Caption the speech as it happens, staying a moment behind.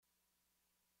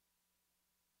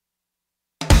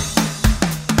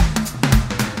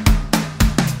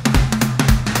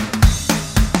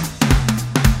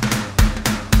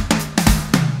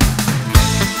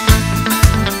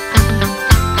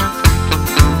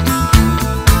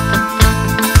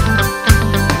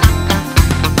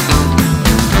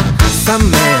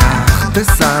שמח,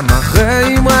 תשמח,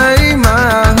 רעים רעים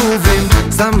אהובים.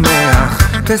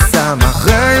 שמח, תשמח,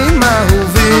 רעים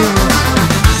אהובים.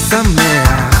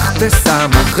 שמח,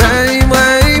 תשמח, רעים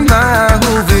רעים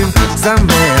אהובים.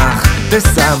 שמח,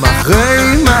 תשמח,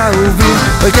 רעים אהובים.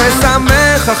 אוי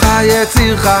כשמח החי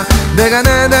יצירך בגן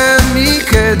עדן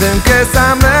מקדם.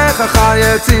 כשמח החי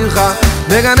יצירך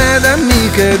בגן עדן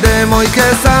מקדם. אוי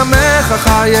כשמח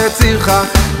החי יצירך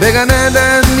בגן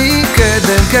עדן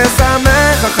מקדם.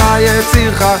 כשמח החי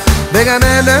יצירך בגן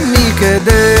עדן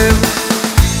מקדם.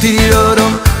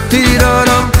 טירידום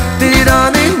טירידום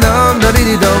טירידום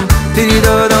דדידום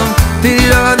טירידום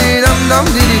טירידום דום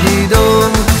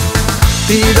דידידום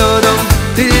טירידום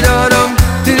טירידום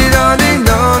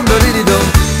טירידום דדידום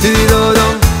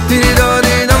טירידום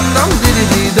טירידום דום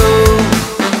דידידום.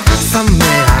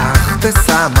 שמח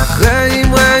תשמח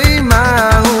רעים רעים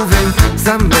אהובים.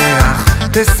 שמח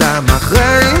תשמח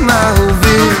רעים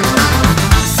אהובים.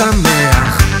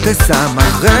 שמח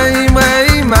תשמח רעים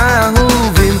רעים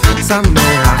אהובים.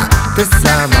 שמח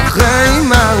תשמח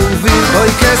רעים אהובים. אוי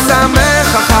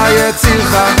כשמח החי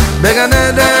יצירך בגן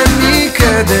עדן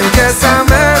מקדם.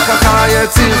 כשמח החי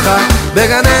יצירך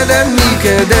בגן עדן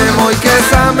מקדם. אוי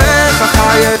כשמח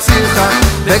החי יצירך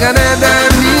בגן עדן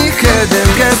מקדם.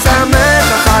 כשמח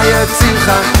החי יצירך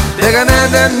בגן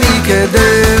עדן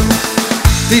מקדם.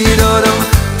 טירידום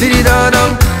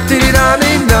טירידום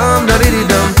טירידום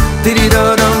דדידום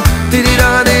טירידום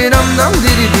טירידום דום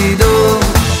דידידום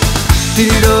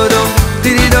טירידום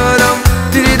טירידום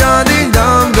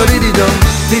טירידום דדידום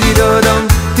טירידום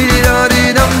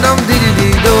טירידום דום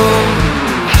דידידום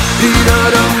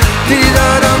טירידום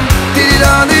טירידום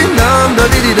טירידום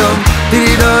דדידום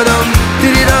טירידום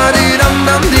טירידום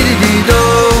דום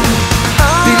דידידום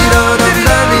טירידום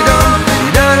דדידום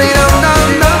דדידום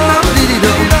דום דידידום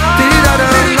טירידום דדידום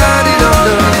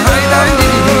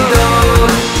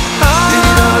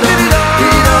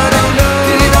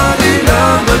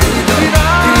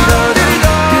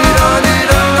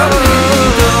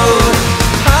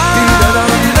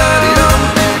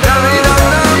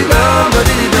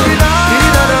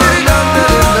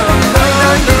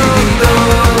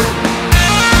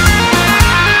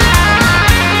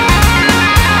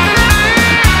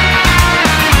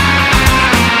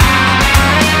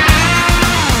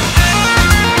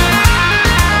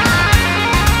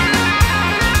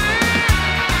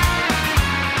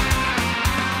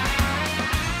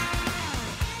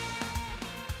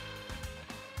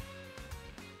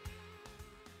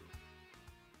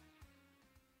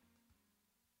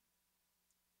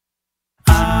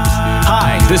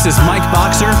This is Mike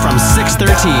Boxer from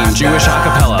 613 Jewish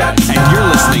Acapella, and you're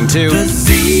listening to The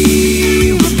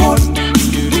Z Report.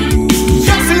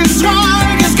 Jesse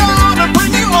Swag is gonna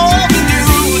bring you all the news.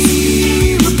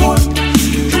 Z Report.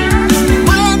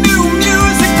 Brand new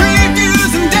music,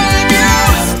 previews, and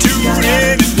debuts. Tune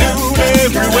in at noon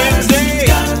every Wednesday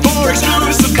for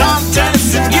exclusive content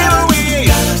and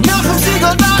giveaways.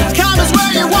 NachumSegal.com is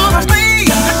where you wanna be.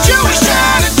 The Jewish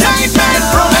entertainment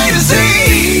from A to Z.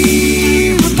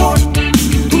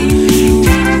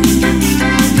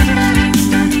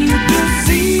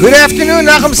 Good afternoon,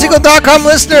 NachumSegal.com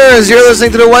listeners. You're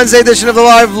listening to the Wednesday edition of the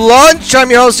Live Lunch.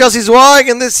 I'm your host, Yossi Zweig,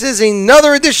 and this is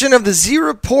another edition of the Z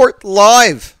Report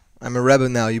Live. I'm a Rebbe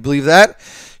now. You believe that?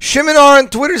 Shimon R on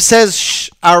Twitter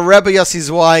says, our Rebbe Yossi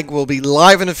Zweig will be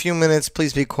live in a few minutes.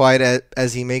 Please be quiet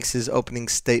as he makes his opening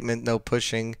statement. No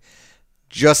pushing.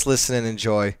 Just listen and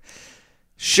enjoy.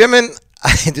 Shimon,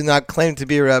 I do not claim to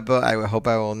be a Rebbe. I hope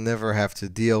I will never have to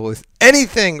deal with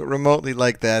anything remotely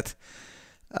like that.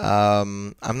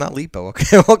 I'm not Lipo.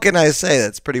 Okay, what can I say?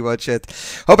 That's pretty much it.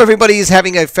 Hope everybody is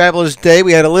having a fabulous day.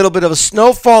 We had a little bit of a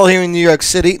snowfall here in New York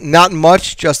City. Not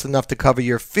much, just enough to cover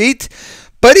your feet.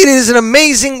 But it is an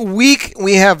amazing week.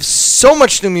 We have so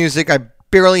much new music. I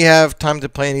barely have time to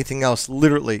play anything else,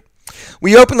 literally.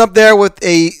 We open up there with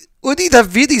a Udi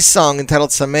Davidi song entitled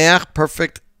Sameach,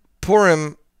 perfect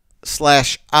Purim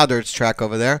 / Ador's track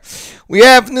over there. We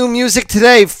have new music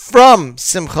today from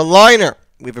Simcha Leiner.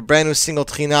 We have a brand new single,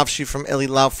 Tchinavshi, from Eli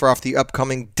Laufer off the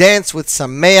upcoming Dance with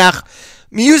Sameach.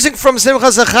 Music from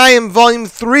Simcha Zachayim, Volume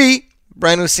 3.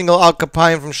 Brand new single, Al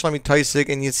Kapayim, from Shlomi Toisik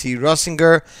and Yitzi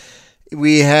Rossinger.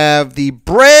 We have the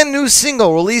brand new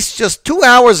single, released just 2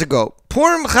 hours ago,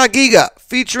 Purim Chagiga,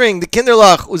 featuring the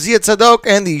Kinderlach, Uzziah Tzadok,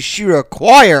 and the Shira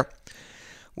Choir.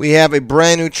 We have a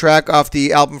brand new track off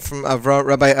the album from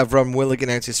Rabbi Avram Willig in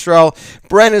Eretz Yisrael.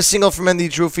 Brand new single from Andy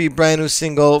Drufi. Brand new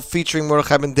single featuring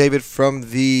Mordechai Ben David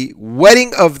from the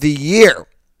Wedding of the Year.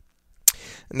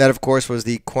 And that, of course, was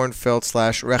the Kornfeld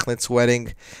 / Rechnitz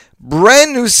wedding.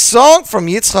 Brand new song from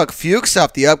Yitzchak Fuchs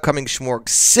off the upcoming Shmorg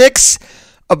 6.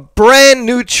 a brand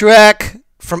new track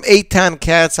from Eitan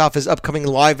Katz off his upcoming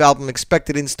live album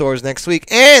expected in stores next week,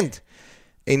 and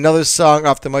another song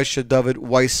off the Moshe David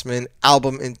Weissman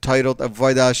album entitled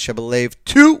Avodah Shebelev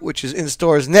 2, which is in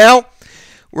stores now.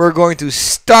 We're going to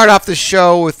start off the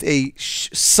show with a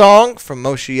song from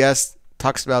Moshe Yes.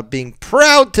 Talks about being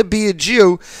proud to be a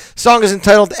Jew. Song is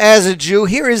entitled As a Jew.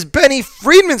 Here is Benny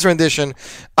Friedman's rendition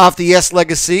of the Yes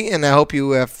Legacy, and I hope you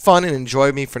have fun and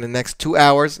enjoy me for the next 2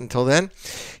 hours. Until then,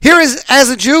 here is As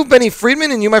a Jew, Benny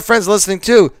Friedman, and you, my friends, listening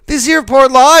to the Z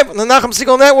Report Live on the Nachum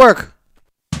Segal Network.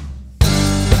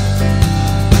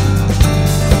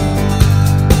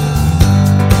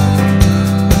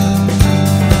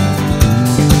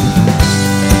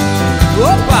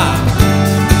 Opa!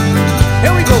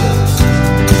 Here we go.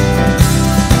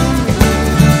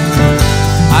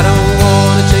 I don't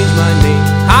want to change my name.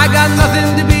 I got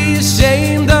nothing to be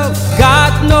ashamed of.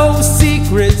 Got no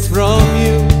secrets from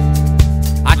you.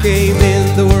 I came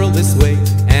in the world this way,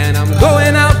 and I'm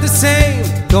going out the same.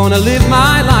 Gonna live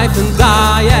my life and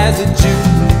die as a Jew.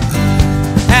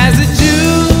 As a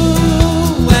Jew,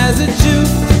 as a Jew.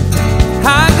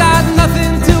 I got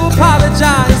nothing to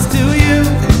apologize to you.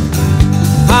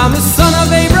 I'm a son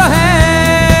of Abraham.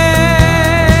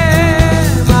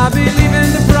 I believe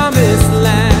in the promised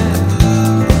land.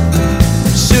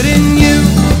 Shouldn't you?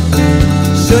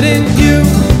 Shouldn't you?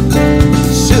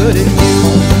 Shouldn't you?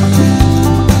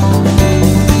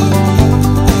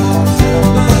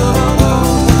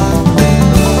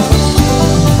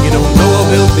 You don't know who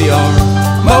built the ark.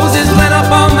 Moses went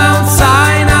up on Mount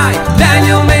Sinai.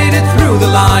 Daniel made it through the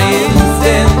lion's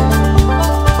den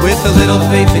with a little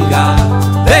faith in God.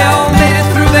 They all made it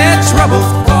through their troubles,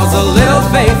 cause a little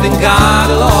faith in God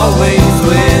will always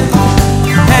win.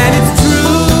 And it's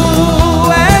true,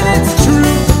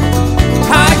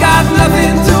 I got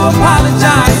nothing to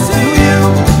apologize to you.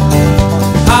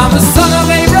 I'm a son of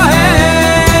Abraham.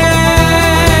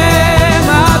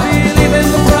 I believe in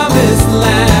the promised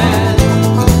land.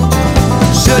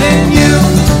 Shouldn't you?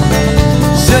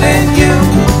 Shouldn't you?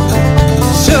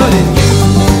 Shouldn't you?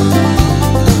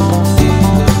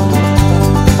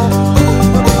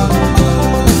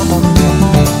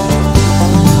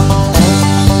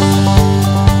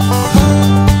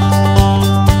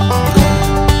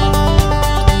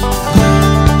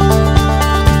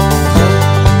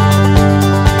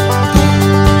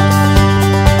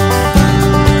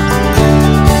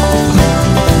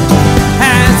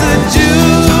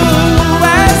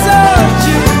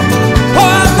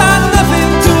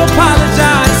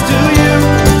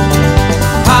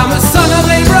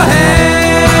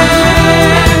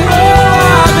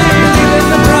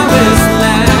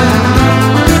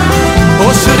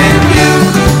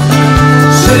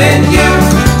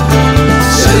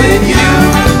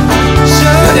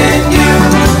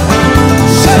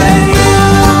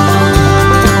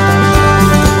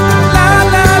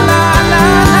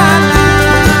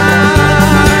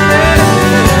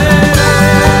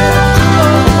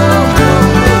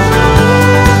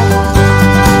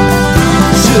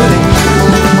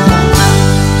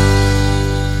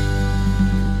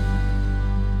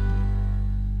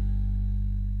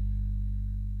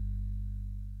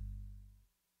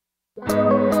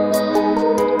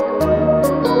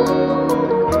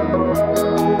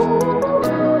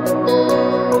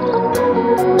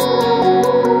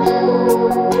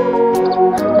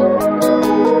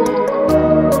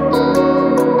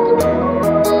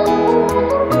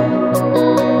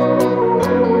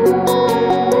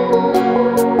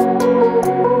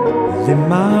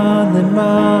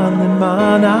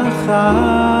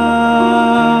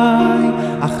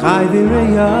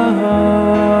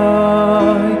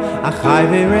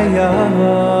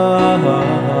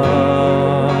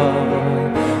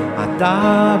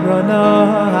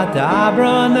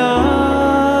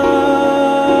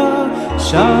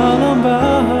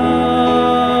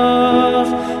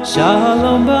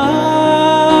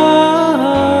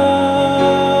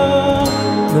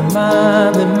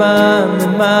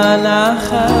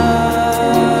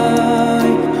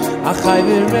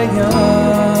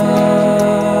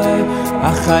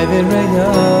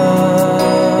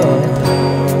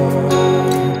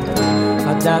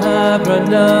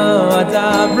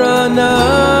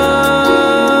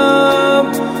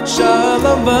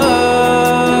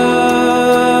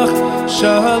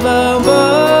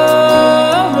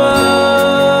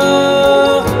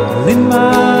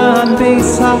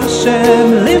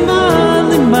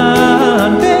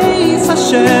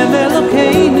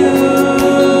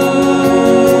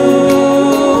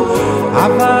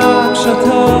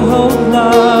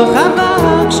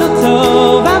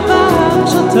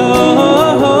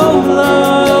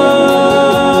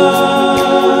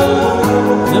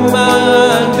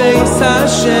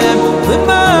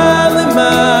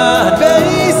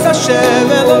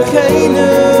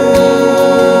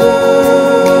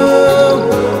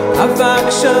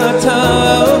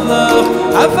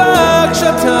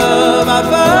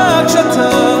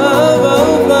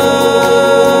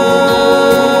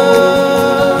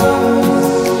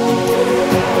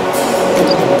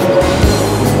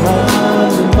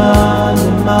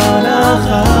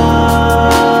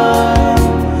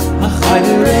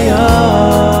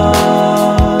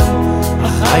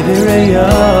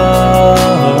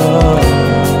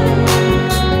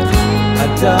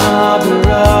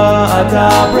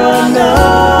 Dabrana,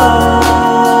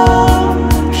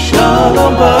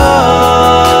 Shalom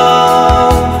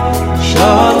Bav,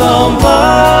 Shalom Bav,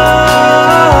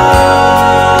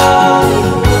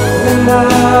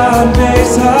 Leman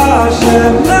Beis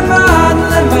Hashem, Leman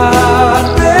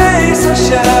Beis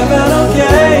Hashem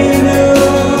Elokeinu,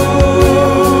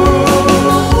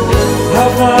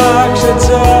 Havak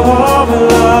Shetov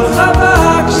Elach,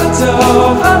 Havak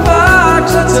Shetov, Havak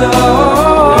Shetov.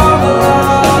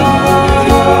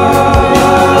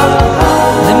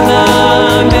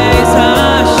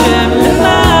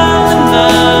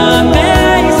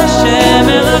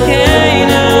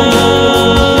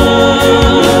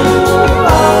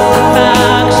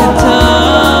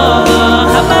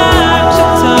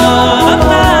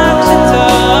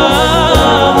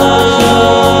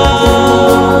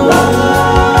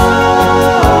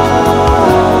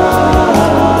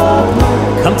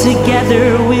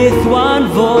 Together with one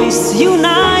voice,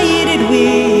 united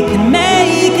we can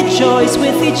make a choice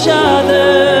with each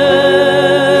other.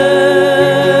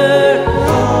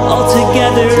 All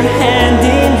together, hand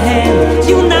in hand,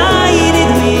 united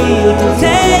we can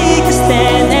take a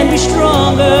stand and be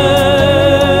stronger.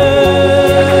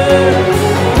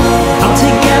 All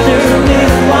together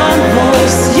with one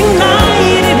voice,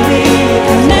 united we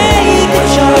can make a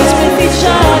choice with each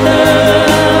other.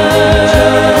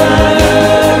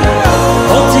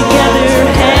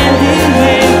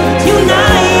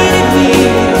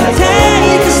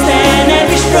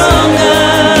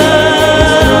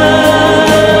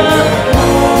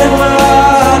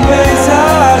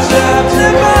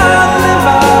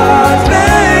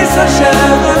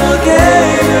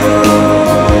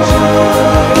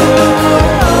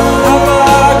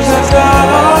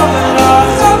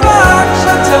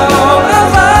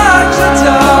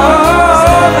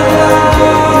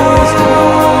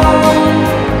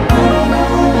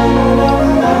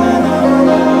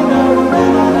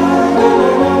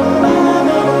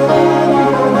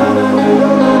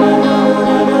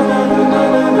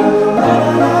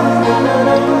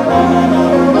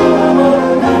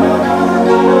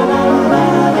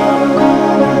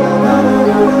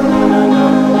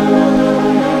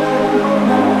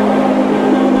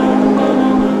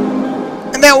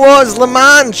 Was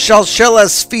Leman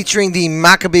Shalshelas featuring the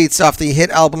Maccabees off the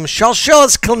hit album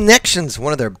Shalshelas Connections,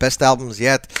 one of their best albums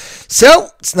yet. So,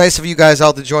 it's nice of you guys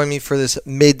all to join me for this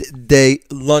midday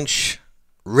lunch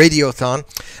radiothon.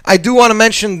 I do want to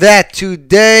mention that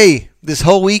today, this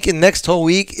whole week and next whole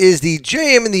week, is the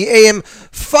JM and the AM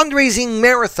fundraising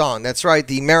marathon. That's right,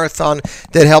 the marathon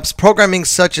that helps programming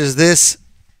such as this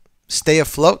stay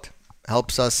afloat,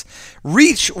 helps us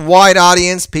reach wide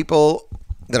audience, people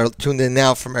that are tuned in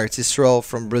now from Eretz Yisrael,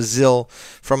 from Brazil,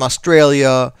 from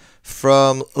Australia,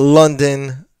 from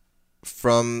London,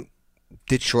 from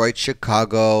Detroit,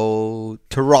 Chicago,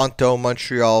 Toronto,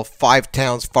 Montreal, 5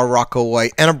 towns far Rockaway,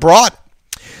 and abroad.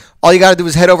 All you got to do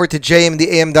is head over to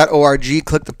jmdam.org,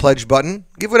 click the pledge button,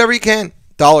 give whatever you can.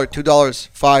 $1, $2,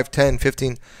 $5, $10,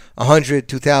 $15, $100,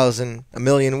 $2,000, $1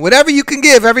 million, whatever you can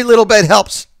give, every little bit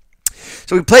helps.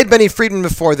 So we played Benny Friedman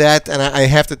before that, and I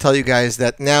have to tell you guys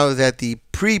that now that the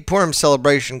pre-Purim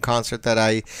celebration concert that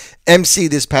I MC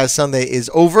this past Sunday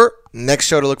is over, next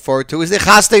show to look forward to is the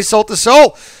Chaste Soul to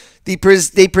Soul. They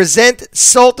present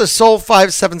Soul to Soul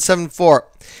 5774.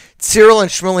 Cyril and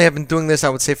Shmuley have been doing this, I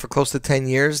would say, for close to 10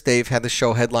 years. They've had the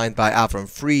show headlined by Avram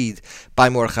Fried, by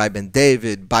Mordechai Ben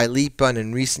David, by Lipa, and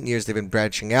in recent years they've been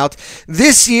branching out.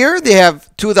 This year they have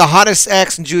two of the hottest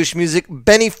acts in Jewish music,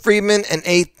 Benny Friedman and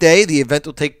Eighth Day. The event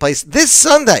will take place this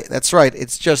Sunday. That's right,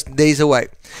 it's just days away.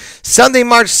 Sunday,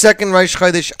 March 2nd, Rosh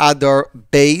Chodesh Adar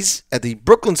Beis at the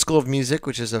Brooklyn School of Music,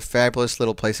 which is a fabulous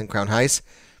little place in Crown Heights.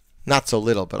 Not so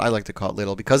little, but I like to call it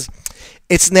little because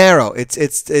it's narrow. It's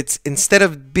instead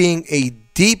of being a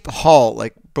deep hall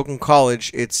like Brooklyn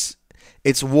College, it's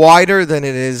wider than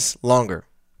it is longer.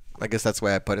 I guess that's the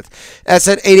way I put it. That's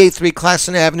at 883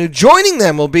 Classen Avenue. Joining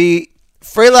them will be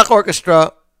Freilach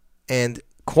Orchestra and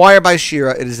Choir by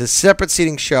Shira. It is a separate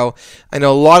seating show. I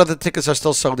know a lot of the tickets are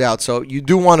still sold out, so you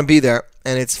do want to be there,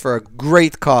 and it's for a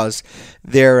great cause.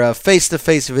 Their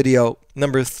face-to-face video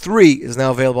number 3 is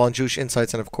now available on Jewish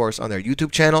Insights and, of course, on their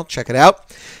YouTube channel. Check it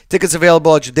out. Tickets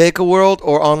available at Judaica World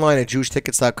or online at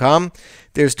jewishtickets.com.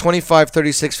 There's 25,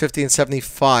 36, 50, and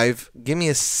 75. Give me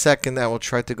a second. I will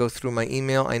try to go through my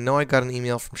email. I know I got an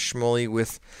email from Shmuley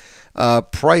with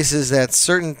prices that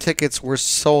certain tickets were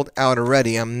sold out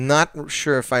already. I'm not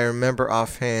sure if I remember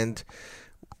offhand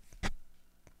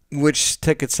which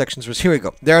ticket sections was. Here we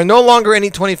go. There are no longer any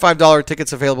 $25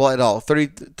 tickets available at all.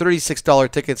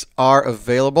 $36 tickets are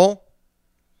available.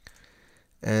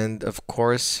 And, of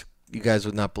course, You guys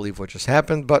would not believe what just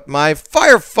happened, but my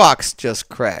Firefox just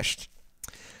crashed.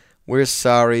 We're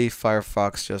sorry,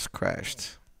 Firefox just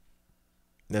crashed.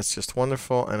 That's just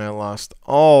wonderful, and I lost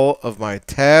all of my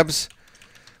tabs,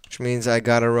 which means I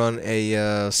gotta run a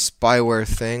spyware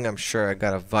thing. I'm sure I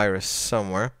got a virus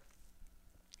somewhere.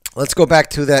 Let's go back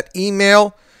to that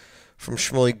email from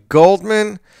Shmuley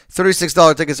Goldman.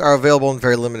 $36 tickets are available in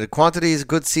very limited quantities.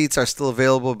 Good seats are still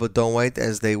available, but don't wait,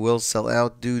 as they will sell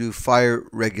out due to fire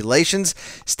regulations.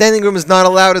 Standing room is not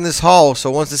allowed in this hall,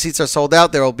 so once the seats are sold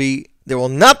out, there will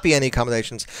not be any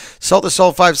accommodations. Soul to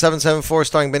Soul 5774,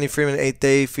 starring Benny Freeman, 8th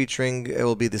Day, featuring, it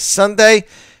will be this Sunday.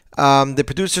 The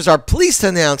producers are pleased to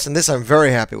announce, and this I'm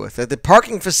very happy with, that the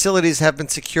parking facilities have been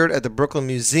secured at the Brooklyn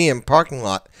Museum parking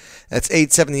lot. That's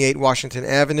 878 Washington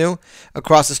Avenue.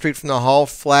 Across the street from the hall,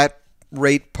 flat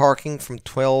rate parking from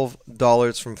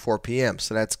 $12 from 4 p.m.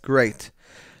 So that's great.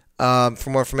 For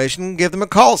more information, give them a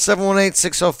call,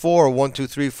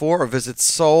 718-604-1234, or visit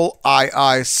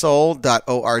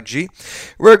souliisoul.org.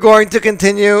 We're going to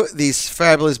continue these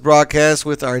fabulous broadcasts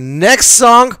with our next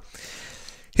song.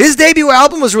 His debut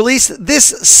album was released this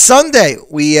Sunday.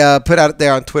 We put out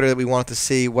there on Twitter that we wanted to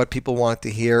see what people wanted to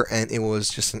hear, and it was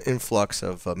just an influx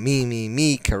of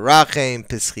me, Karachem,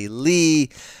 Pischi Li,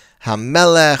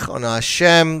 Hamelech, Ona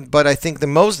Hashem. But I think the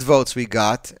most votes we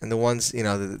got, and the ones,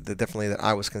 the definitely that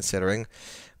I was considering,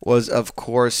 was, of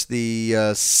course,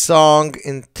 the song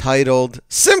entitled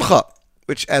Simcha,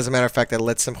 which, as a matter of fact, I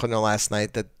let Simcha know last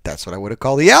night that that's what I would have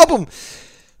called the album.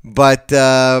 But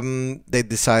they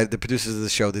decided, the producers of the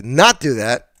show did not do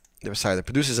that. The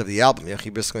producers of the album,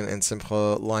 Yochi Briskman and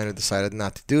Simcha Leiner, decided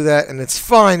not to do that. And it's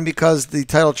fine, because the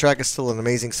title track is still an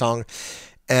amazing song.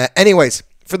 Anyways,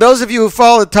 for those of you who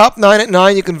follow the top 9 at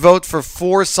 9, you can vote for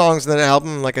 4 songs in that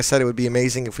album. Like I said, it would be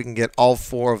amazing if we can get all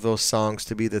 4 of those songs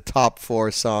to be the top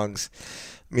 4 songs,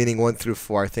 meaning 1 through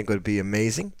 4. I think would be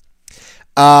amazing.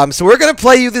 So we're going to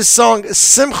play you this song,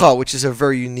 Simcha, which is a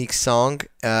very unique song.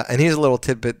 And here's a little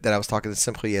tidbit that I was talking to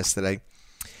Simcha yesterday.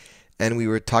 And we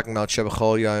were talking about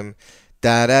Shebechol Yom.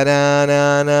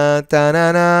 Da-da-da-na-na,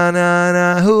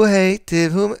 da-na-na-na-na, who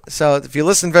hated whom. So if you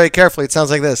listen very carefully, it sounds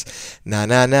like this.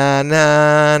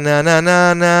 Na-na-na-na,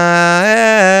 na-na-na-na,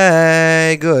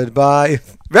 hey, goodbye.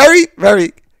 Very,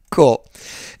 very cool.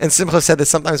 And Simcha said that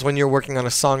sometimes when you're working on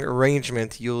a song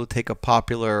arrangement, you'll take a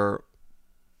popular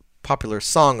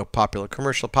song, a popular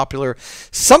commercial,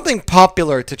 something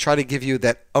popular to try to give you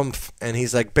that oomph. And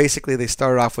he's like, basically they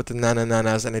started off with the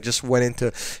na-na-na-nas and it just went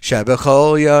into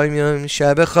Shabachol Yom Yom,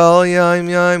 Shabachol Yom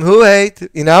Yom, who hate,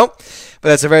 But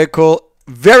that's a very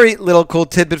little cool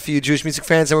tidbit for you Jewish music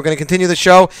fans. And we're going to continue the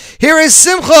show. Here is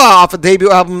Simcha off a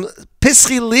debut album,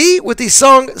 Pischi Li, with the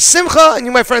song Simcha. And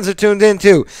you, my friends, are tuned in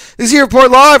too. This is your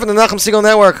report live on the Nachum Segal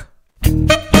Network.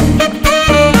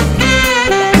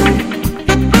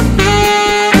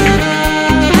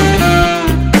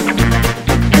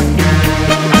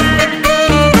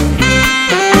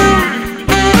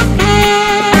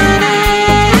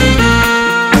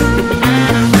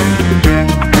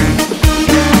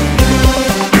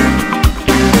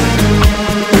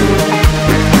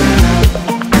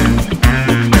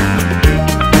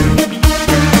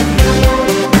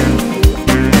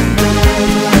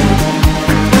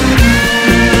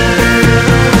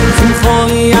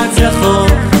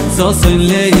 Soy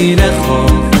leirecho,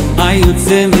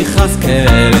 ayutze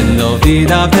michaskel,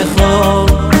 David abecho.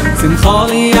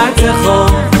 Simcholi atzecho,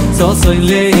 soy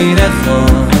leirecho,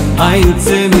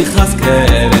 ayutze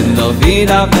michaskel,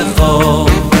 David abecho.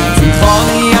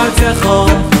 Simcholi atzecho,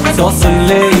 soy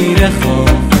leirecho,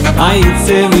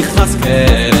 ayutze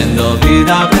michaskel, David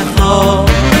abecho.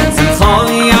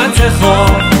 Simcholi atzecho,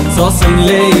 soy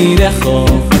leirecho,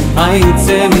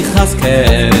 ayutze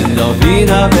michaskel, David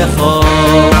abecho.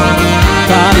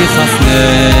 Tarikh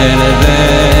asner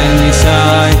ben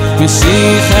Yishai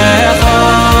Mishichecho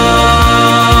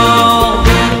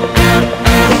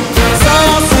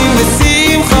Sosim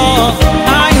v'simcho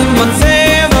Ayin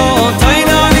motzevo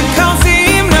Toina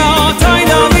v'kasim lo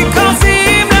Toina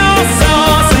v'kasim lo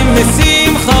Sosim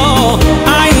v'simcho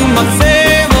Ayin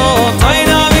motzevo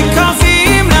Toina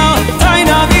v'kasim lo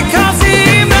Toina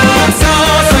v'kasim lo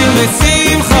Sosim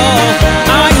v'simcho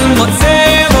Ayin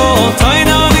motzevo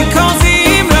Toina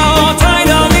v'kasim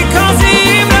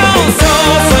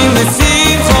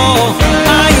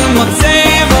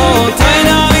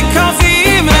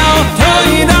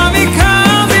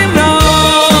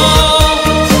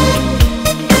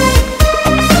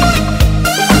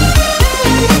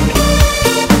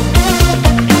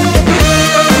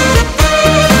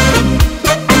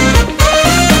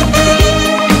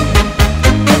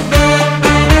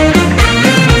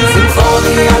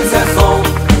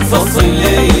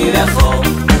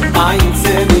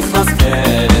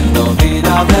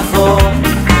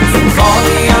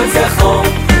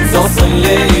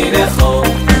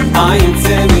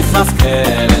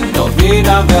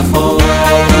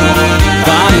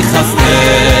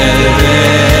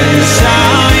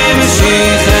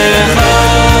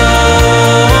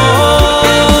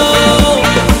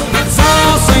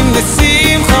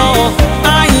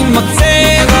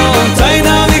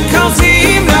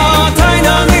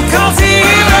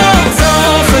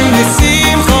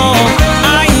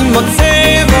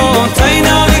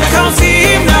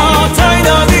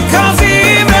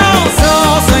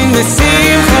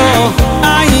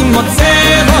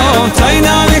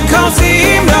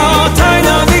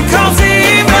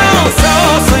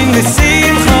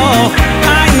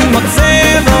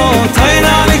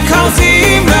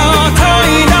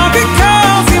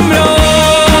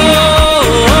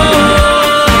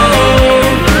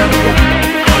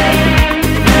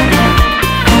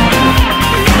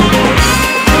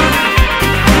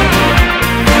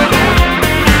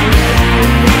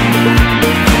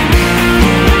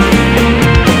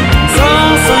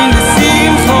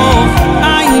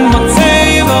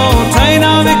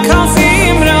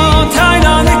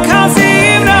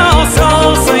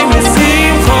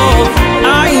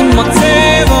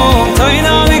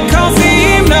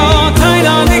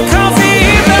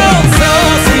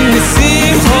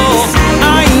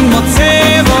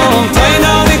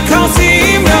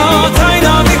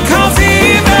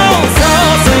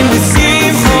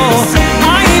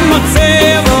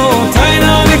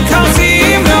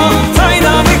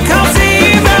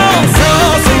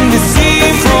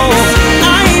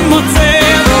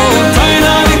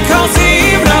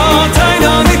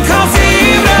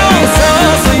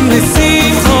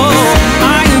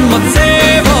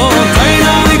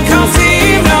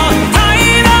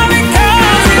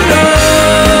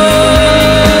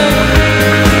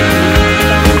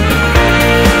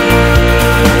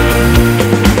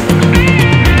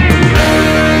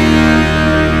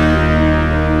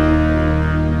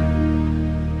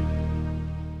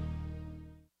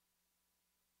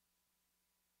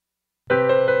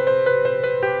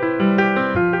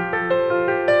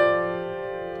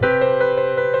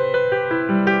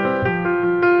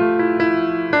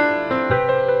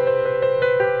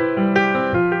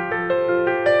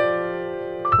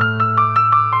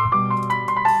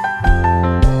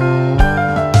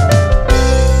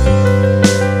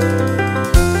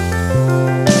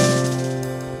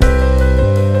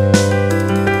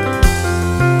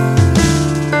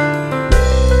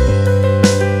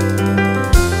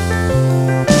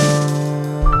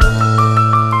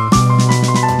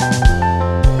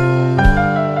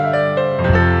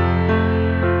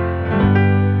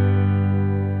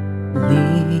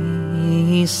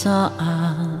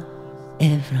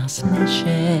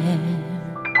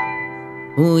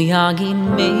ויגיד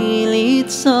מי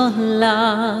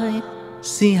לצולי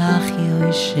שיח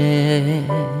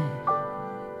יושב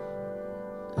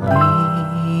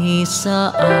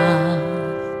לישאה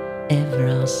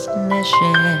אברס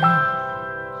נשב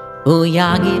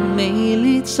ויגיד מי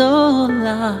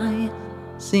לצולי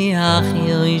שיח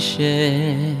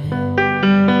יושב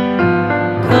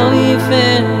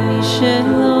כויפר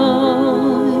משלוי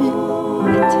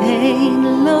ותן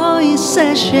לו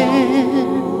יסשר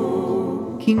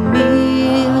כי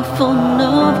מלפונו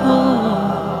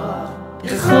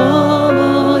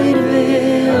בכבוד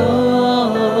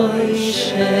ואוי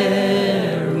שרי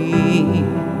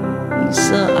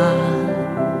יישאה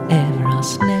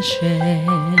אברס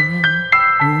נשר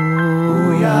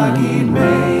הוא יגיד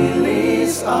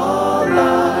מיליס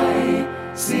עלי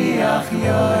שיח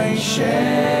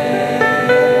יוישר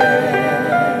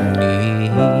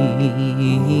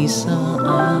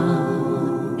יישאה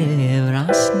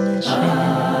אברס נשר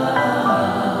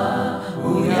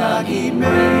הוא יגיד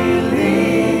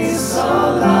מיליס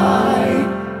עלי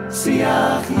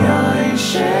שיח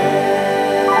יוישר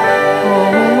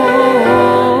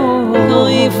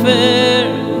כויפר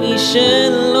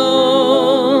משלוי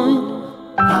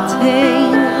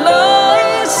תן לו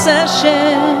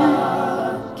יסשר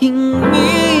כי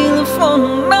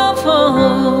מלפונו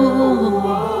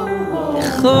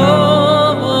בכבוד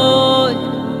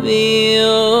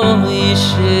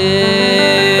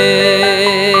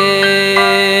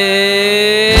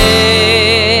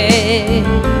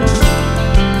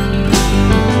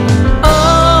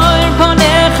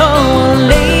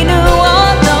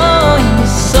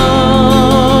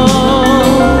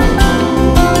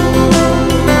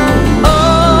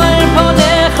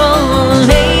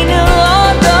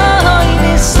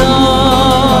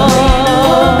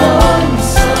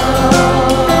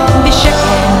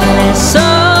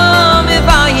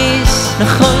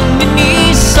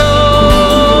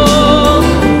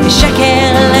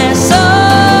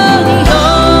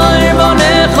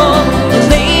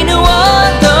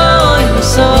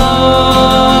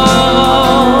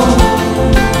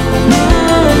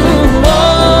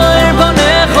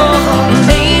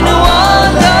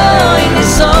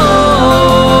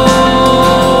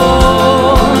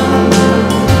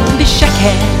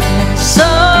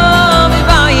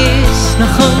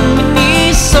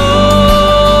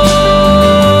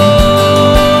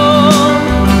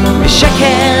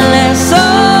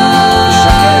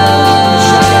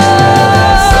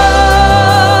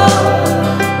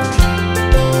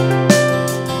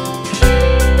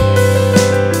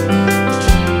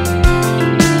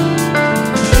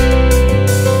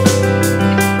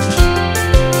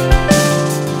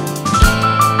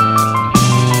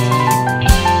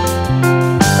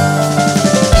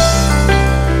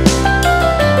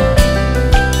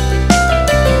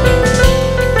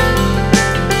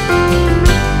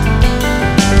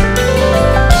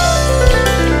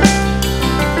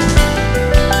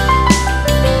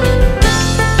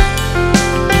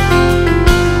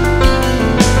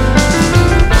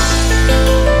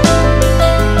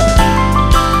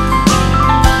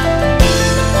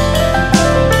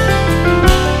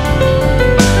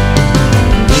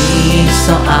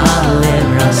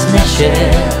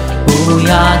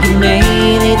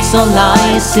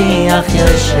Solai siach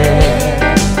yosher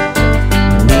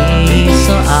Mi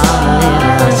so'al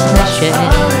hasnasher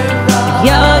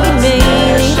Yagi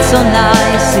meili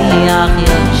solai siach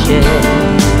yosher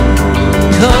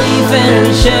Koifer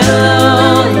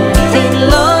sheloi Tin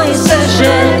lo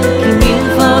yisasher Ki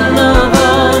milfono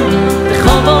von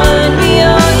B'chovod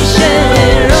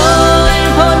v'yosher Oy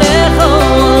ponecho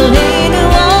Leinu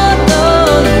oto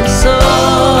yisor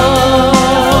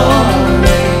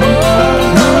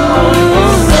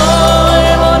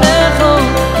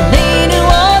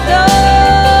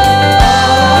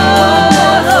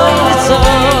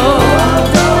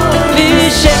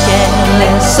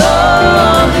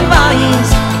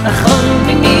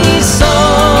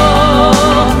So,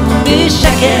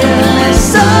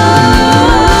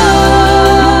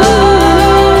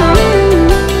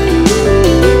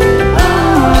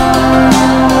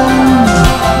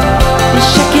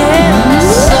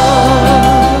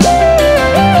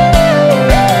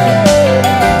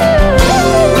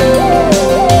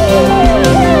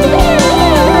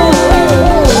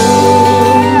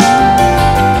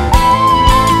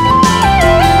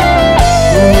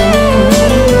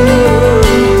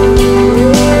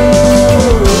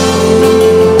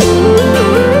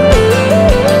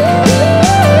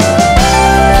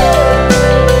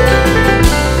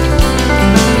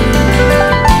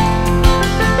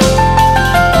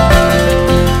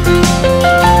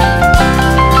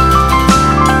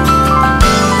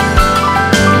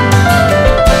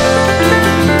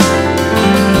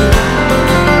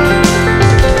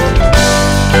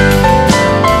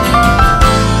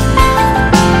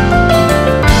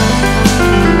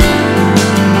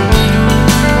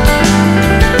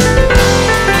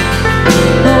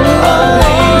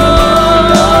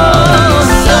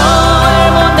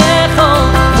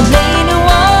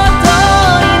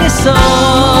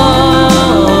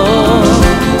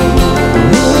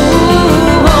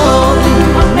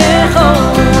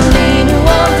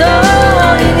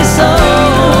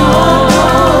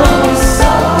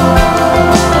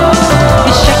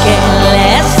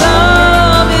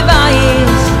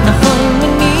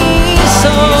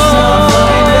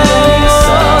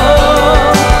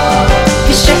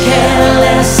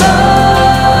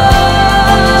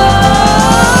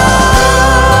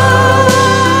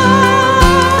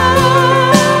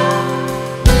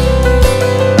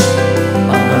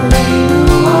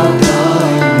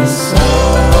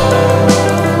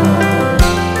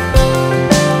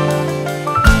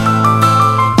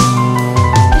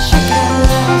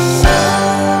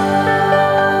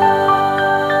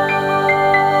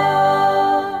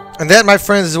 That, my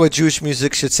friends, is what Jewish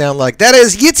music should sound like. That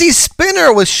is Yitzi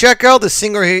Spinner with Shekel, the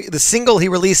single he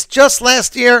released just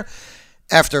last year.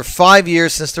 After 5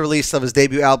 years since the release of his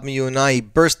debut album, You and I, he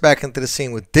burst back into the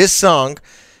scene with this song,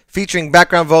 featuring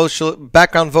background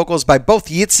vocals by both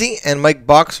Yitzi and Mike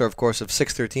Boxer, of course, of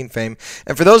 613 fame.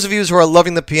 And for those of you who are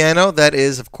loving the piano, that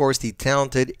is, of course, the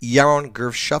talented Yaron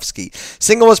Gershovsky.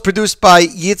 Single was produced by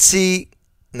Yitzi.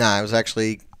 It was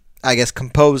actually, I guess,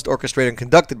 composed, orchestrated, and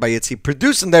conducted by Yitzi,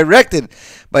 produced and directed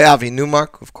by Avi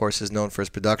Newmark, who, of course, is known for his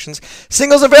productions.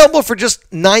 Singles available for just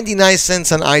 99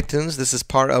 cents on iTunes. This is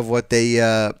part of what they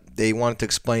wanted to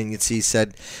explain. Yitzi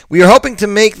said, "We are hoping to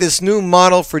make this new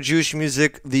model for Jewish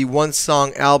music the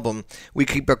one-song album. We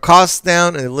keep our costs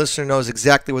down, and the listener knows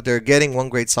exactly what they're getting, one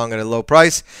great song at a low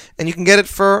price, and you can get it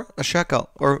for a shekel,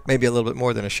 or maybe a little bit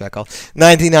more than a shekel.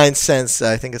 99 cents.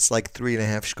 I think it's like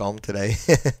 3.5 shkolm today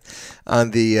on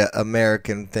the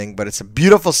American thing, but it's a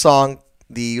beautiful song.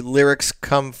 The lyrics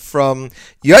come from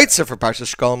Yaitzer for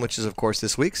Parshas Shkolm, which is, of course,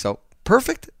 this week, so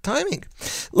perfect timing.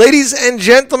 Ladies and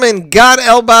gentlemen, Gad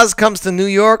Elbaz comes to New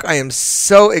York. I am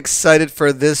so excited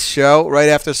for this show. Right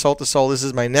after Soul to Soul, this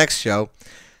is my next show.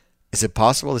 Is it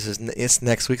possible? It's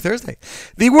next week, Thursday.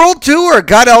 The World Tour,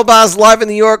 Gad Elbaz live in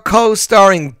New York,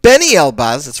 co-starring Benny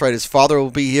Elbaz. That's right, his father will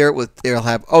be here. They'll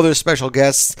have other special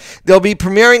guests. They'll be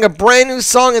premiering a brand new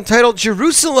song entitled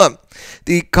Jerusalem.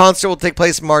 The concert will take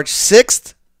place March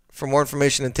 6th. For more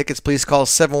information and tickets, please call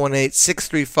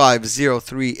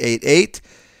 718-635-0388.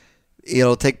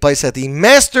 It'll take place at the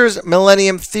Masters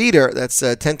Millennium Theater. That's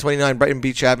 1029 Brighton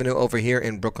Beach Avenue over here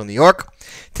in Brooklyn, New York.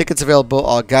 Tickets available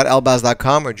on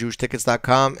GadElbaz.com or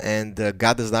JewishTickets.com, and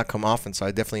God does not come often, so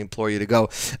I definitely implore you to go.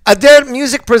 Adair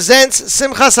Music presents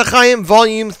Simchas HaChaim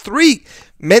Volume 3.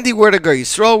 Mendy Werdiger,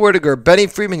 Yisrael Werdiger, Benny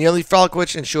Friedman, Yoli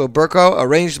Falkowitz, and Shua Burko,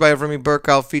 arranged by Avrami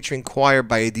Burko, featuring choir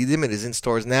by Edidim. It is in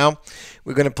stores now.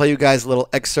 We're going to play you guys a little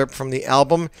excerpt from the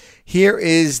album. Here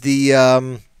is the,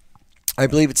 I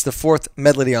believe it's the fourth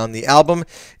medley on the album.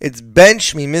 It's Ben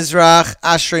Shmi Mizrach,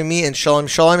 Ashrei Mi, and Shalom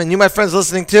Shalom. And you, my friends,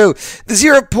 listening to the Z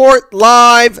Report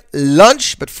Live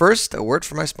Lunch. But first, a word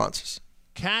from my sponsors.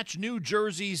 Catch New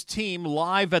Jersey's team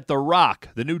live at The Rock.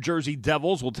 The New Jersey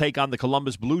Devils will take on the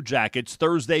Columbus Blue Jackets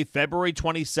Thursday, February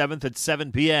 27th at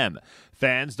 7 p.m.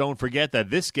 Fans, don't forget that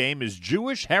this game is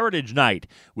Jewish Heritage Night,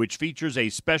 which features a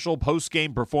special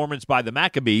post-game performance by the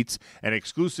Maccabees, an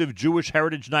exclusive Jewish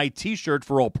Heritage Night t-shirt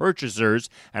for all purchasers,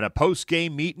 and a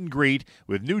post-game meet and greet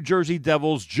with New Jersey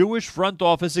Devils Jewish front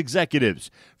office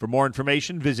executives. For more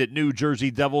information, visit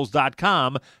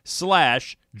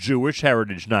NewJerseyDevils.com/Jewish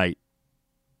Heritage Night.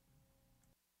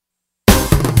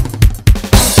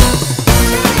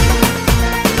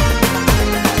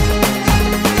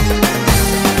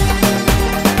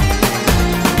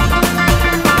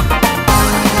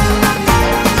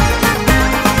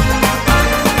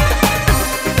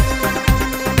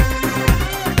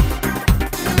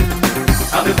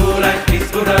 המבורך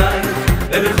נזבורך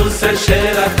ובחוסר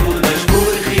של הקודש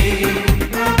בורכי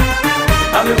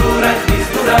המבורך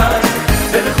נזבורך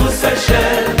ובחוסר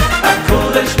של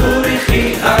הקודש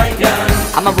בורכי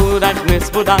המבורך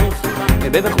נזבורך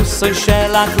ובחוסר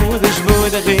של הקודש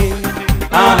בורכי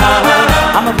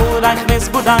המבורך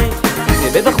נזבורך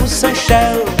ובחוסר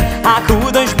של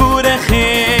הקודש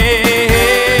בורכי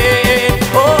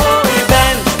אוי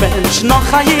בנש noch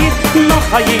hayid noch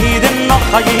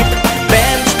hayid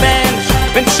bench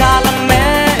ben shalom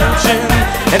menschen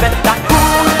evet da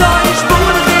kudosh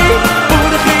burgi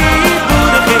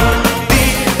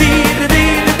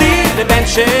di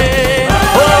bench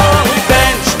oh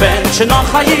bench noch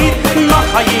hayid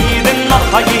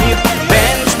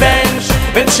bench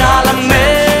ben shalom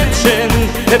menschen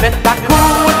evet da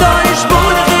kudosh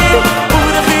burgi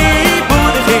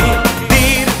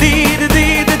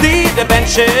di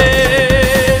bench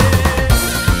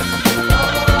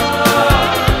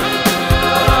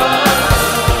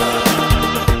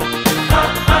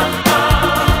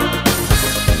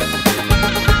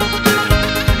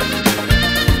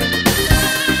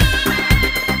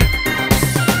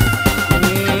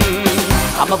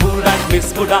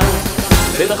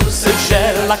ובחוסר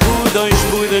של הקודש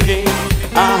בורכי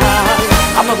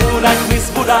המבורך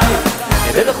מסבורך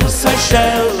ובחוסר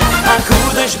של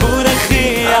הקודש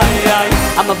בורכי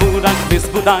המבורך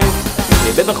מסבורך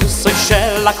ובחוסר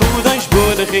של הקודש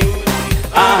בורכי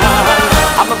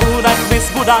המבורך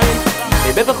מסבורך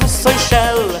ובחוסר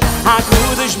של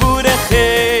הקודש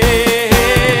בורכי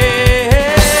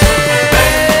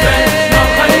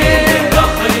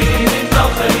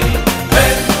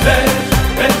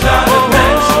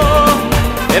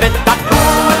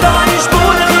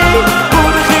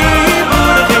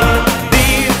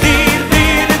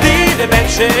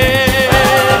Yeah.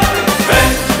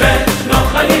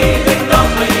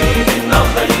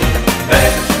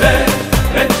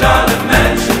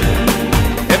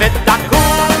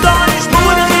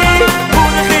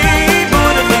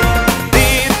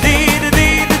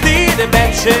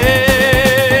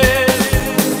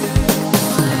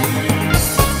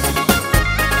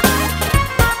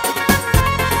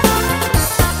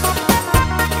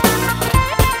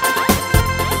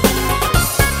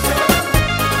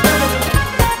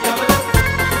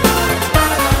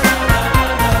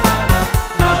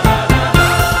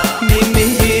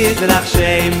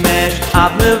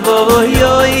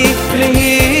 Avnevoyoi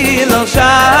Mihilo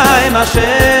Shaim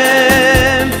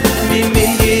Hashem Mimi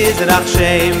Yizrach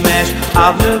Shemesh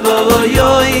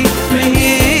Avnevoyoi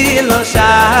Mihilo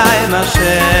Shaim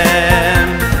Hashem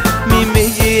Mimi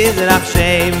Yizrach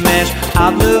Shemesh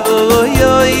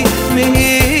Avnevoyoi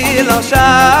Mihilo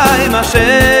Shaim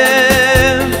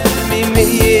Hashem Mimi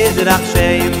Yizrach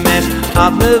Shemesh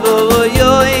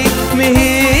Avnevoyoi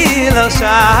Mihilo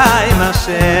Shaim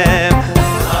Hashem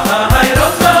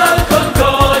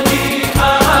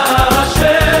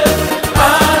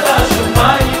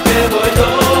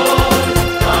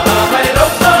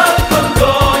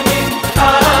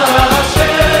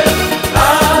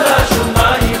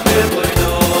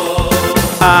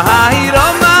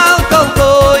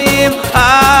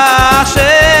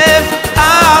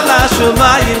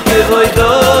Shumayim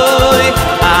kevoidoi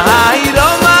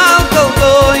Ahirom al kol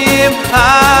goyim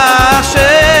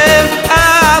Hashem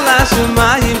Ala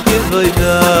shumayim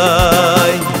kevoidoi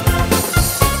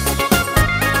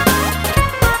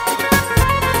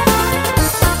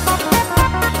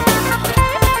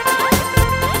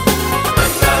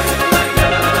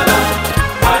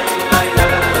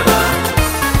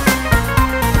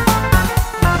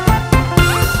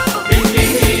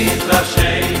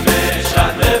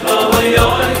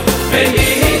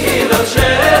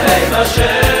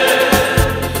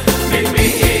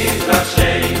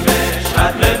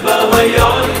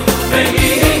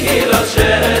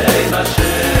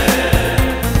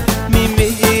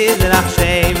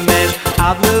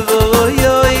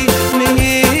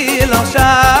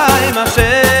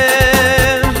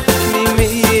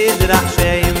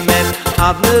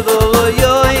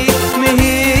Avnevoyoi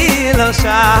Mihilo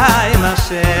Shaim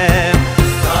Hashem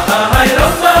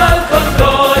Ahirom al kol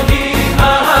goyim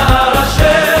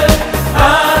Hashem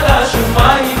Ala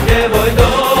shumayim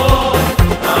kevoidoi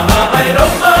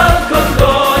Ahirom al kol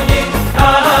goyim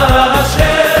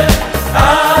Hashem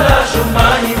Ala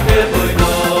shumayim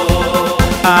kevoidoi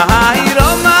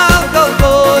Ahirom al kol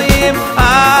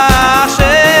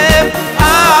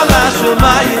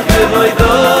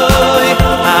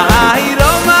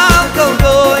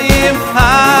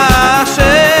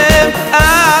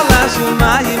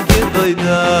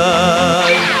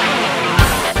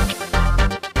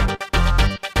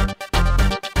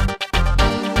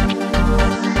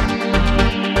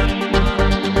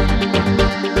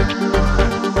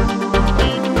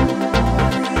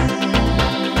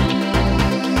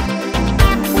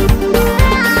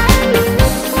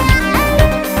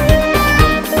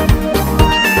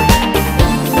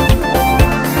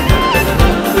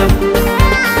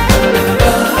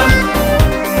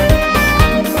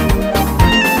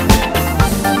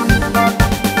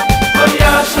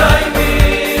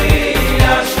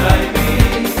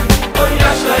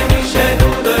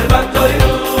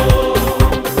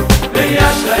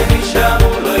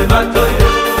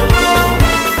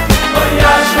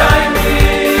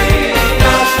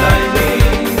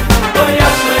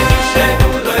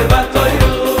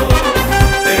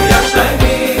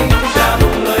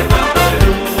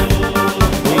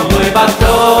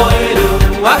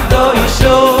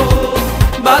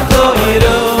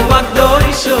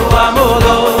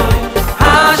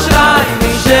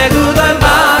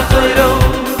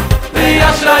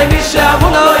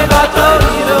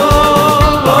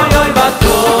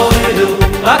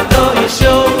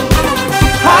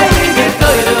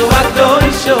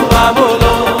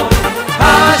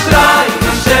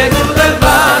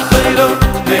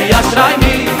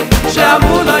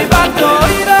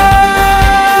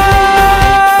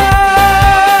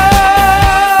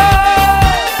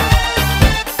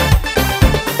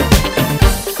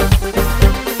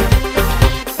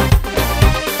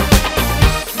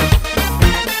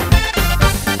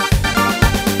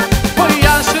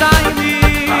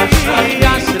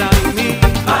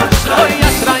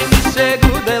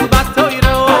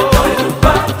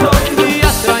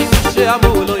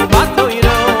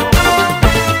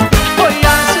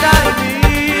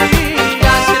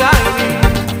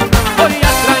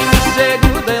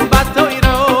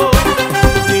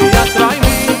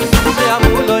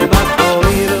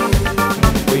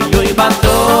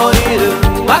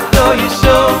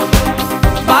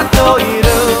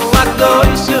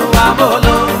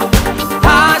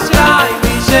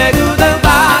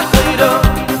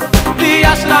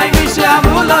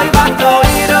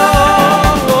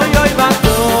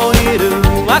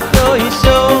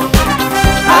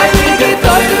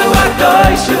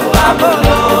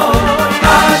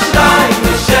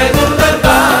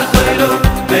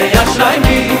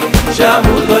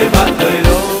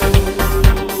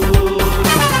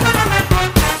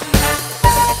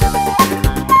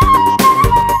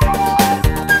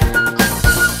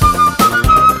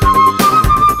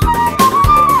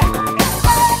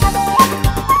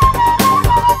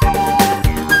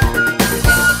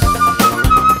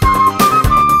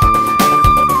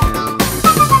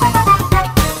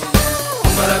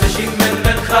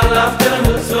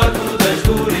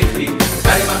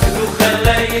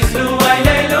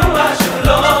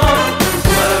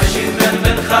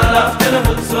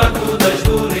הקודש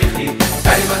בוריחי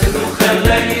קיימה דרוכר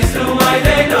לישרו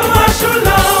עינינו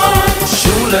השולם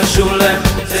שולם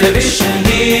שולם zwischen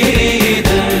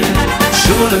Jeden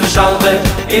Schule Schalbe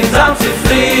in Sand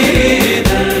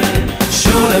zufrieden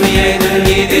Schule jeden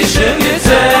jüdischen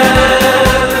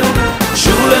Gezell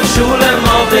Schule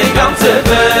auf die ganze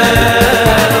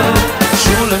Welt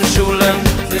Schule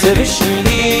zwischen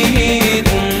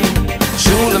Jeden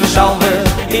Schule Schalbe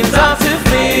in Sand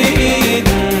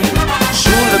zufrieden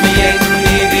Schule jeden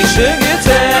jüdischen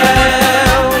Gezell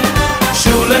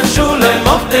Schule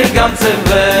auf die ganze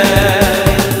Welt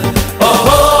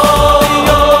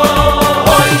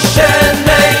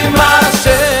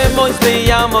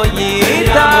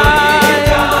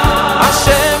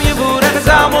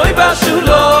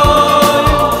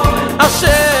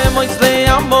Hashem oislei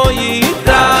amoy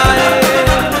itay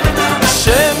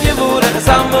Hashem yevurech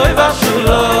zamoy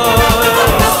vashuloy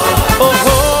Oh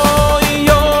oy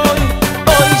oy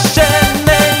oy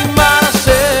shenei mar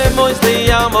Hashem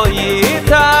oislei amoy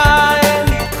itay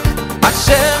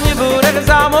Hashem yevurech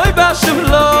zamoy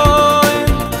vashuloy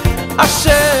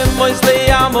Hashem oislei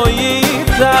amoy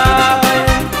itay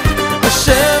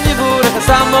Hashem yevurech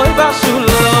zamoy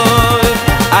vashuloy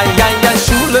Ay ay ay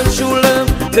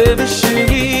shulem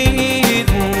Tevishiden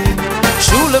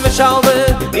Schule mit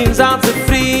Schalbe in Sand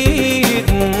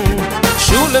zufrieden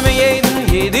Schule mit jeden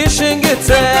jüdischen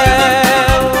Gezell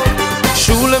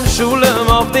Schulem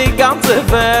auf die ganze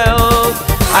Welt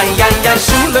Ay ay ay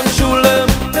Schulem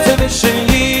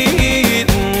Tevishiden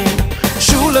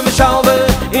Schule mit Schalbe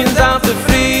in Sand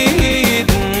zufrieden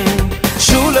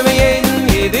Schule mit jeden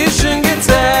jüdischen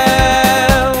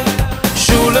Gezell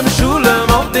Schulem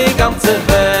auf die ganze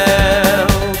Welt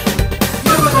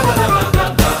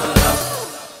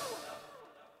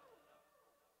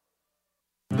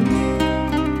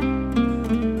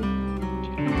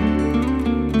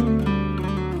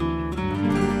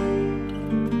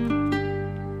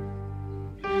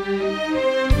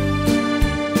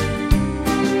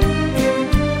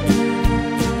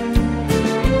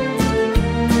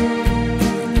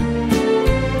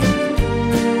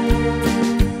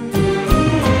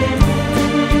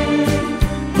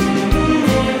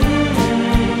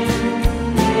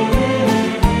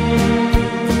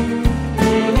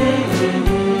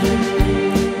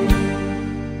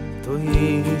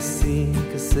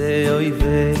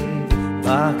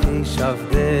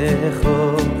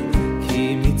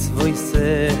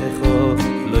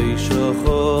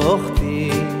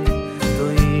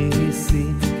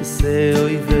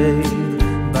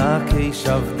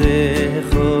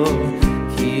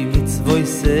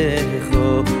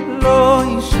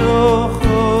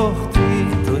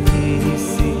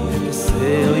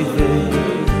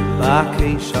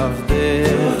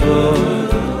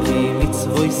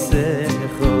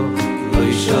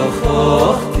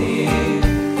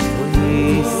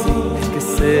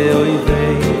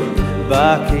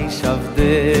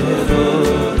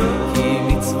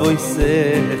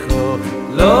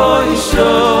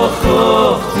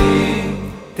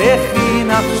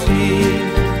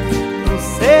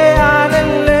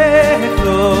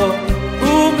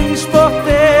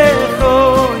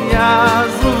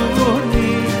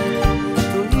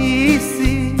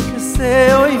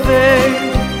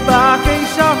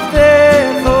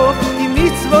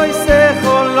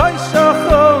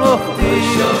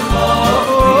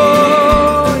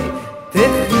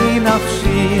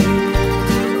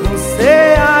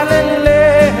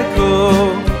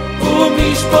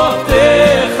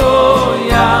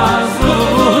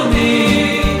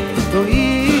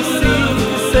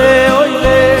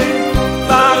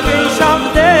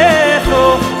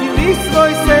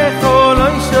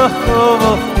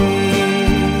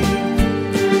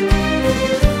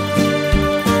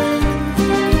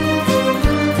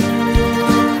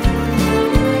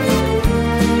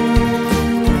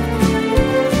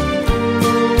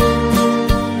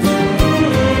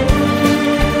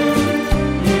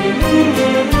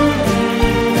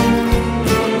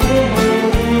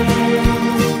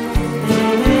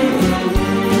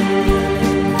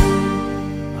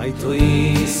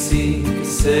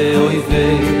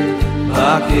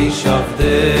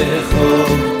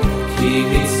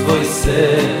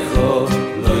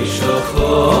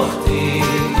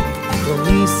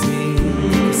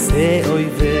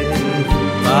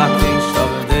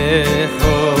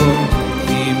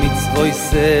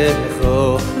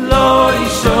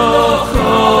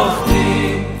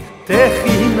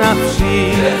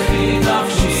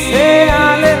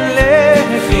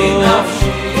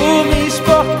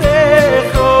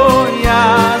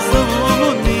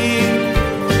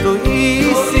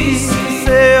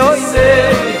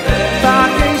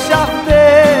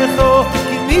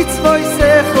mitzvoy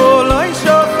secho lo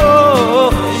ishocho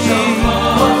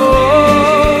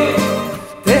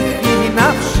techi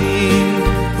nafshi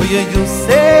you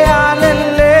say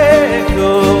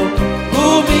aleleko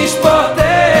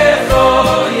umishpotecho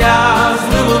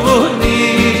yazluni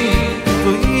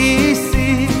tu isi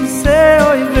se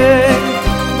oive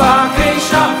bakei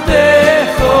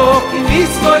shavtecho ki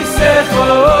mitzvoy secho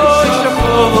lo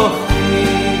ishocho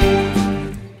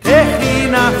techi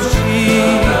nafshi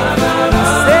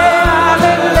say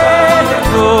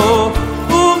aleleko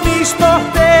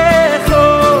umishpotecho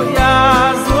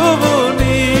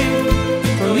yazluni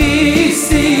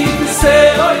se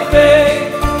oi pe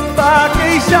pa ke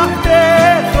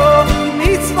shamtecho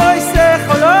mitzvoy se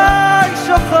choloi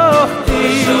shochochti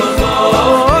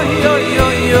oi oi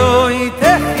oi oi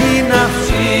techi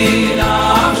nafshi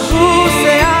u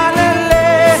se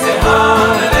alelecho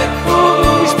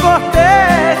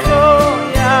mishpotecho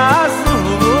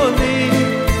yazuni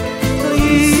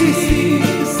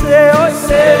se oi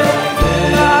se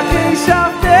pa ke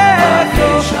shamtecho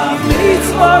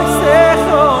mitzvoy se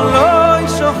choloi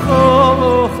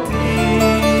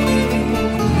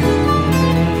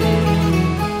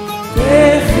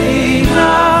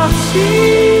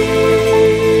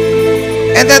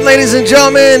And that, ladies and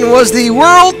gentlemen, was the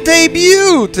world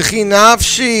debut Techi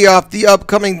Nafshi off the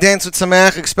upcoming Dance with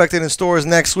Sameach, expected in stores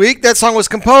next week. That song was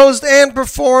composed and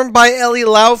performed by Eli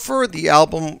Laufer. The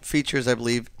album features, I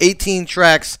believe, 18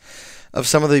 tracks of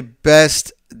some of the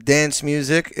best dance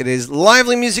music. It is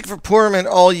lively music for Purim and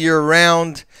all year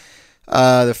round.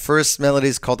 The first melody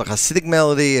is called the Hasidic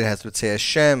melody. It has B'tzei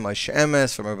Hashem, Moshe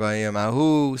Emes, from Rabbi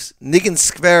Mahu, Nigan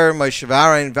Skver, Moshe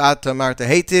Varain, Vata Marta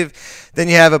Hativ. Then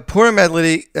you have a Purim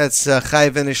melody that's Chai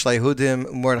Vinish Leihudim,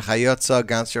 Mordechai Yotza,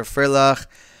 Ganser Freilach,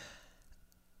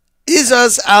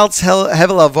 Izaz Alts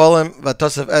Hevel Avolim,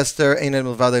 Vatosef Esther, Einen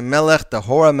Milvadei Melech, the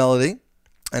Hora melody,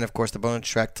 and of course the bonus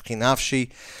track Techi Nafshi.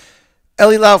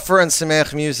 Eli Laufer and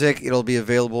Sameach Music. It'll be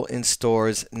available in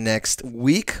stores next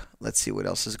week. Let's see what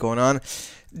else is going on.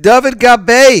 David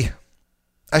Gabay.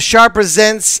 Ashar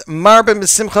presents Marbe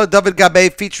Mesimcha David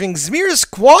Gabay featuring Zmiris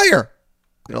Choir.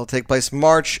 It'll take place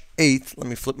March 8th. Let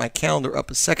me flip my calendar up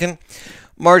a second.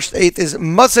 March 8th is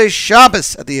Motzei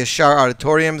Shabbos at the Ashar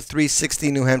Auditorium,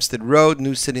 360 New Hampstead Road,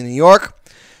 New City, New York.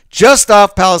 Just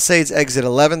off Palisades exit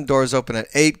 11. Doors open at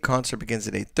 8. Concert begins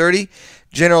at 8:30.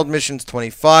 General admission is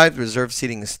 $25. Reserved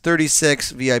seating is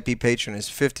 $36. VIP patron is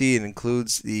 $50. It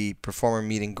includes the performer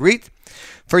meet and greet.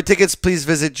 For tickets, please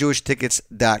visit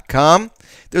jewishtickets.com.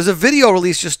 There's a video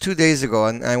released just 2 days ago,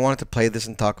 and I wanted to play this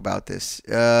and talk about this.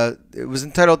 It was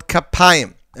entitled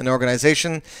Kapayim, an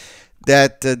organization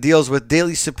that deals with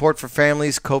daily support for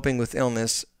families coping with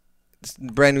illness.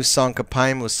 The brand new song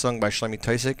Kapayim was sung by Shlomi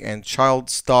Toisik and child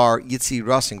star Yitzi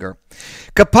Rossinger.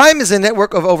 Kapayim is a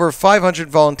network of over 500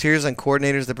 volunteers and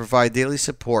coordinators that provide daily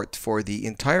support for the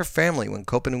entire family when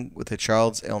coping with a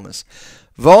child's illness.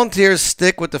 Volunteers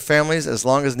stick with the families as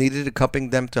long as needed,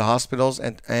 accompanying them to hospitals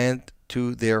and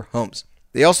to their homes.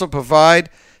 They also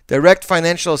provide direct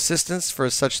financial assistance for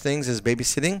such things as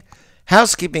babysitting,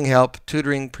 housekeeping help,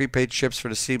 tutoring, prepaid trips for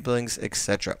the siblings,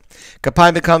 etc.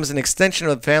 Kapayim becomes an extension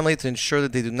of the family to ensure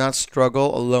that they do not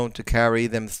struggle alone to carry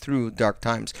them through dark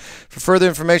times. For further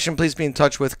information, please be in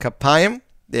touch with Kapayim.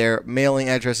 Their mailing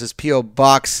address is P.O.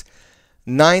 Box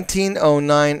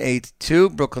 190982,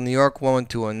 Brooklyn, New York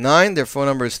 11209. Their phone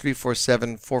number is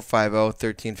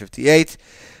 347-450-1358.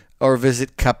 Or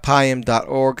visit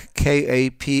kapayim.org,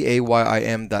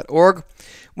 Kapayim.org.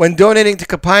 When donating to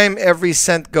Kapayim, every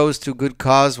cent goes to good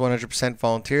cause, 100%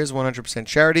 volunteers, 100%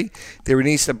 charity. They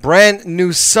released a brand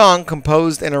new song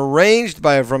composed and arranged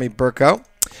by Avrami Burko,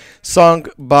 sung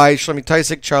by Shlomi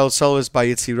Toisik, child soloist by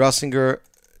Yitzi Rossinger,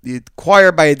 the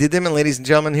choir by Adidim, and ladies and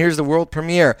gentlemen, here's the world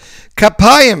premiere.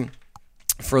 Kapayim,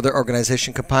 for their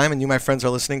organization Kapayim, and you, my friends,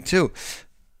 are listening to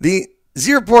the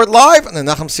Z Report live on the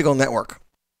Nachum Segal Network.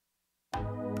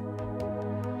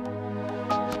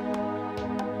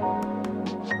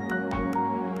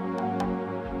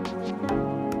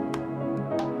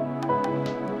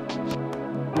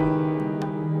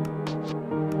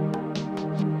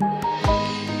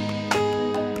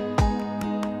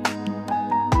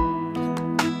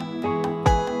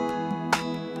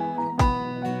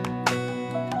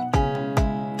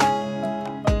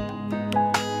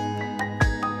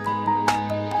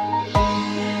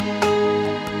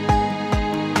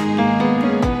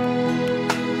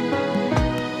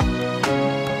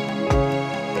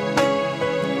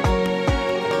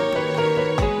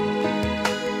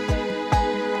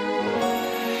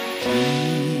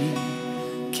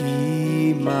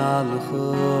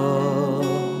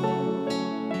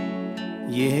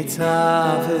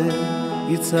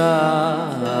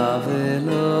 yitzavelo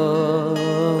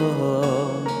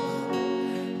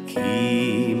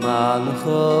ki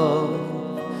malcho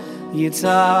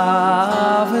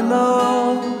yitzavelo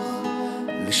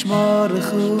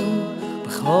lishmorchu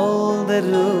b'chol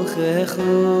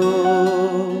deruchechu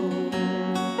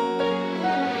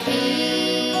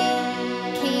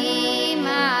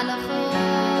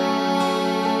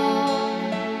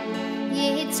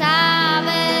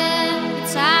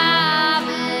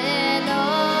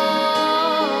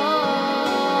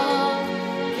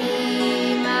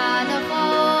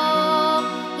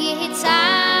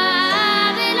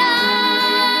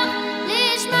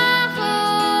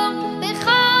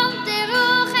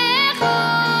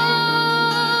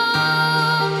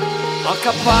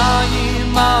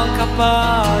Al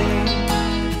kapayim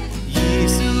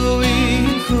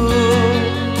Yisuinku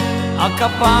Al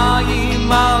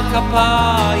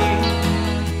kapayim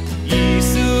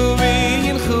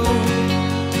Yisuinku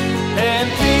En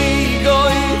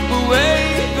pigoy buwei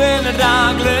ben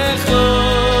raglecho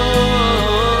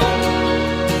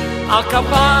Al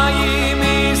kapayim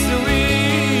Yisuinku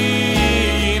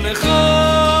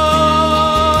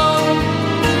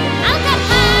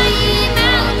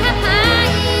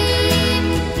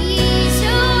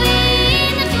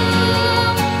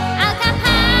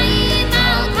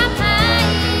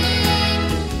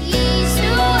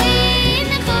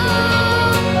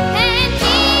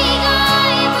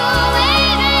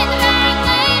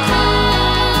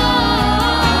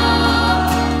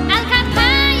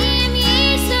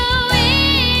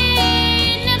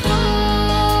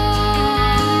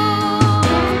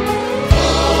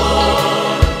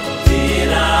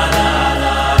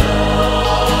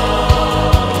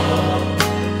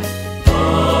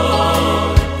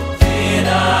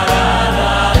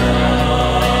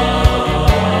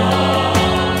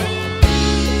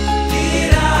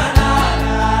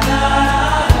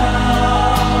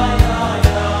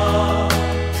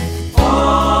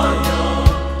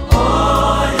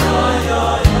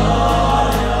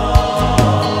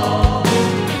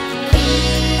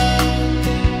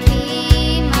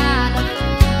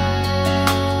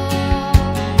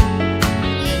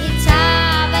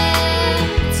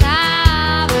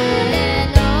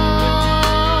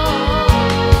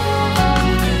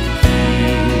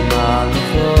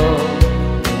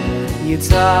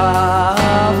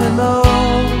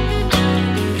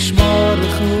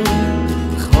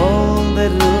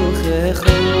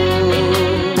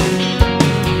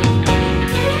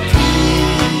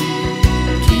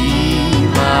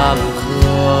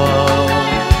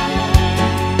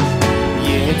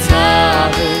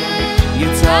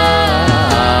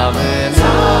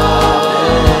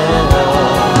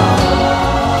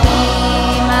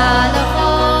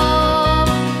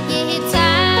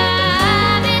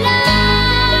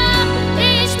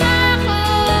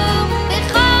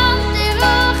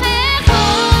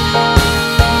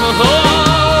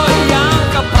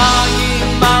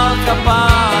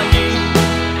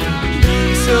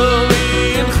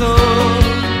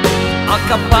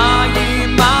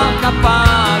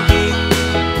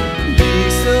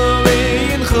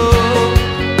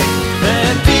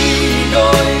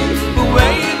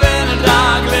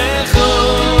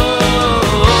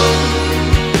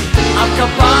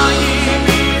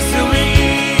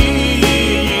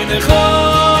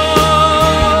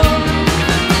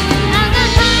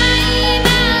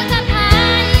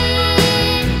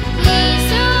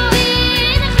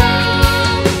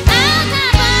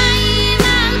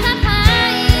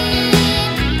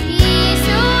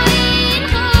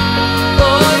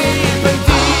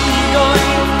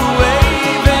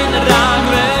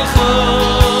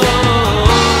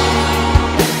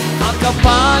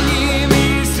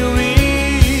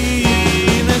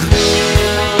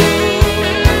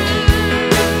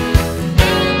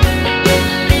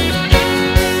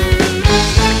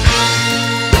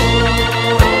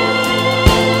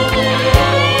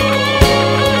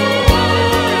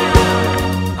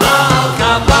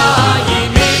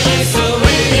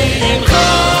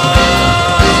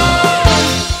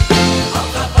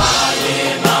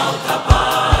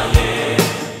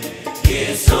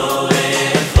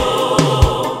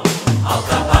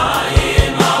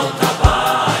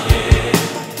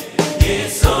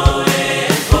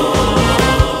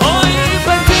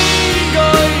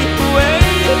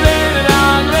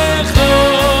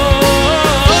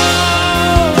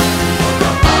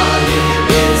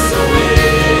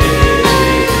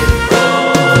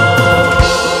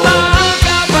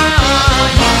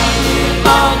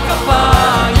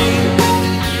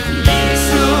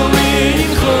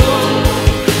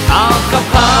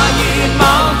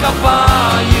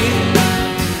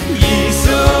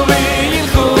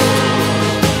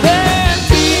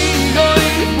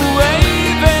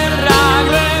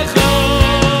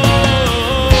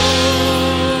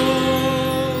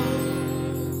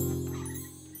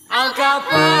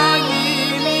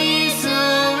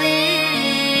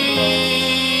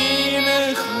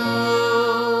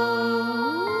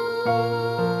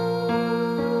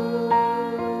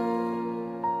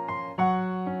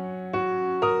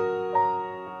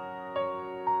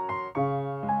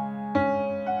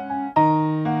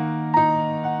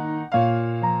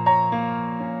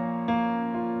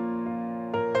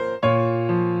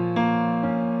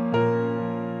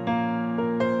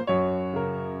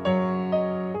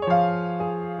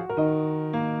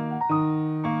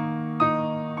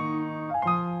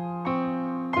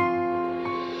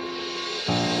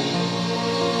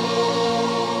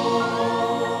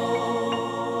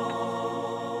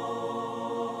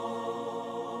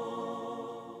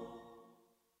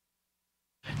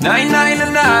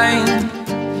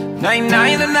 999,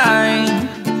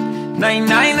 999,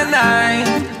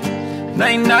 999,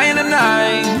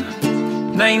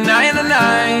 999,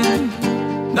 999,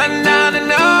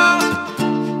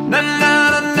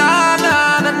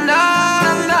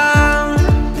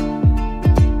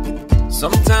 999.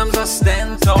 Sometimes I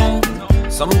stand tall,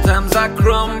 sometimes I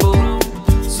crumble,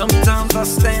 sometimes I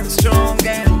stand strong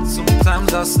and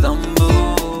sometimes I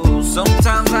stumble.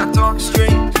 Sometimes I talk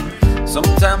straight,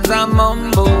 sometimes I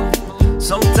mumble,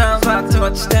 sometimes I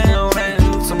touch down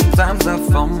and sometimes I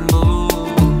fumble.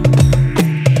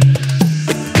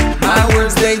 My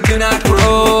words, they do not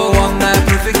grow on that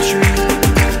perfect tree.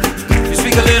 You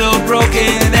speak a little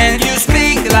broken and you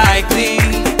speak like me.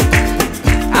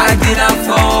 I did not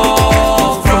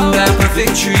fall from that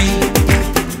perfect tree.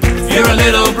 You're a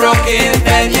little broken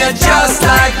and you're just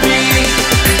like me.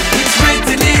 It's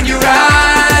written in your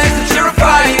eyes that you're a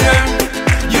fighter.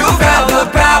 You've held the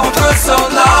power for so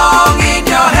long in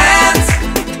your hands.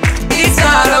 It's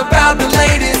not about the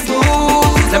latest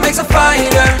moves that makes a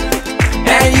fighter.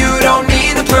 And you don't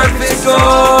need the perfect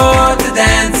score to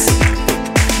dance.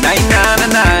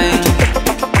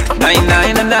 999,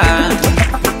 999,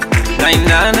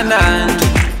 999,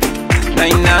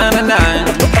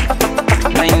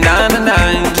 999,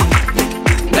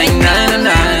 999,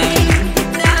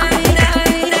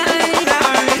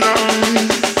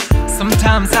 999.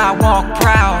 Sometimes I walk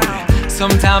proud,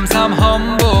 sometimes I'm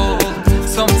humble,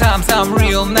 sometimes I'm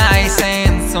real nice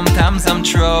and sometimes I'm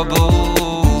trouble.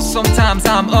 Sometimes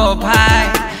I'm up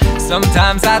high,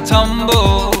 sometimes I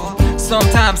tumble,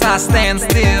 sometimes I stand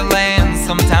still and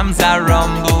sometimes I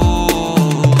rumble.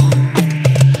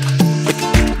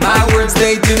 My words,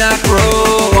 they do not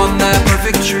grow on that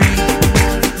perfect tree.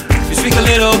 You speak a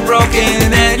little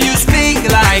broken and you speak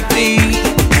like me.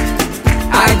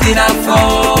 I did not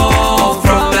fall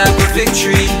from that perfect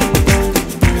tree.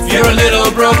 If you're a little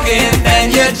broken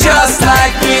and you're just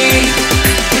like me,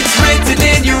 it's written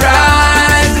in your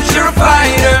eyes that you're a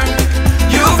fighter.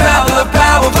 You've held the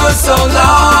power for so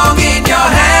long in your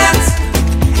hands.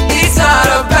 It's not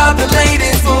about the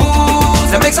latest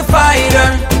moves that makes a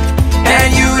fighter.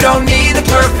 And you don't need the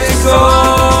perfect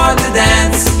score to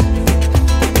dance.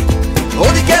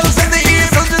 Hold your candles in the ear,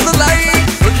 so to the light,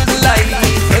 so to the light,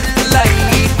 so to the light.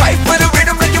 Fight for the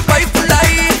rhythm and you fight for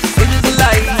life. So to the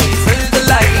light, so to the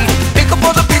light. Pick up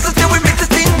all the pieces till we make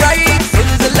this thing right. So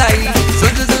to the light,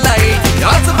 so to the light. You're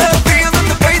also battlefield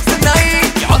in the face tonight.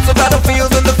 You're also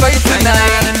battlefield in the face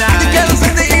tonight. The candles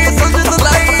in the ear, so to the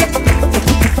light.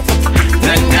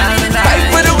 Fight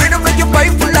for the rhythm and you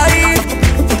fight for life.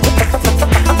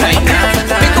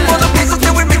 Pick up all the pieces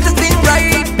till we make this thing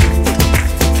right.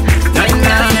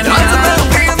 You're also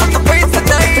battlefield in the face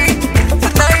tonight.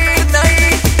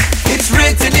 Tonight. It's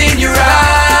written in your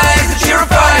eyes that you're a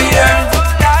fighter.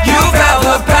 You've held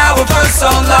the power for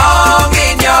so long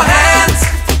in your hands.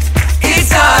 It's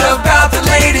not about the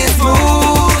latest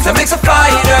moves that makes a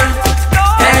fighter.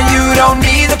 And you don't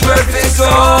need the perfect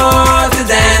score to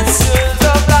dance.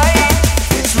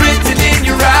 It's written in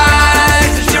your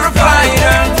eyes that you're a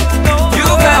fighter.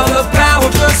 You've held the power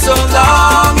for so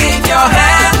long in your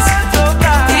hands.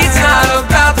 It's not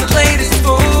about the latest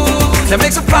moves that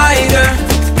makes a fighter.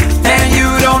 And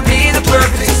you don't need the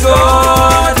perfect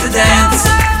score to dance.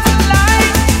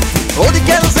 Hold the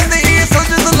candles in the ear, so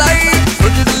to the light, so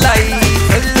to the light,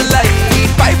 so to the light.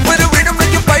 Fight for the rhythm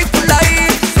and you fight for life.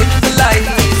 So to the light,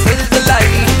 so to the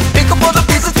light. Pick up all the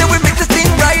pieces till we make this thing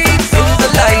right. So to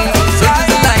the light, so to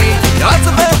the light.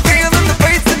 Also battlefield in the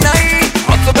face tonight.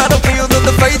 Also battlefield in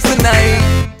the face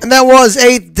tonight. And that was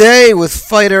 8th Day with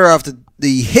Fighter off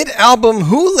the hit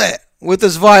album Hula. With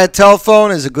us via telephone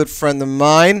is a good friend of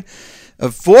mine. A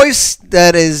voice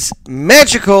that is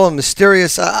magical and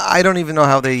mysterious. I don't even know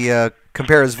how they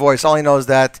compare his voice. All I know is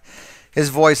that his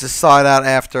voice is sought out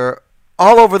after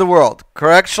all over the world.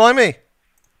 Correct, Shlomi?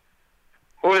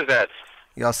 Who is that?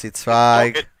 Yossi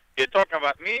Zweig. You're talking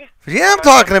about me? Yeah, I'm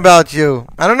talking about you.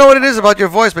 I don't know what it is about your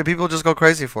voice, but people just go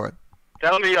crazy for it.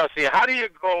 Tell me, Yossi, how do you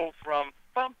go from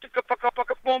bum ticka paka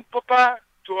paka boom papa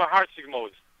to a heartsick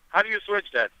mode? How do you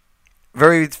switch that?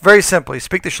 Very, very simply.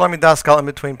 Speak to Shlomi Daskal in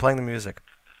between playing the music.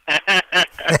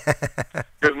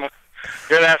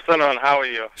 Good afternoon. How are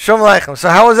you? Shalom Aleichem. So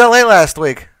how was LA last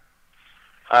week?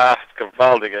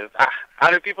 Gewaldig. How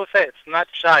do people say it? It's not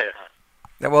shy, huh?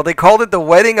 Yeah, well, they called it the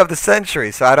wedding of the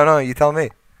century, so I don't know. You tell me.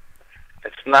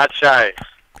 It's not shy.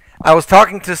 I was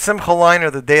talking to Simcha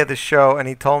Leiner the day of the show, and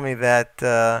he told me that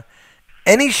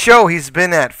any show he's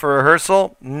been at for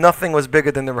rehearsal, nothing was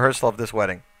bigger than the rehearsal of this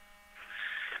wedding.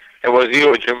 It was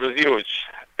huge. It was huge.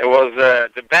 It was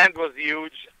the band was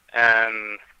huge,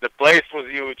 and the place was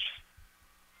huge.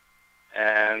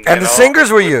 And the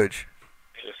singers were huge.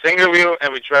 The singer wheel,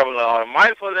 and we traveled a lot of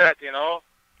miles for that,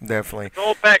 Definitely. The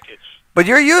whole package. But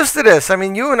you're used to this. I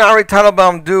mean, you and Ari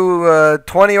Teitelbaum do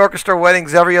 20 orchestra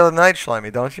weddings every other night,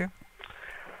 Shlomi, don't you?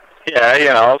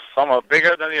 Yeah, some are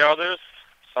bigger than the others,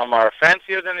 some are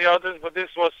fancier than the others, but this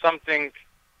was something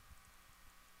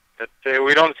that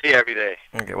we don't see every day.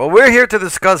 Okay, well, we're here to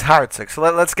discuss Hartzik, so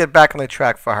let's get back on the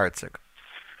track for Hartzik.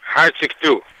 Hartzik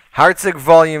 2. Hartzik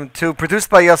Volume 2, produced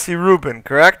by Yossi Rubin,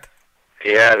 correct?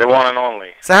 Yeah, the one and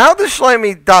only. So how does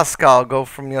Shlomi Daskal go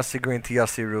from Yossi Green to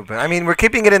Yossi Rubin? I mean, we're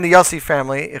keeping it in the Yossi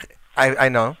family, I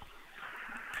know.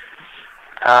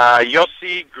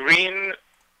 Yossi Green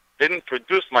didn't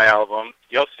produce my album.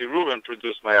 Yossi Rubin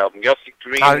produced my album. Yossi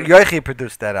Green... Yoichi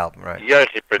produced that album, right?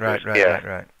 Yoichi produced,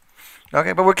 right.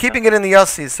 Okay, but we're keeping it in the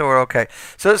Yossi, so we're okay.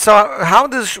 So how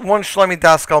does one Shlomi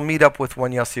Daskal meet up with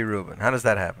one Yossi Rubin? How does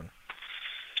that happen?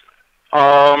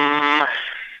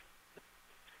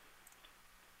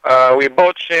 We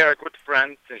both share a good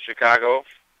friend in Chicago.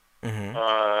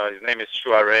 Mm-hmm. His name is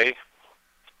Shua Ray.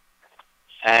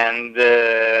 And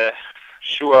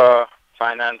Shua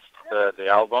financed the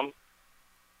album.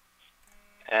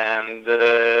 And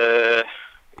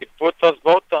he put us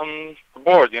both on the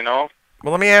board,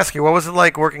 Well, let me ask you, what was it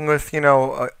like working with,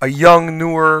 a young,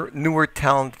 newer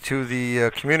talent to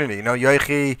the community?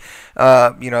 Yoichi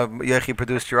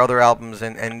produced your other albums,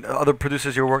 and other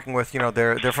producers you're working with,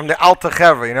 they're from the Alta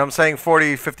Chevra, I'm saying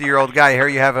 40, 50-year-old guy. Here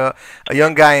you have a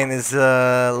young guy in his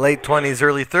late 20s,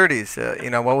 early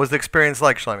 30s. What was the experience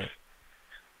like, Shlomi?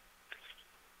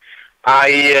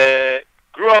 I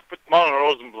grew up with Mona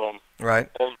Rosenblum. Right.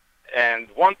 And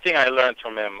one thing I learned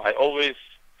from him,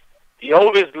 he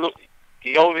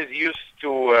always used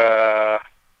to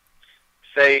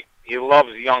say he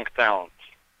loves young talent.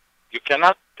 You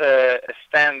cannot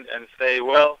stand and say,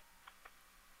 well,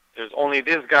 there's only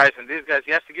these guys and these guys.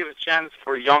 You have to give a chance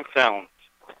for young talent.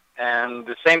 And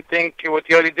the same thing with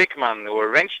Yoli Dickman, who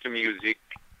arranged the music.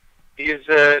 He's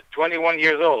 21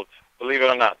 years old, believe it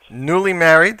or not. Newly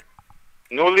married?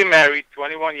 Newly married,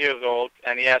 21 years old,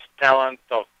 and he has talent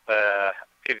of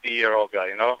 50-year-old guy,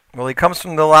 Well, he comes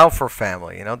from the Laufer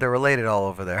family, they're related all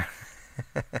over there.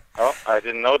 Oh, I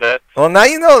didn't know that. Well, now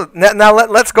you know. Now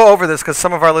let's go over this because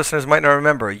some of our listeners might not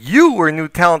remember. You were new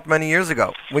talent many years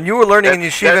ago when you were learning in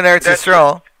Yeshiva in Eretz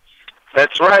Yisrael.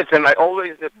 That's right, and I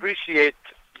always appreciate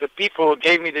the people who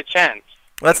gave me the chance.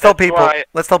 Let's tell people,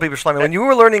 Shlomi, when you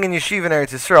were learning in Yeshiva in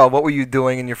Eretz Yisrael, what were you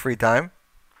doing in your free time?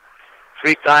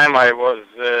 Free time, I was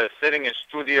sitting in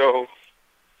studio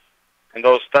in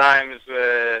those times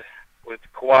with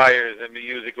choirs and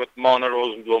music with Mona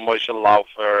Rosenblum, Moshe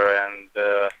Laufer,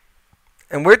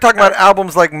 and we're talking about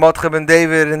albums like Motche Ben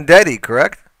David and Daddy,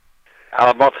 correct?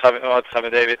 Motche Ben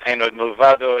David, Einod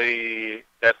Milvado,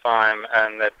 that time,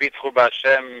 and Pitchu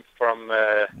Bashem from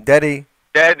Daddy,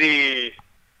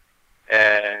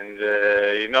 and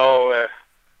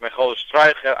Michal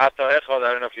Streicher, Ato Echad.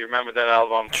 I don't know if you remember that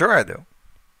album. Sure, I do.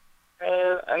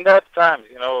 And that time,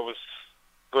 it was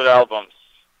good albums.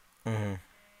 Mm-hmm.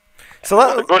 So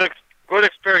that was a good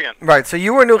experience. Right. So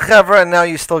you were New Chevra, and now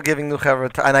you're still giving New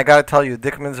Chevra. And I got to tell you,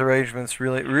 Dickman's arrangements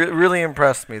really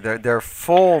impressed me. They're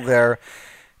full.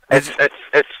 It's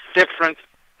different.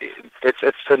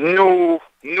 It's a new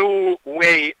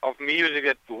way of music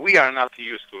that we are not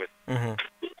used to it. Mm-hmm.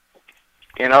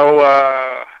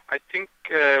 I think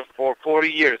for 40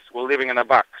 years we're living in a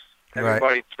box.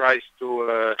 Everybody tries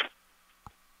to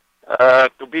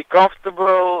be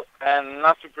comfortable and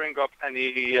not to bring up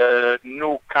any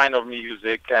new kind of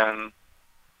music, and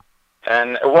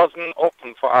it wasn't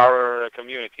open for our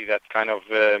community, that kind of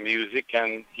music.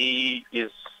 And he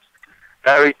is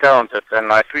very talented,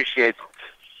 and I appreciate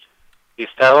his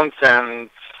talents, and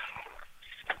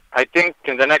I think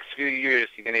in the next few years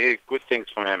you're going to hear good things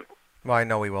from him. Well, I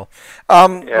know we will.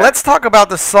 Let's talk about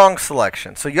the song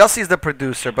selection. So Yossi's the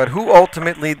producer, but who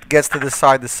ultimately gets to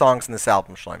decide the songs in this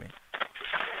album, Shlomi?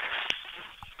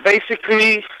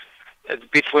 Basically, it's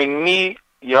between me,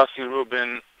 Yossi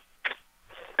Rubin,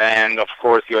 and of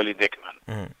course Yoli Dickman.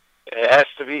 Mm-hmm. It has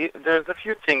to be. There's a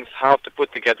few things how to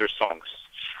put together songs.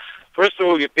 First of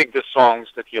all, you pick the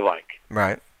songs that you like.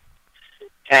 Right.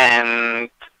 And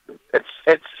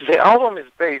it's the album is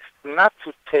based not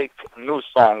to take new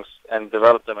songs and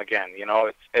develop them again.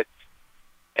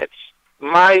 It's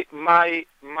my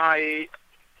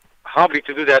hobby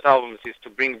to do that album is to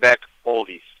bring back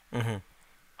oldies. Mm-hmm.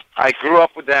 I grew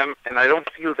up with them, and I don't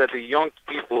feel that the young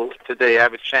people today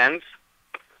have a chance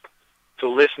to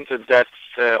listen to that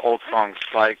old songs.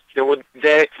 Like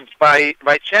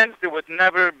by chance they would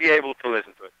never be able to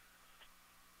listen to it.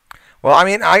 Well, I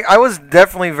mean, I was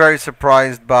definitely very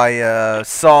surprised by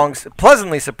songs,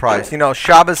 pleasantly surprised. You know,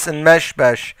 Shabbos and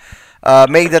Meshbesh,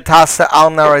 Meida Tasa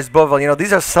Al Narais Bovel. You know,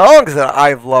 these are songs that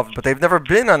I've loved, but they've never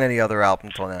been on any other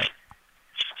album till now.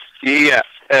 Yeah,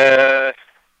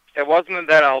 it wasn't in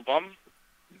that album.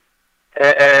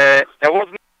 It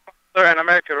wasn't in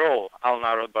America at all, Al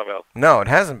Narais Bovel. No, it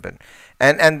hasn't been.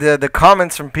 And the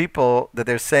comments from people that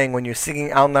they're saying when you're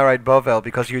singing Al Narais Bovel,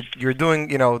 because you're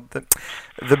doing, you know,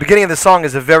 the beginning of the song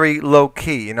is a very low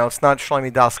key, you know, it's not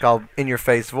Shlomi Daskal in your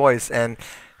face voice, and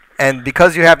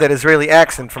because you have that Israeli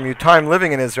accent from your time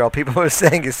living in Israel, people are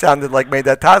saying you sounded like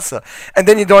Meida Tasa. And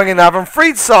then you're doing an Avram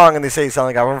Fried song, and they say you sound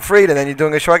like Avram Fried, and then you're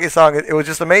doing a Shwagi song. It was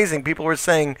just amazing. People were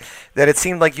saying that it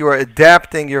seemed like you were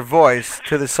adapting your voice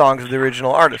to the songs of the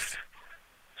original artists.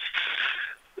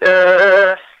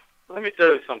 Let me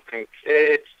tell you something.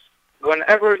 It's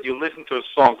whenever you listen to a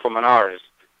song from an artist,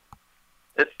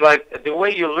 it's like the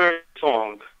way you learn a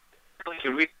song,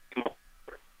 you read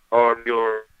or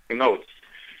your notes.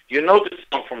 You know the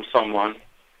song from someone,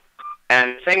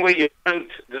 and the same way you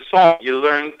learned the song, you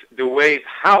learned the way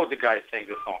how the guy sang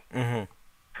the song. Mm-hmm.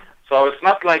 So it's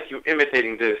not like you're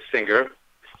imitating the singer.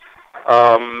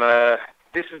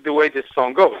 This is the way this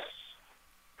song goes.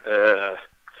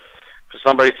 If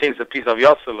somebody sings a piece of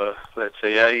Yossele, let's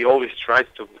say, yeah, he always tries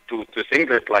to sing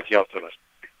it like Yossele.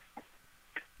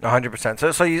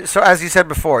 100%. So as you said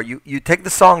before, you take the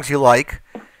songs you like,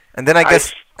 and then I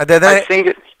guess I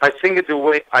sing it the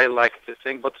way I like to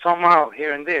sing, but somehow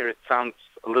here and there it sounds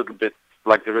a little bit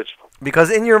like the original. Because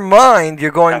in your mind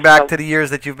you're going back to the years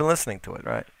that you've been listening to it,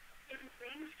 right?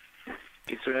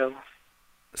 Israel.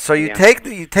 So you take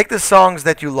the songs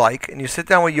that you like, and you sit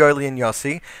down with Yoeli and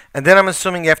Yossi, and then I'm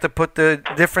assuming you have to put the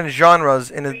different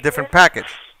genres in a different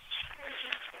package.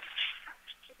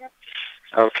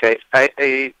 Okay,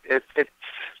 it's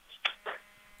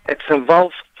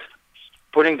involved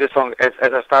putting the song, as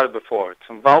I started before, it's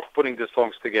involved putting the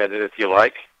songs together that you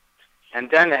like, and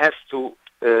then it has to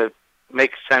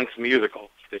make sense musical.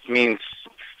 It means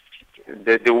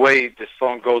the way the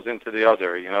song goes into the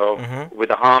other, you know, Mm-hmm. with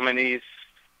the harmonies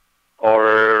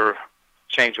or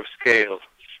change of scale.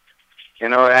 You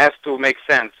know, it has to make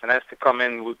sense, and it has to come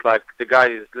in with, like, the guy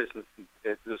is listening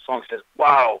to the song says,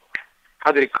 wow,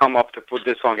 how did he come up to put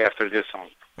this song after this song?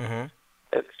 Mm-hmm.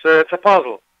 It's a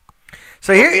puzzle.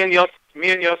 So here, me and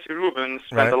Yossi Rubin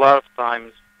spent Right. a lot of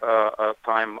time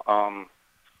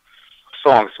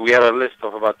songs. We had a list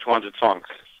of about 200 songs.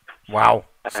 wow.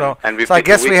 So and we I picked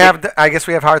guess the we weekend.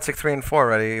 have Heartsick 3 and 4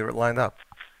 already lined up.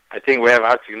 I think we have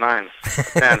Arctic 9,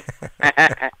 10.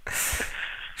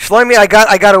 Shlomi, I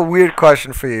got a weird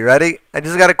question for you. Ready? I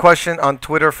just got a question on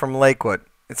Twitter from Lakewood.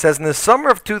 It says, in the summer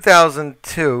of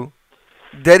 2002,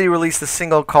 Deddy released a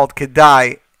single called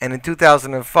Kedai, and in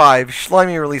 2005,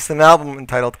 Shlomi released an album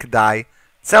entitled Kedai.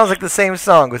 Sounds like the same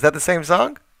song. Was that the same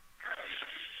song?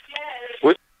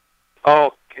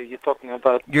 Oh, okay, you're talking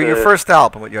about... Your first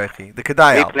album with Yochi, the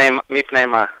Kedai album. Mipnei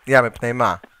Ma. Yeah, Mipnei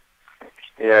Ma.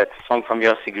 Yeah, it's a song from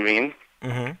Yossi Green.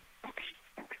 Mm-hmm.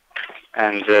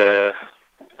 And,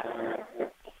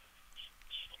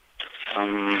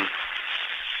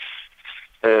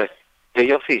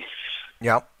 Yossi,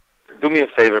 Yeah. do me a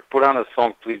favor, put on a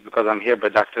song, please, because I'm here by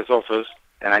doctor's office,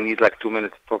 and I need like 2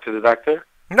 minutes to talk to the doctor.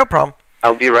 No problem.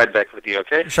 I'll be right back with you,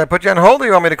 okay? Should I put you on hold, or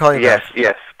you want me to call you Yes, back?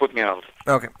 yes, put me on hold.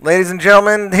 Okay. Ladies and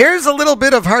gentlemen, here's a little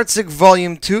bit of Heartsick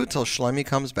Volume 2 till Shlomi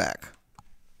comes back.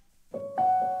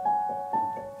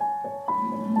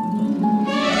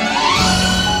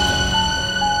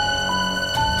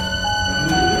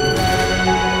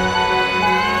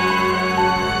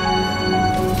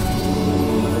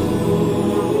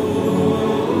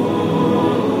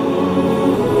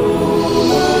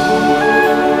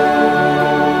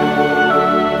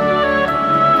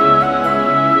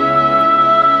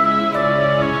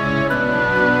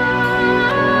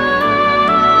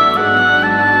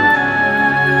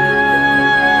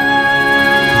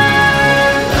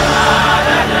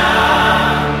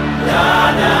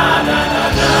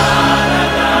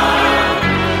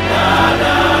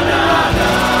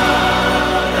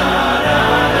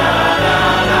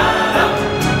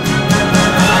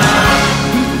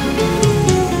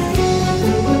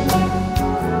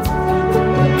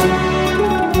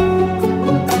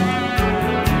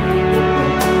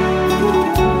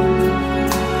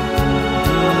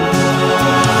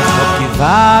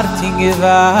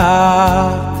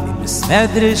 gewahrt im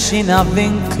Smedrisch in a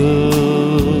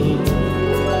Winkel.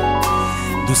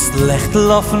 Dus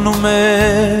Lechtel auf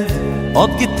Nummer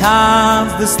hat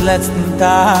getanzt des letzten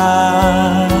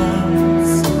Tags.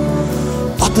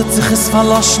 Hat sich es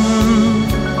verloschen,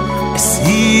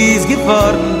 sie ist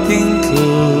geworden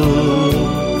Tinkel.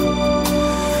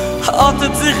 Hat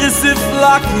sich es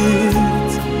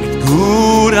geflackert mit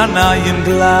gut an einem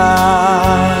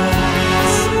Glas.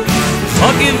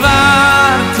 Hab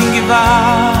gewahrt,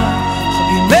 hab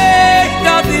gemerkt,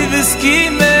 dass ich es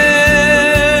kommen.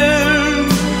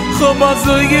 Hab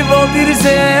also gewollt dir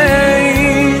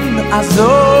sehen, also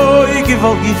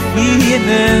gewollt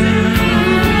gefühlen.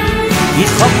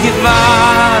 Ich hab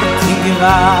gewahrt,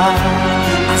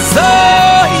 also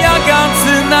ja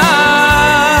ganze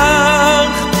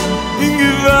Nacht.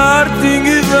 Gewahrt,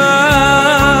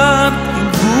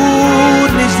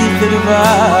 gut nicht die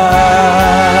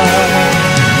verwahrt.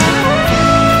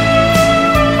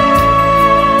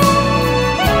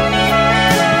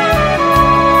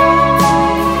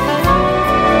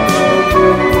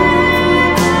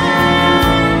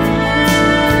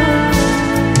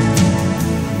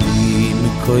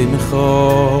 Koi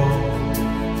mecho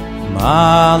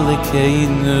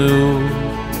Malikeinu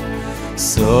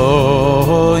Soifia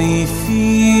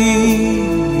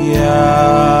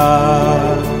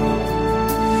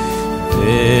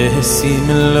Vesim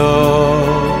lo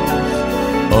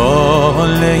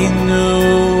Oleinu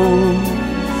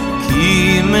Ki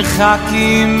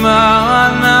mechakim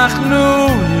Anachnu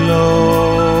lo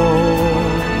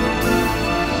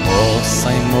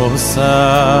Mosai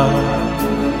Mosai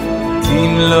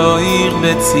Im loich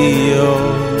betzio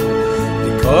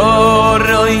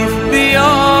Koroif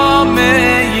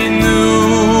biyameinu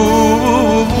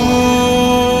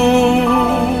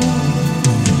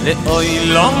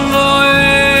Le'oilam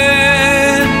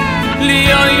voed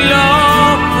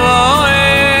Le'oilam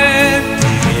voed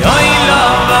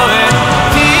Le'oilam voed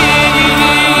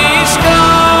Tishkai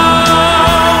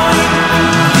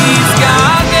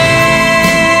Tizgadein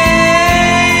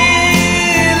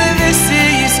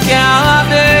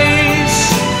V'siyizgadein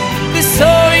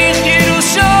V'soich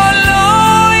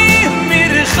Yerushalayim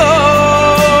mircho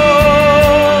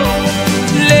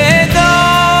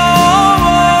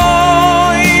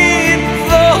Le'doim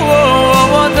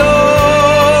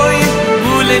V'odoim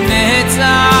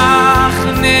U'lenetzach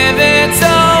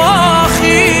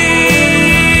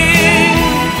nevetzachim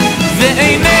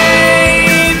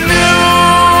Ve'eineinu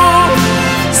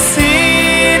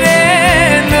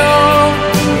Sirenu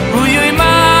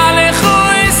U'yoimalechu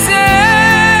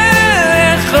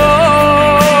Isecho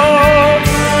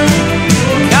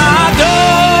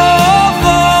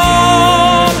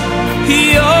Kadovon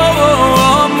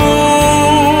Yomu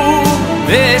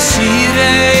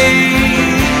Beshirei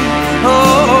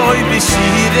Oy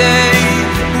Beshirei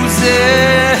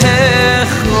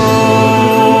Uzecho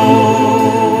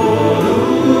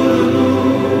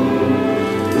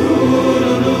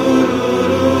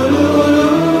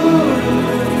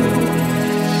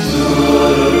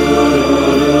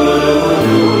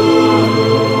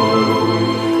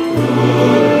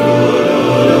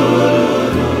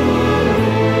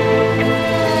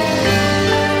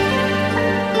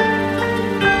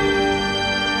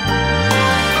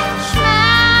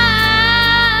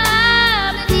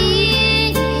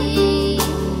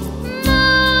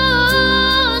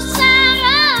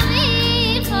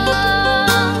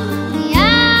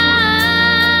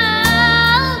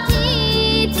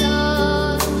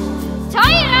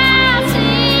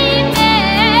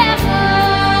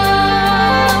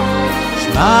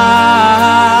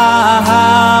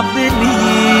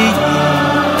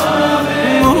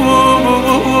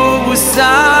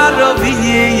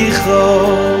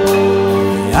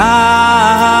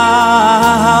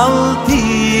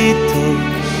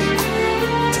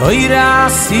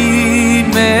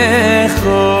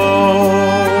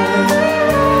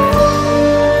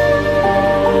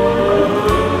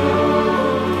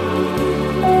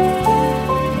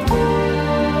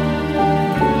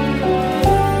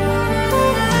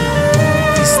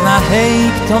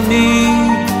Tisnahek tomi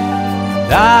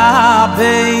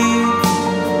dabei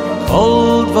Kol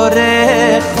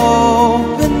dvarecho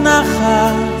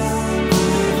v'nachas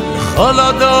B'chol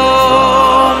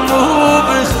adom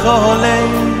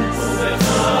u'b'choles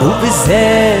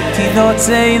U'b'zeh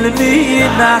tinotzeil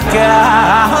v'nakas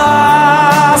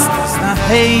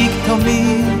Tisnahek tomi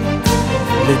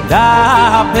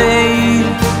dabei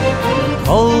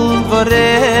Kol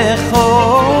dvarecho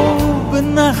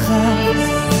v'nachas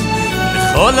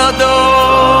B'chol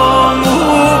adom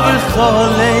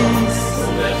u'b'choles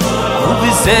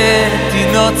U'b'zeh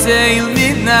tinotzeil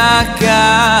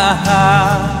v'nakas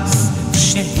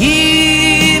Shehi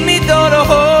midoro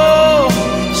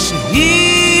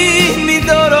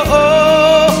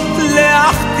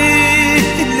Le'achti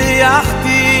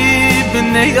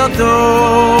b'nei yado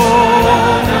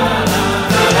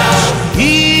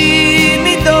Shehi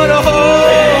midoro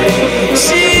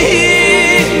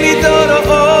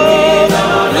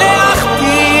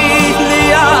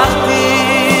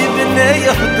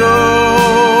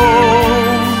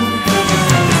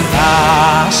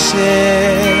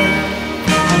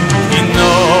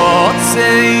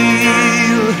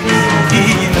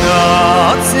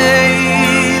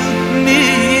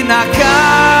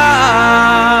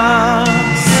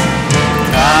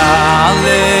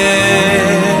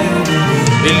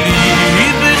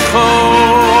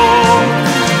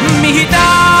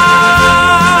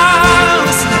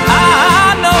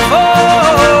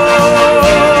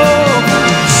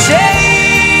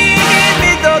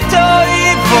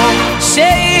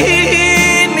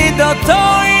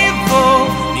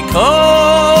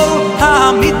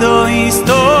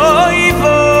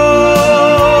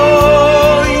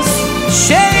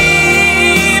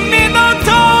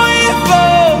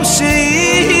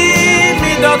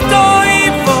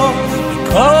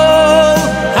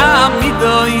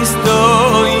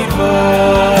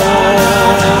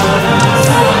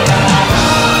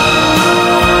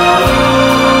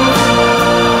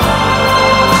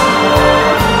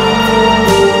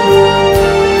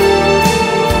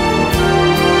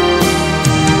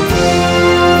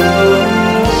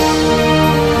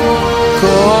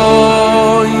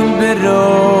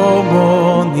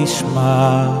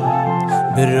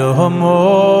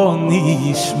ברומו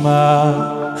נשמע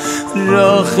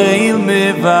רוחל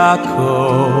מבקו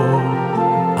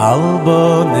על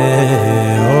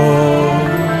בונהו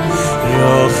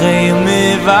רוחל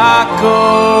מבקו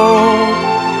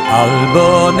על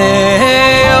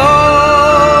בונהו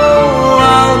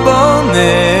על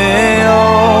בונהו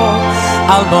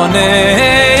על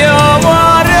בונהו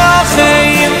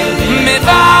רוחל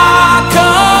מבקו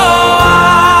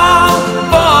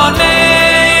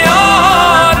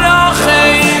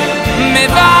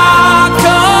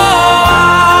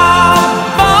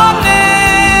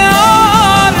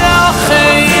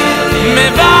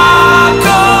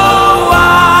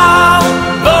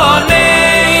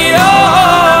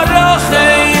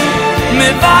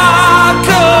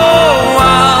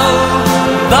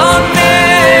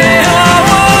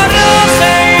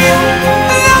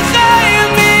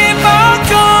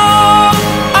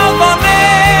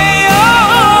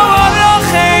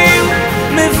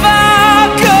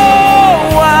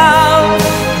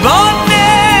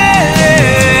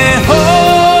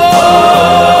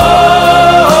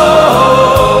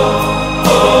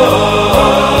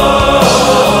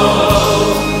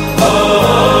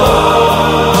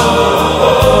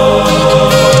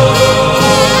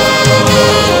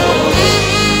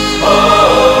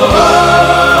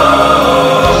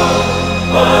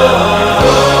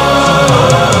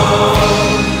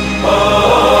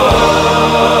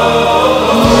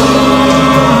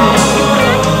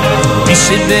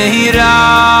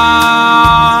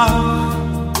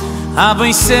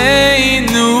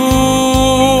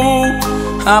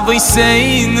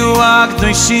Avoiseinu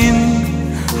Akdoishin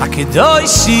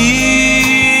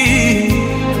Hakedoishin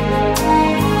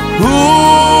Hu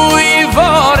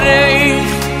Yivorech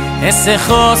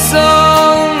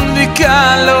Esechoson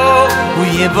Vikalo Hu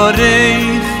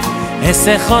Yivorech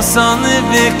Esechoson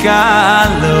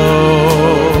Vikalo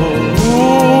Hu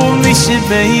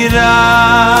Mishebeira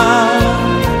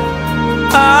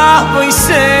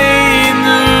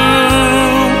Avoiseinu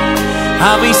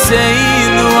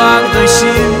Avoiseinu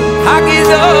Akdoishin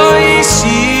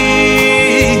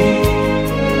Hakedoishin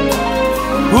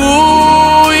Hu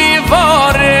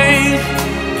Yivorech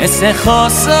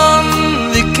Esechoson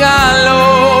Vikalo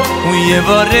Hu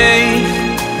Yivorech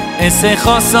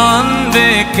Esechoson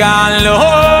Vikalo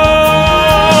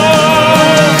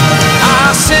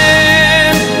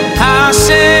Hashem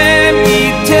Hashem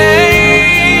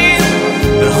Yitein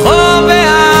B'cho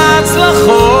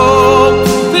ve'atzlacho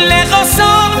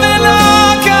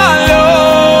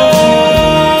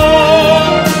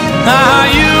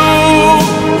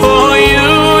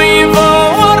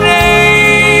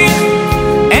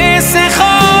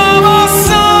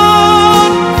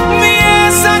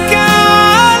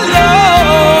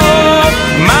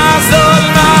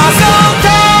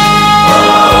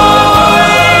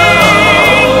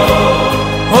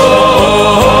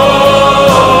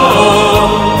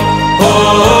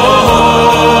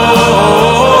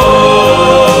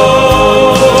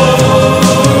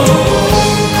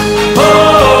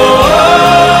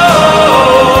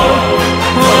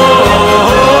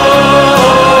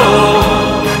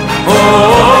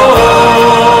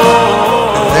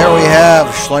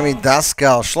Shlomi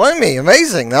Daskal. Shlomi,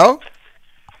 amazing, no?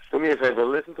 Do me a favor,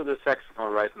 listen to the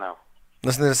saxophone right now.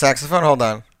 Listen to the saxophone? Hold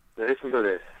on. Listen to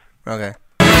this. Okay.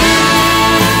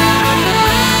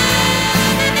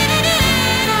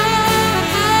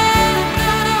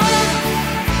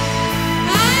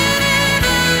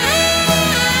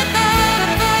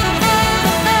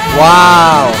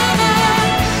 Wow.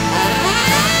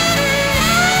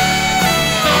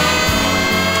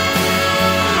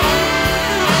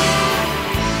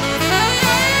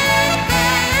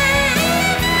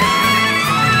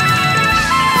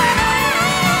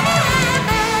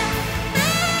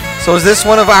 So is this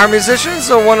one of our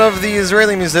musicians or one of the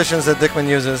Israeli musicians that Dickman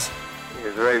uses?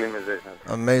 Israeli musicians.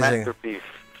 Amazing. Masterpiece.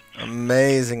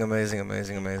 Amazing, amazing,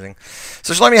 amazing, amazing.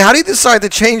 So Shlomi, how do you decide to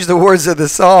change the words of the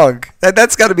song?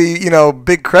 That's got to be,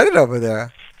 big credit over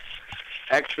there.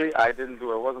 Actually, I didn't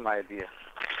do it. It wasn't my idea.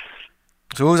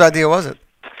 So whose idea was it?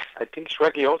 I think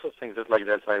Shrekky also sings it like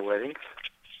that by weddings.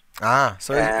 Ah,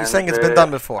 so you're saying it's been done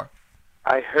before.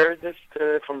 I heard it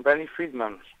from Benny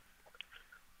Friedman.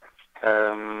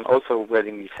 Also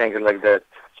wedding, he sang it like that.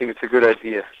 I think it's a good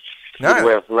idea. Good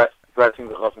way of blessing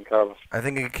the Chaf and Kala. I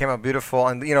think it came out beautiful,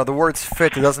 and the words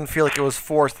fit. It doesn't feel like it was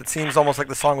forced. It seems almost like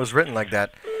the song was written like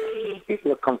that.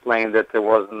 People complained that it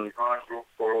wasn't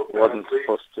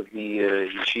supposed to be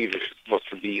yeshiva. It's supposed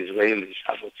to be Israeli,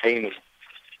 Shabbatenu.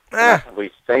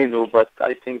 But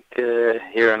I think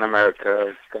here in America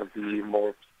it's going to be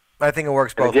more. I think it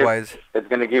works both ways. It's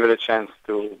going to give it a chance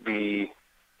to be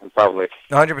in public.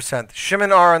 100%.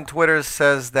 Shimon R on Twitter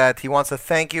says that he wants to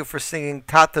thank you for singing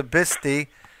Tata Bisti.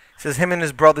 Says him and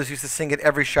his brothers used to sing it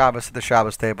every Shabbos at the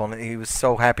Shabbos table, and he was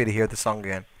so happy to hear the song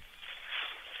again.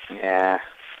 Yeah.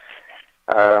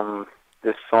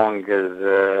 This song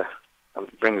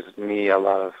brings me a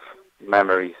lot of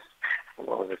memories when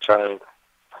I was a child.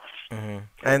 Mm-hmm.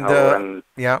 And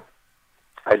yeah.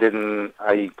 I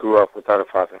grew up without a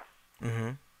father.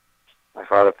 Mm-hmm. My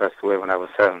father passed away when I was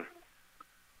 7.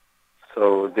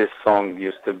 So this song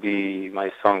used to be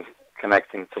my song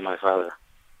connecting to my father.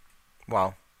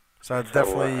 Wow. So it's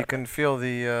definitely, you can feel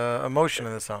the emotion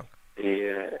in the song.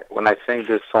 When I sing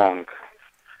this song,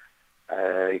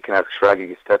 you can ask Shraggy,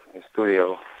 he stepped in the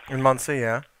studio. In Muncie,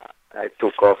 yeah. I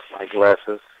took off my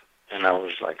glasses, and I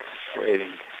was like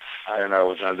waiting. I don't know, I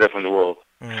was in a different world.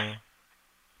 Mm.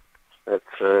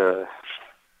 That's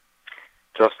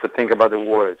just to think about the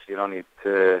words. You don't need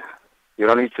to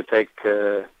take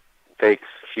takes,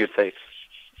 a few takes.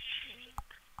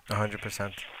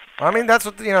 100%. I mean, that's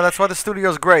what that's why the studio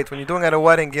is great. When you're doing at a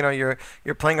wedding, you're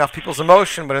playing off people's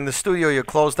emotion, but in the studio you're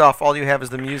closed off. All you have is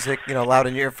the music, loud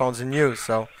in your earphones and you.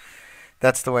 So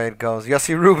that's the way it goes.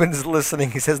 Yossi Rubin's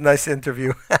listening. He says, "Nice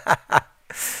interview."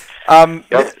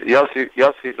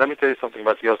 Yossi, let me tell you something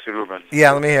about Yossi Rubin.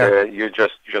 Yeah, let me hear. You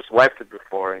just wiped it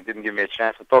before and didn't give me a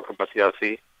chance to talk about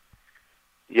Yossi.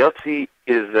 Yossi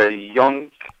is a young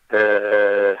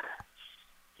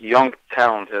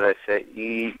talent, as I say.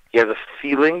 He has a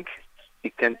feeling. He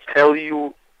can tell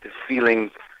you the feeling.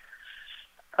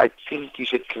 I think you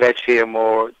should kvetch here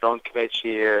more. Don't kvetch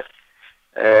here.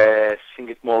 Sing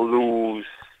it more loose.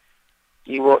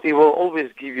 He will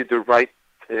always give you the right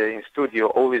in studio.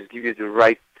 Always give you the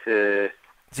right. So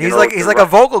he's like a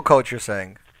vocal coach. You're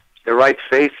saying the right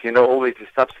face. Always you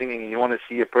stop singing and you want to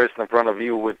see a person in front of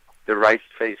you with the right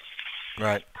face.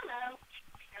 Right.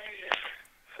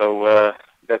 So.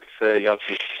 That's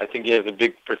Yossi. I think he has a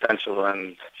big potential,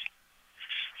 and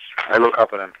I look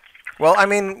up at him. Well, I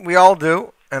mean, we all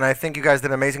do, and I think you guys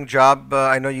did an amazing job.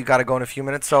 I know you got to go in a few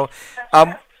minutes, so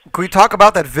can we talk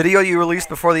about that video you released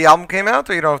before the album came out,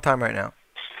 or you don't have time right now?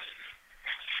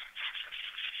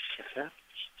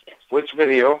 Which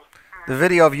video? The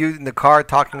video of you in the car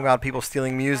talking about people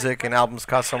stealing music and albums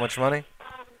cost so much money.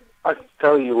 I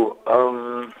tell you,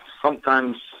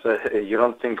 sometimes you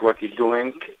don't think what you're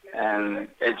doing, and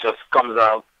it just comes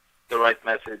out the right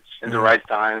message in the right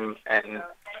time, and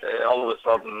all of a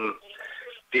sudden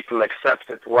people accept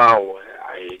it. Wow,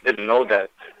 I didn't know that.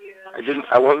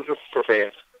 I wasn't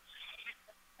prepared,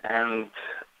 and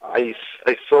I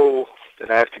saw that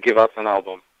I have to give out an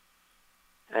album,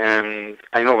 and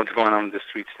I know what's going on in the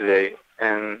streets today,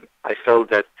 and I felt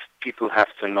that people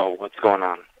have to know what's going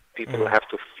on. People have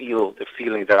to feel the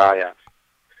feeling that I have.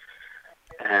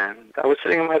 And I was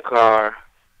sitting in my car,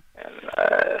 and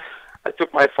I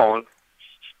took my phone,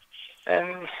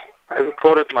 and I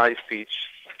recorded my speech.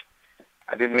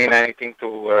 I didn't mean anything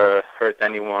to hurt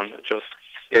anyone, just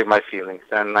gave my feelings.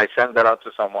 And I sent that out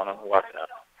to someone on WhatsApp.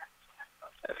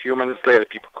 A few minutes later,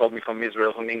 people called me from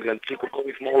Israel, from England. People called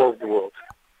me from all over the world.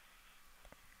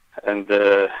 And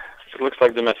it looks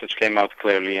like the message came out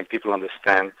clearly, and people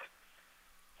understand.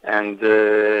 And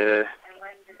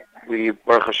we,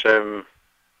 Baruch Hashem,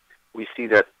 we see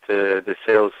that the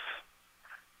sales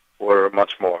were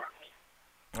much more.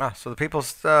 So the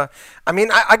people's... I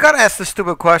got to ask this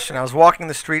stupid question. I was walking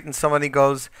the street and somebody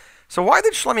goes, so why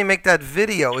did Shlomi make that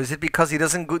video? Is it because he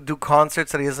doesn't do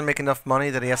concerts, that he doesn't make enough money,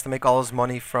 that he has to make all his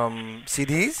money from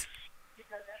CDs?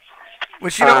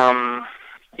 Which, the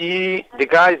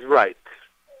guy's right.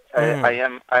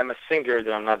 I'm a singer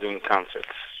that I'm not doing concerts.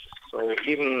 So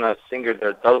even a singer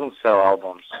that doesn't sell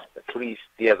albums, at least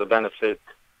he has a benefit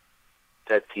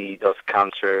that he does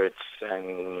concerts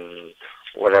and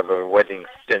whatever, weddings,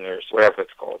 dinners, whatever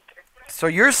it's called. So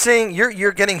you're saying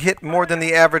you're getting hit more than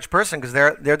the average person because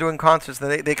they're doing concerts, and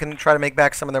they can try to make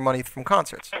back some of their money from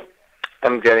concerts.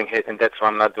 I'm getting hit, and that's why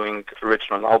I'm not doing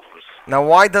original albums. Now,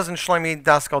 why doesn't Shlomi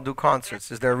Daskal do concerts?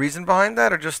 Is there a reason behind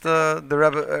that, or just the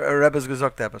Rebbe's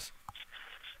gesagt etwas?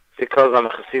 Because I'm a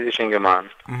Hasidic Ingeman,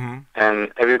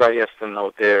 and everybody has to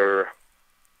know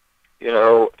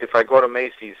if I go to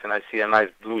Macy's and I see a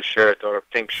nice blue shirt or a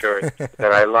pink shirt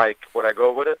that I like, would I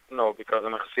go with it? No, because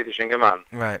I'm a Hasidic Ingeman.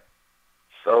 Right.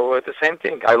 So it's the same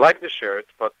thing. I like the shirt,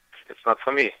 but it's not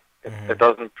for me. It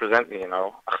doesn't present me, A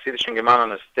Hasidic Ingeman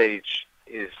on a stage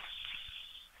is,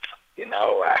 it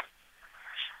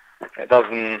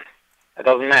doesn't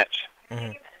match.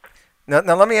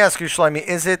 Now let me ask you, Shlomi,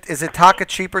 is it taka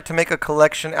cheaper to make a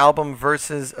collection album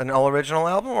versus an all original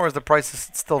album, or is the price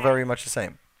still very much the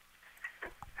same?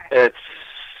 It's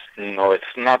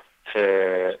not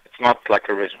it's not like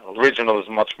original. Original is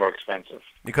much more expensive.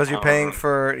 Because you're paying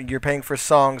for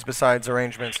songs besides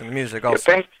arrangements and music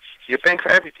also. You're paying for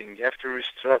everything. You have to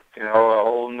restruct, a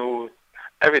whole new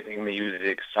everything,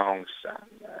 music, songs. And,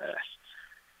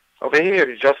 over here,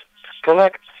 you just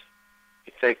collect.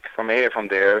 You take from here, from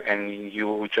there, and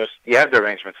you have the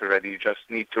arrangements already. You just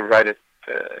need to write it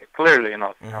clearly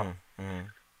enough.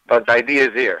 But the idea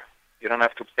is here. You don't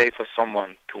have to pay for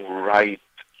someone to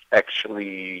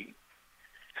actually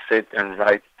sit and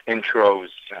write intros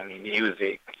and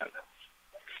music.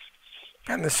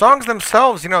 And the songs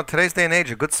themselves, today's day and age,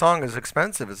 a good song is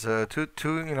expensive. It's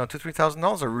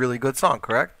 $2,000-$3,000 a really good song,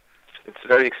 correct? It's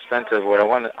very expensive.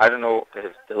 I don't know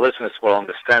if the listeners will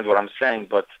understand what I'm saying,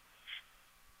 but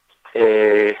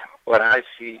what I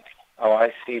see,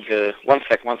 one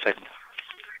second.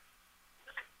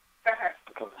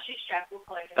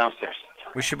 Downstairs.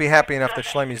 We should be happy enough that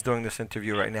Shlomi's doing this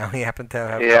interview right now. He happened to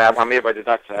have... Yeah, I'm here by the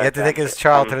doctor. He had to take his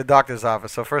child to the doctor's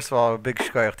office. So first of all, a big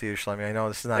shkoyach to you, Shlomi. I know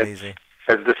this is not easy.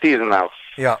 It's the season now.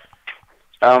 Yeah.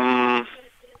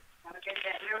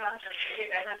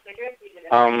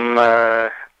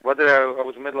 What did I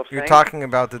was in the middle of saying? You're talking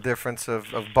about the difference of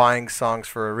buying songs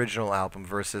for an original album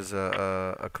versus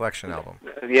a collection album.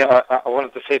 Yeah, I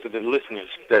wanted to say to the listeners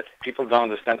that people don't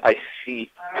understand. I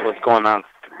see what's going on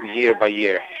year by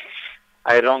year.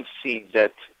 I don't see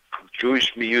that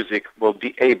Jewish music will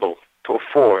be able to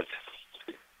afford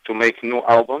to make new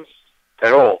albums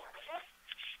at all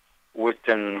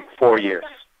within 4 years.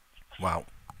 Wow.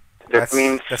 That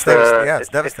means it's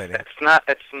devastating.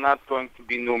 It's not going to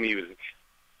be new music.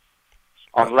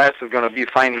 Unless it's going to be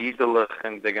fine Yiddelach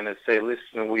and they're going to say,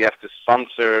 listen, we have to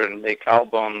sponsor and make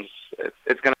albums.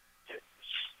 It's going to...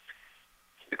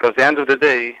 Because at the end of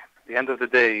the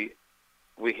day,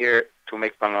 we're here to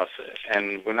make panos,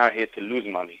 and we're not here to lose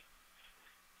money.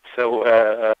 So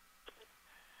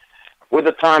with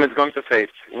the time, it's going to fade.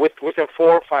 Within 4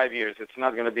 or 5 years, it's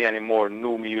not going to be any more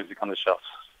new music on the shelves.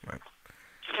 Right.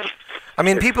 I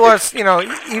mean, people are,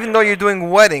 even though you're doing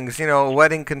weddings, a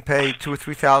wedding can pay $2,000 or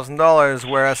 $3,000,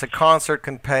 whereas a concert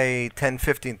can pay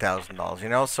 $10,000,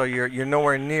 $15,000. So you're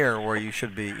nowhere near where you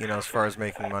should be, as far as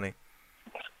making money.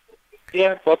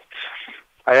 Yeah, but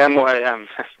I am who I am.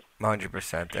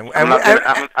 100%.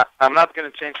 I'm not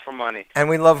going to change for money. And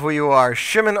we love who you are.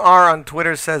 Shimon R on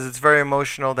Twitter says it's very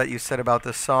emotional that you said about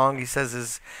this song. He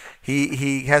says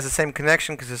he has the same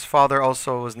connection because his father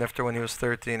also was nifter when he was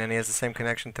 13, and he has the same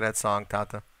connection to that song,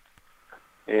 Tata.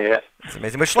 Yeah. It's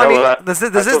amazing. But Shlomi, I feel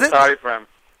sorry for him.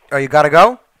 Oh, you got to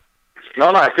go? No,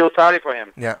 I feel sorry for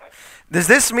him. Yeah. Does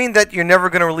this mean that you're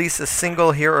never going to release a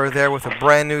single here or there with a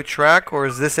brand new track, or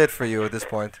is this it for you at this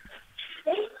point?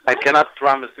 I cannot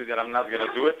promise you that I'm not going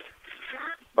to do it,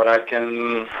 but I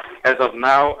can, as of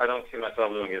now, I don't see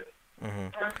myself doing it.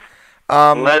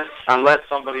 Unless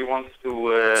somebody wants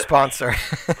to sponsor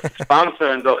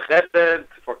and do chesed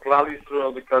for Klal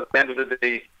Yisrael, because at the end of the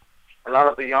day, a lot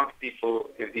of the young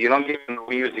people, if you don't give them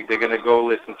music, they're going to go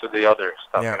listen to the other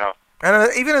stuff,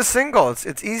 And even a single,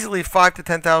 it's easily $5,000 to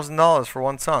 $10,000 for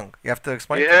one song. You have to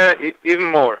explain. Yeah, even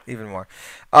more. Even more.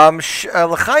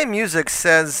 L'chaim Music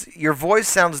says your voice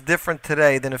sounds different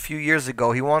today than a few years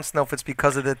ago. He wants to know if it's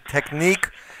because of the technique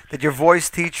that your voice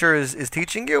teacher is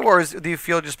teaching you, or do you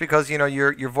feel just because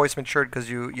your voice matured because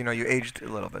you aged a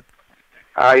little bit?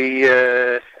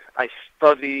 I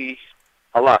study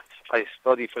a lot. I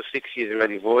study for 6 years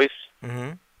already voice,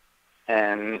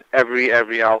 and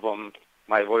every album,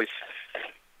 my voice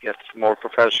gets more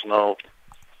professional,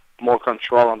 more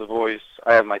control on the voice.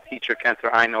 I have my teacher, Cantor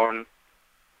Einhorn,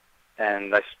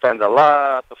 and I spend a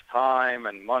lot of time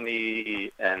and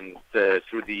money and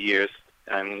through the years.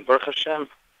 And Baruch Hashem,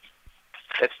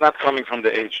 it's not coming from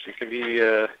the age. You can be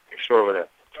sure of that.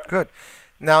 Good.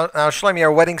 Now, Shlomi,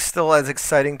 are weddings still as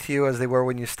exciting to you as they were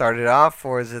when you started off,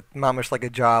 or is it mamish like a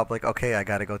job? Like, okay, I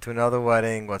got to go to another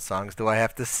wedding. What songs do I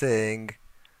have to sing?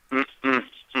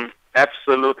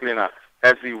 Absolutely not.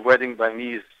 Every wedding by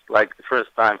me is like the first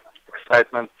time.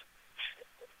 Excitement.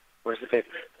 Where's the paper?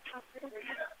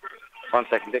 1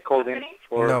 second. They called in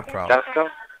for no problem. Tesco.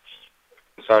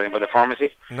 Sorry, but the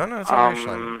pharmacy. No, it's all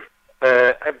right.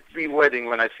 Every wedding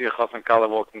when I see a Chaf and Kala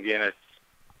walking in,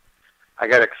 I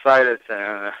get excited.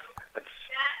 It's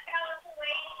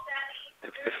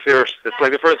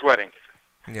like the first wedding.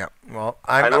 Yeah. Well,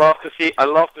 I love to see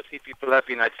people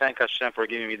happy, and I thank Hashem for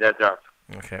giving me that job.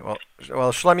 Okay. Well,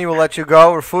 Shlomi will let you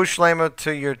go. Refu Shlema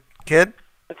to your kid.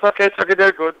 It's okay.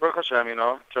 They're good. Baruch Hashem,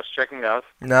 just checking out.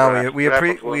 No, we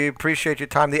appreciate your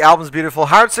time. The album's beautiful.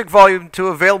 Heartsick Volume 2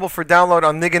 available for download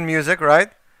on Niggin Music, right?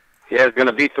 Yeah, it's going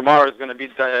to be tomorrow. It's going to be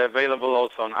available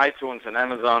also on iTunes and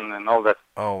Amazon and all that.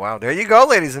 Oh, wow. There you go,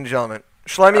 ladies and gentlemen.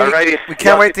 Shlomi, Alrighty. we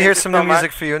can't wait to hear Thank you some so new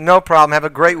music much. for you. No problem. Have a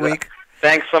great week.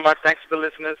 Thanks so much. Thanks to the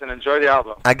listeners, and enjoy the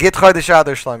album. Agit Chodesh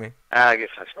Adar, Shlomi. Agit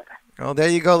Chodesh. Well, there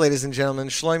you go, ladies and gentlemen.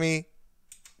 Shlomi,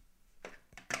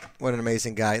 what an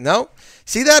amazing guy. No?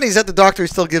 See that? He's at the doctor. He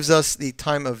still gives us the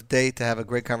time of day to have a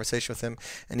great conversation with him,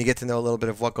 and you get to know a little bit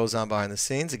of what goes on behind the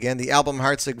scenes. Again, the album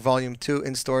Heartsick Volume 2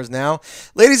 in stores now.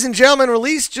 Ladies and gentlemen,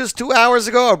 released just 2 hours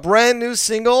ago, a brand new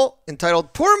single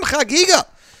entitled Purim Chagiga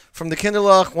from the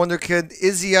Kinderlach Wonder Kid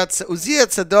Uziat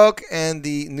Tzadok and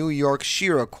the New York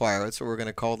Shira Choir. That's what we're going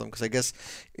to call them, because I guess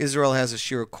Israel has a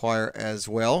Shira Choir as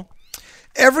well.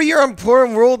 Every year on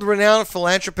Purim, world-renowned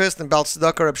philanthropist and Baal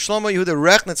Tzedakah Reb Shlomo Yehuda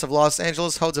Rechnitz of Los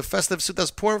Angeles holds a festive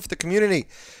Sudas Purim for the community,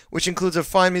 which includes a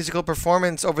fine musical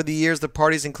performance. Over the years, the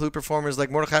parties include performers like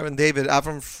Mordechai Ben David,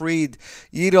 Avram Fried,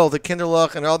 Yidel, the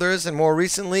Kinderlach, and others. And more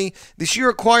recently, the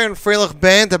Shira Choir and Freilich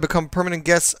Band have become permanent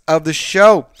guests of the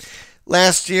show.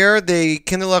 Last year, the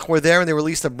Kinderlach were there and they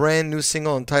released a brand new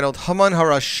single entitled Haman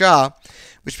HaRasha,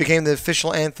 which became the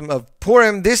official anthem of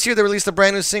Purim. This year, they released a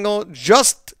brand new single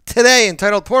just today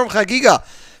entitled Purim Chagiga,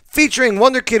 featuring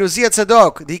Wonder Kid Uziat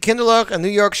Tzadok, the Kinderlach and New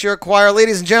York Shira Choir.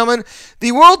 Ladies and gentlemen,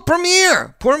 the world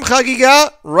premiere, Purim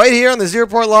Chagiga, right here on the Z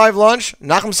Report Live Lunch,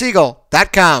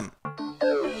 NachumSiegel.com.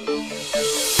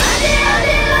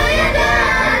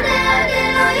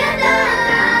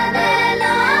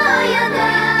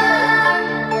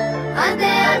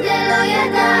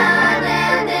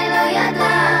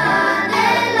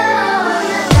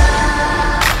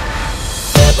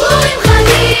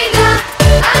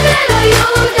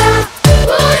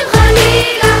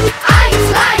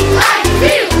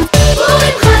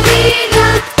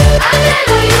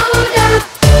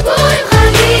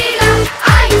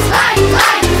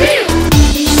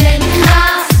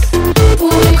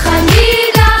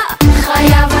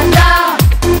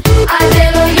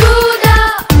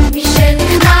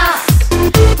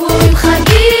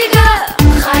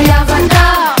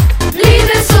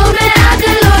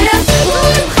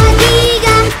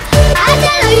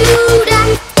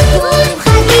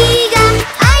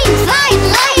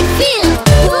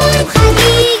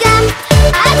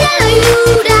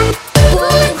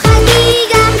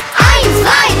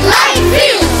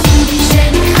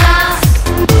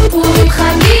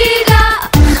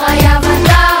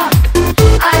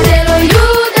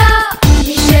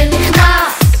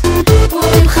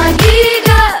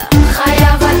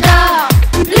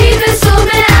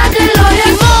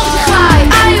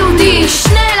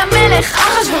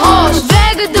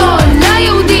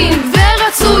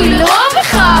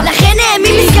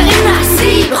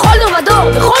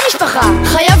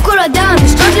 חייב כל אדם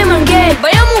לשתות למנגל,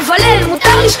 בים ובליל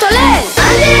מותר להשתולל.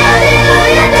 עדי עדי לא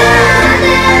ידע,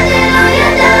 עדי עדי לא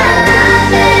ידע,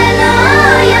 עדי לא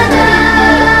ידע,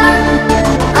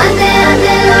 עדי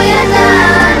עדי לא ידע,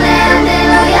 עדי עדי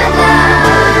לא ידע,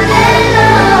 עדי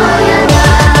לא ידע.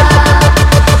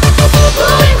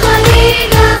 פורים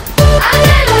חגיגה,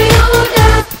 עדי לא יהודה,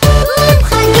 פורים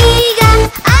חגיגה,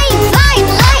 עין זין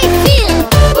רייט פיר.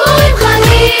 פורים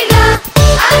חגיגה,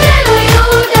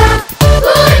 עדי לא יהודה,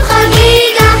 פורים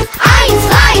חגיגה, עין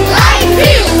זין רייט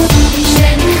פיר. מי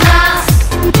שנכנס,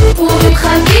 פורים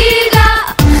חגיגה,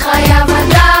 חייב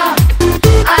אדם,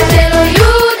 עדי לא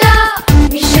יהודה.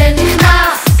 מי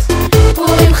שנכנס,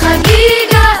 פורים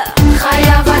חגיגה,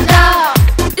 חייב אדם,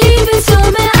 לי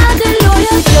וסומא עדי לא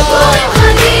ידע. פורים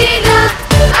חגיגה,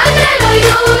 עדי לא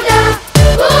יהודה,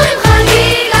 פורים חגיגה,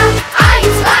 עין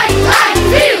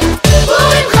זין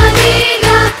רייט פיר. פורים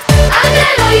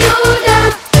חגיגה, עדי לא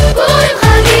יהודה,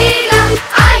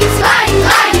 פורים חגיגה, עין זין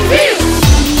רייט פיר.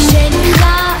 מי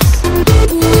שנכנס,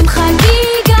 פורים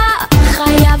חגיגה,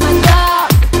 חייב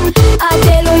אדם,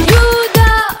 עדי לא יהודה.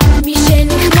 מי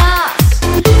שנכנס,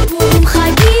 פורים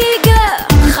חגיגה,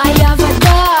 חייב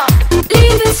אדם, לי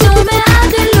וסומא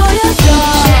עדי לא ידע.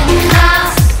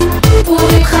 שנכנס,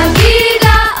 פורים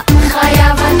חגיגה,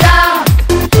 חייב אדם,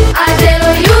 עדי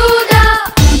לא יהודה.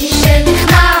 מי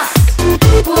שנכנס,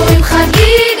 פורים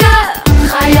חגיגה,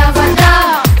 חייב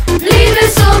אדם, לי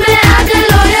וסומא עדי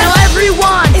לא ידע. Now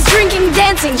everyone is drinking,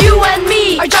 dancing, you and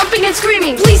me are jumping and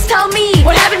screaming. Please tell me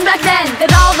what happened back then,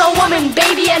 that all the women,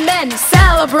 baby and men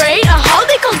celebrate a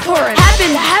holiday called Purim.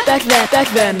 Happened back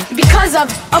then because of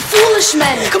a foolish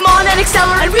man. Come on and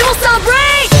accelerate and we will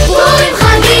celebrate. Purim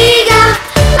חגיגה,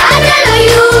 עדי לא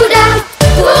יהודה,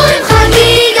 פורים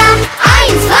חגיגה,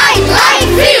 עין זין רייט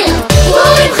פיר.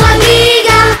 פורים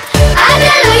חגיגה,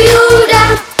 עדי לא יהודה,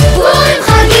 פורים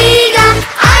חגיגה,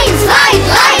 עין זין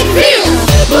רייט פיר.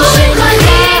 פורים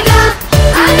חגיגה,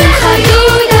 עדי לא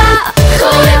יהודה,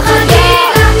 פורים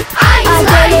חגיגה,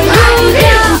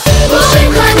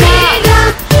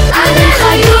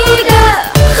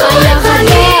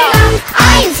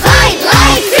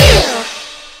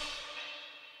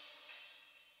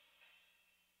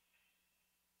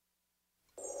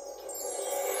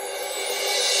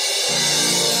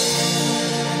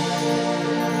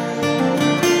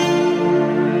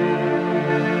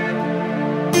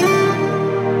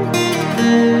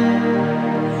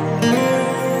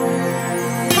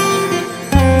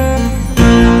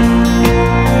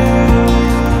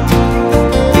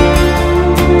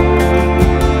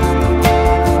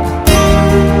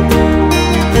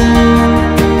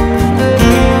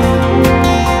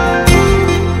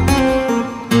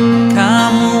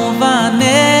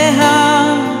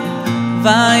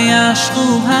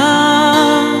 vayashruha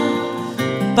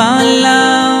bala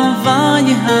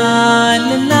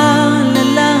vayhalala la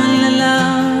la la la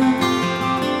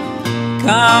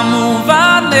kamu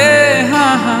vaneha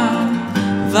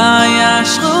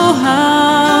vayashruha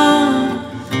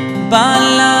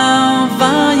bala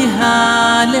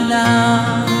vayhalala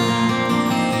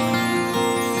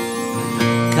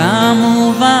kamu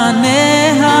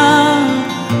vaneha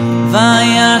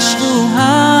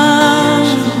vayashruha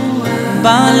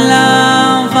bala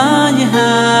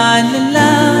vayhalala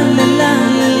la la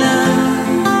la la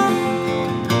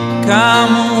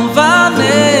kamu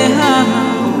vaneha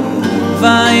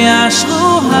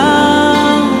vayashruha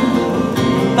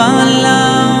bala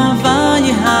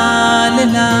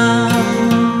vayhalala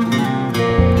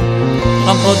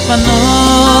רבות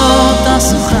בנות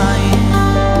הסוחיים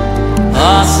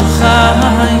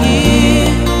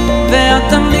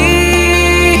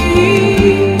והתמלית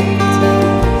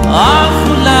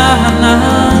ערכו להנה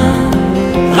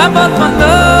רבות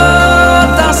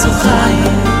בנות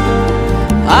הסוחיים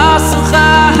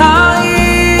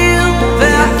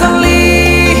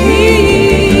והתמלית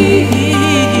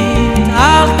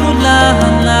ערכו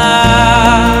להנה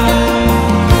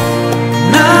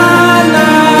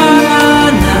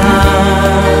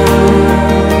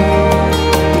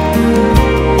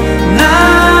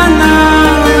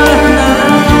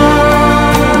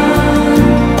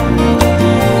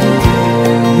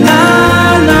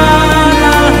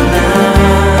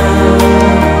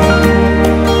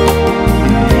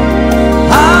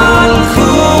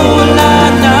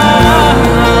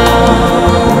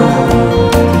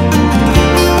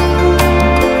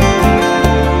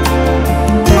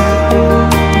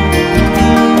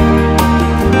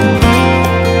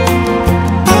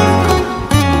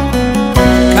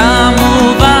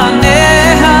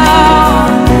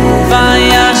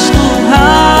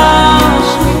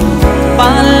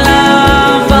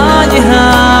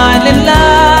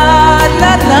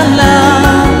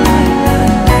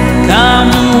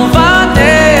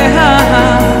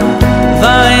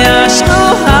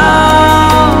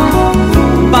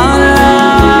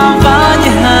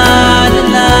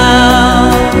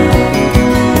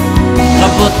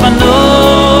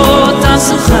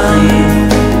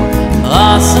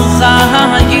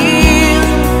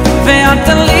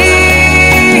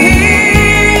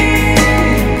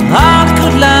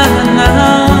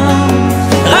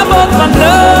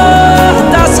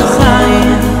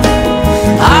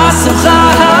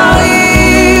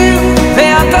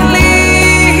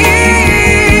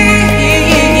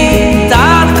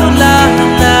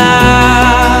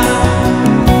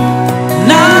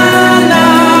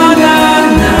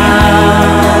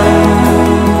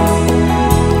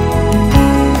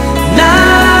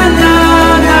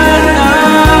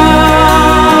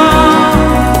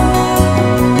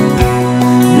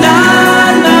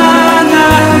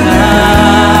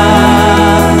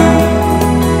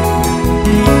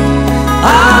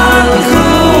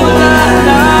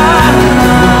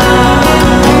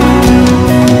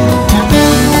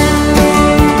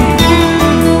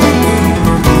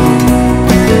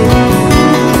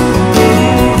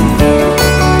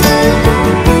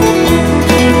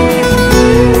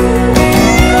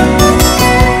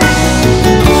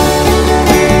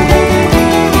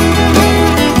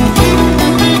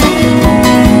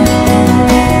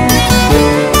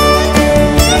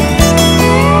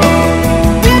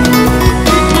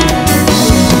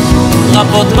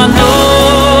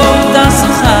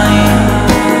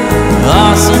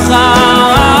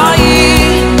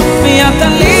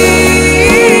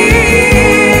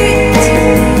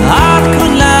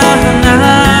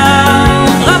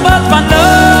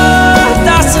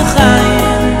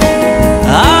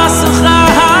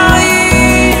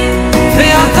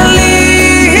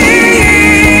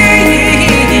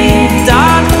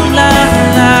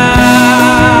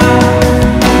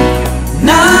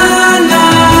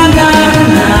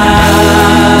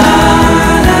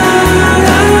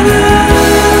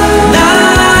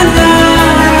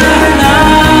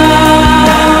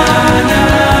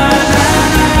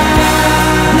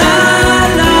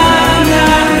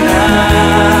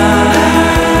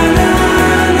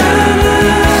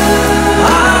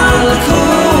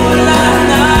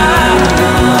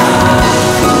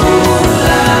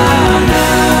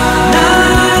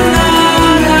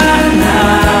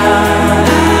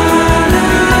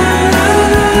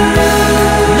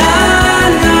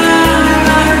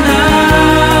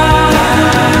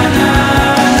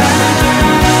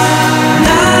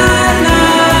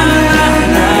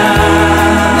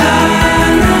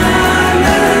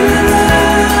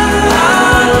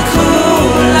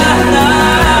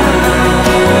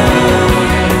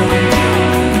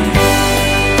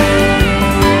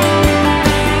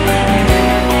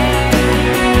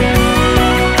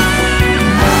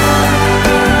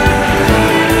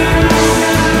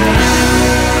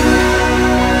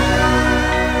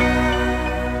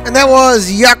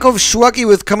was Yaakov Shweki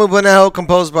with Kamu Banel,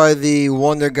 composed by the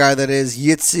wonder guy that is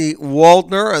Yitzi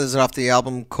Waldner. This is off the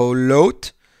album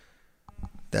Kolot.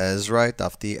 That is right,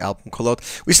 off the album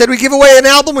Kolot. We said we give away an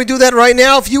album. We do that right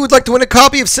now. If you would like to win a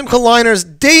copy of Simcha Liner's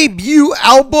debut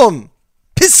album,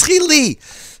 Pischili,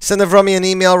 send Avrami an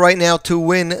email right now to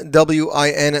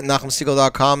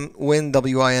winwin@nachumsegal.com.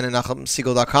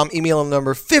 Winwin@nachumsegal.com. Email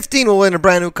number 15 will win a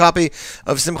brand new copy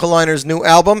of Simcha Liner's new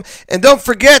album. And don't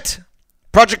forget,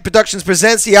 Project Productions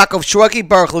presents Yaakov Shweki,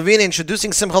 Baruch Levine,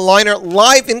 introducing Simcha Liner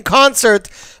live in concert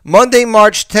Monday,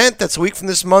 March 10th. That's a week from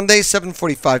this Monday,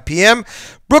 7:45 p.m.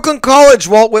 Brooklyn College,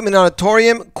 Walt Whitman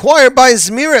Auditorium, choir by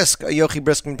Zmirisk, a Yochi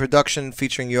Briskman production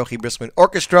featuring Yochi Briskman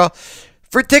Orchestra.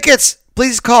 For tickets,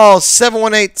 please call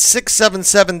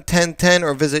 718-677-1010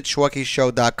 or visit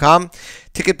shwekishow.com.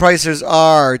 Ticket prices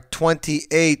are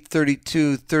 $28,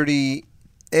 $32, $38,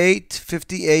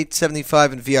 $58,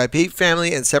 $75 in VIP,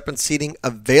 family, and separate seating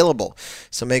available.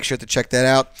 So make sure to check that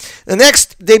out. The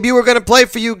next debut we're going to play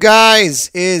for you guys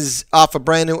is off a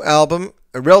brand new album,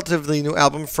 a relatively new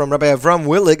album from Rabbi Avram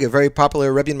Willig, a very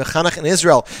popular Rebbe Mechanech in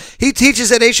Israel. He teaches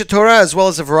at Eshet Torah as well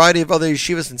as a variety of other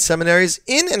yeshivas and seminaries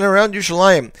in and around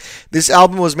Yerushalayim. This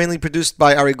album was mainly produced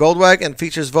by Ari Goldwag and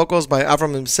features vocals by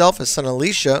Avram himself, his son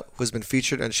Elisha, who has been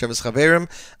featured on Sheves Chaverim,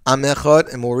 Am Echad,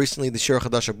 and more recently the Shir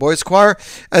Chadasha Boys Choir,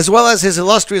 as well as his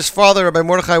illustrious father, Rabbi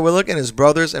Mordechai Willig, and his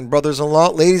brothers and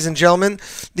brothers-in-law. Ladies and gentlemen,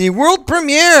 the world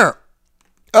premiere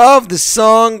of the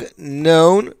song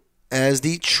known as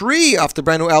The Tree off the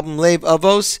brand new album Lev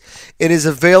Avos. It is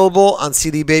available on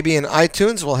CD Baby and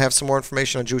iTunes. We'll have some more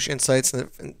information on Jewish Insights in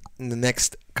the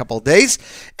next couple of days.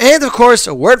 And, of course,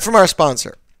 a word from our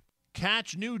sponsor.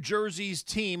 Catch New Jersey's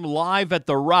team live at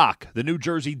The Rock. The New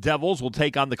Jersey Devils will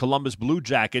take on the Columbus Blue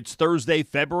Jackets Thursday,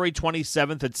 February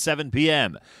 27th at 7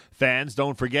 p.m. Fans,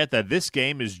 don't forget that this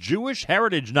game is Jewish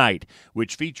Heritage Night,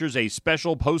 which features a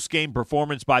special post-game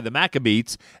performance by the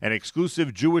Maccabees, an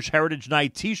exclusive Jewish Heritage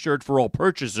Night t-shirt for all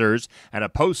purchasers, and a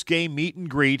post-game meet and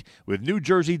greet with New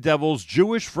Jersey Devils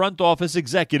Jewish front office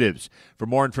executives. For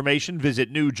more information,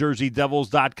 visit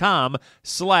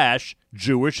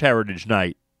newjerseydevils.com/Jewish Heritage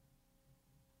Night.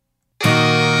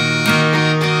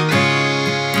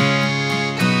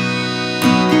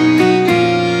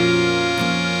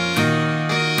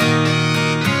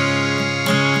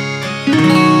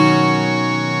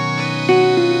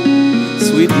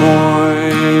 Sweet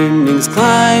mornings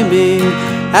climbing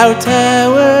our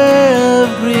tower of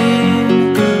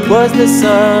green was the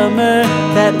summer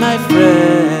that my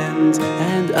friends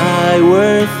and I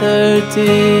were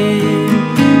 13.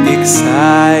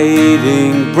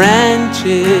 Exciting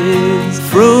branches,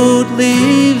 fruit,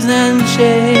 leaves, and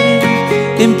shade,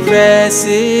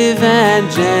 impressive and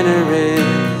generous,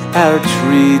 our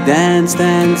tree danced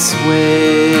and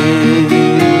swayed.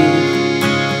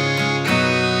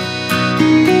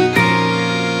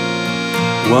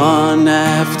 One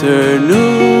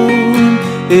afternoon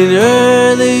in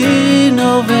early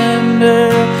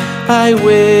November, I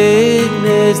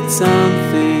witnessed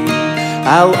something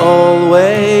I'll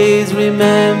always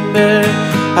remember.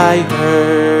 I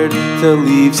heard the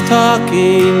leaves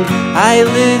talking, I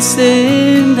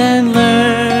listened and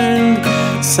learned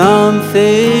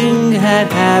something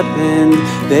had happened,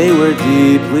 they were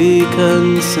deeply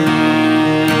concerned.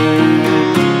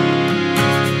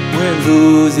 We're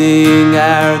losing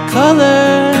our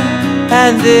color,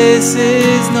 and this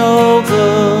is no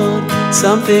good.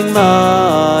 Something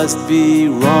must be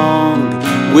wrong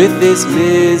with this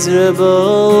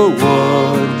miserable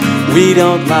wood. We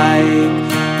don't like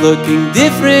looking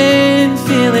different,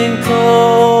 feeling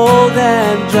cold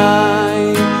and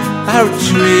dry. Our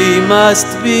tree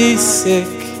must be sick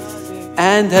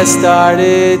and has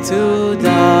started to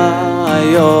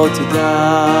die, oh to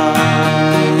die.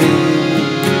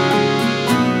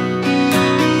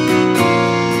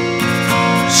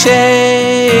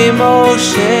 Shame, oh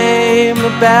shame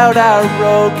about our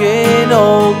broken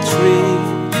old tree.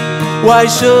 Why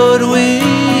should we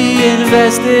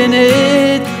invest in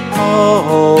it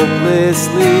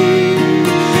hopelessly?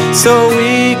 So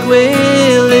weak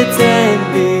will its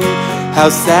end be, how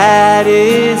sad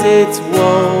is its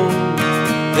woe.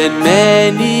 Then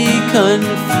many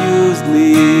confused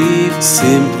leaves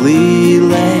simply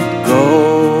let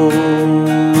go.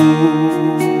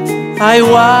 I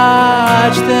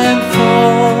watch them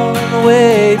fall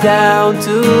way down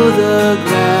to the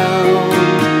ground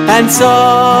and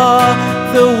saw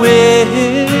the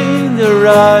wind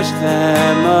rush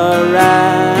them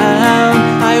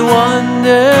around. I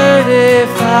wondered if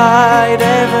I'd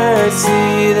ever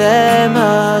see them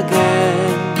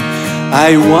again.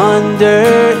 I wonder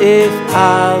if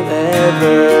I'll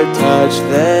ever touch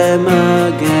them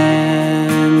again.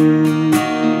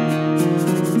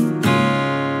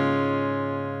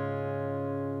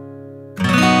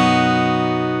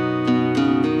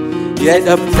 Yet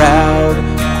a proud,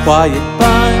 quiet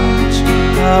bunch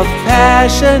of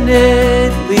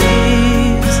passionate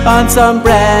leaves on some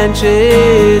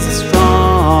branches,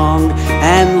 strong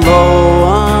and low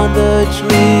on the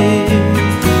tree,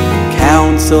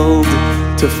 counseled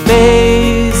to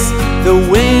face the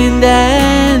wind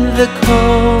and the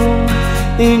cold,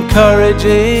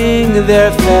 encouraging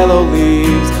their fellow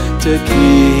leaves to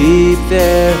keep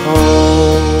their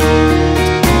hold.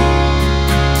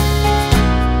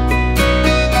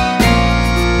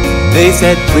 They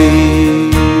said,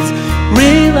 please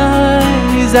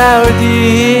realize, our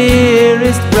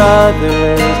dearest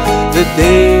brothers, the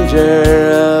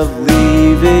danger of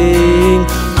leaving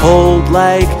hold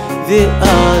like the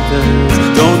others.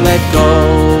 Don't let go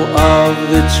of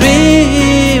the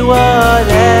tree,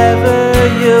 whatever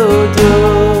you do,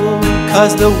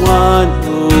 'cause the one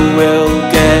who will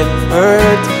get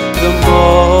hurt the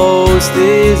most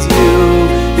is you.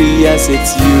 Yes,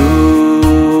 it's you.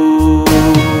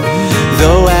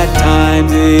 Though at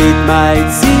times it might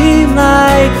seem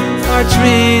like our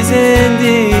tree's in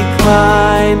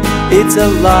decline, it's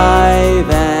alive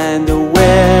and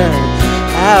aware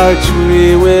our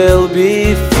tree will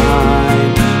be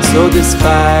fine. So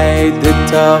despite the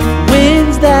tough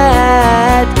winds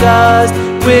that gust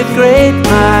with great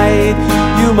might,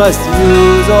 you must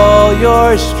use all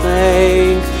your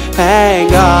strength.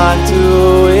 Hang on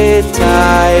to it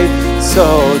tight,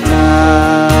 so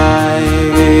tight.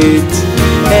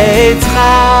 It's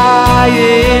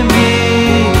Chaim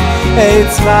me,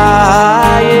 it's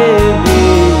Chaim me.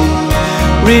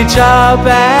 Reach up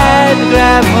and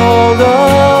grab hold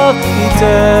of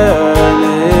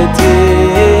eternity.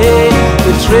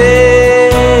 The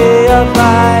tree of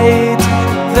light,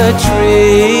 the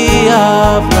tree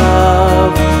of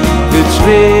love, the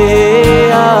tree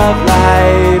of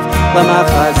life.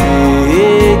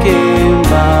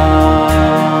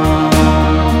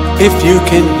 If you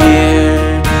can hear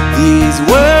these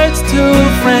words to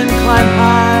friend, climb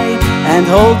high and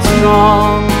hold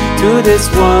strong to this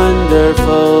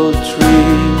wonderful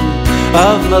tree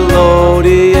of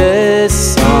melodious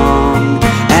song,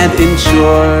 and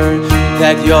ensure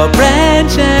that your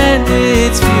branch and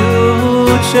its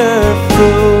future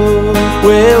fruit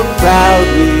will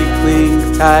proudly cling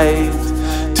tight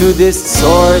to this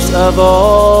source of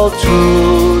all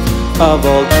truth, of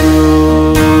all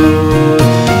truth.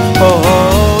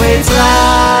 Oh, it's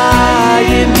high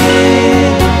in me,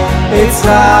 it's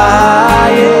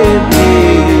high in me.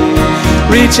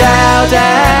 Reach out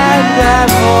and grab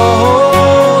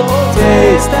hold,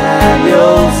 taste and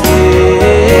you'll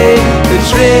see the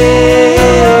tree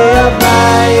of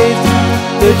life,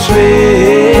 the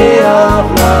tree of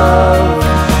love,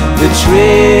 the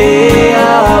tree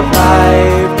of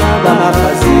life.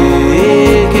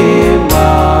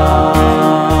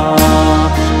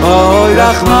 Oh,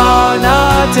 Rahman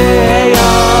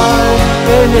Ateyar,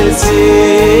 Enesivasi,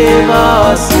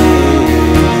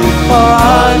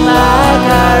 on like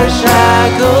our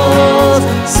shackles,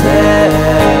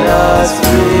 set us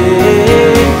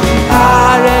free.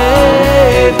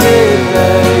 Arei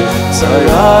Vivei,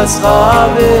 Soyos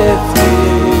Chavifti,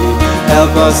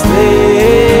 help us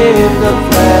live the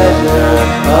pleasure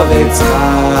of its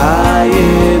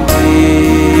Chaim.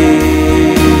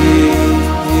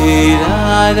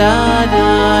 And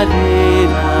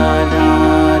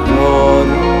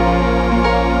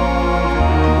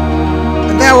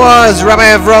that was Rabbi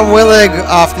Avram Willig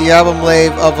off the album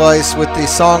Lave of Ice with the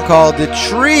song called The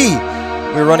Tree.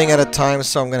 We're running out of time,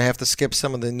 so I'm going to have to skip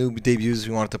some of the new debuts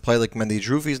we wanted to play, like Mendy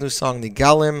Drufi's new song,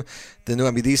 Nigalim, the new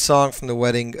MBD song from the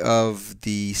wedding of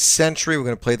the century. We're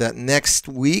going to play that next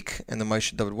week, and the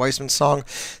Moshe David Weissman song.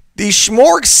 The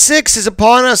Shmorg 6 is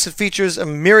upon us. It features a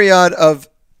myriad of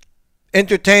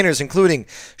entertainers, including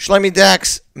Shlomi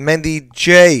Dax, Mendy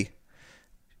J,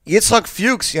 Yitzhak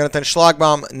Fuchs, Jonathan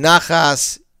Schlagbaum,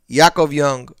 Nachas, Yaakov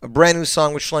Young, a brand new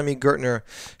song with Shlomi Gertner,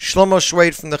 Shlomo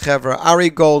Shwed from the Chevra, Ari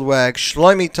Goldwag,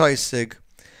 Shlomi Toisig,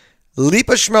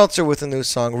 Lipa Schmelzer with a new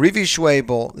song, Rivi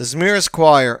Schwabel, the Zmiris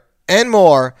Choir, and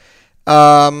more.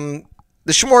 The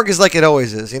Shmorg is like it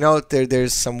always is. You know,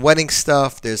 there's some wedding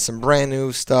stuff, there's some brand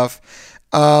new stuff.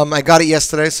 I got it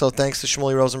yesterday, so thanks to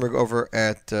Shmuley Rosenberg over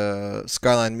at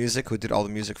Skyline Music, who did all the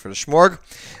music for the Shmorg.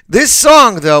 This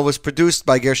song, though, was produced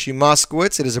by Gershie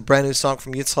Moskowitz. It is a brand new song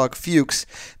from Yitzhak Fuchs.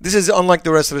 This is unlike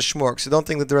the rest of the Shmorg, so don't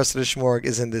think that the rest of the Shmorg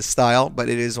is in this style, but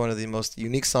it is one of the most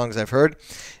unique songs I've heard,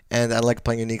 and I like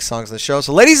playing unique songs on the show.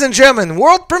 So, ladies and gentlemen,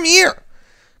 world premiere!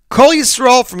 Kol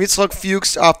Yisrael from Yitzhak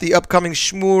Fuchs off the upcoming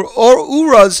Shmur or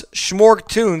Ura's Shmorg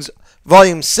Tunes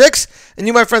Volume 6. And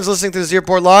you, my friends, listening to the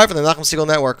Airport Live on the Nachum Segal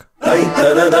Network.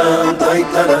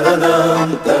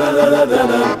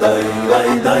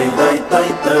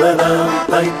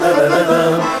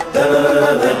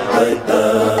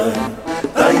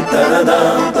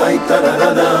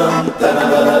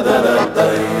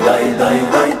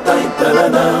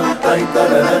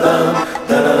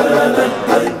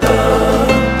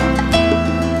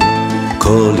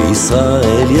 כל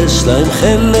ישראל יש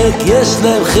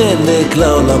להם חלק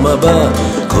לעולם הבא.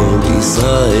 כל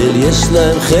ישראל יש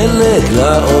להם חלק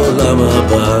לעולם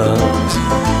הבא.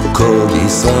 כל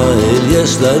ישראל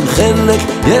יש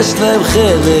להם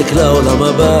חלק לעולם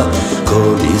הבא.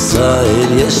 כל ישראל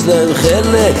יש להם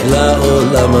חלק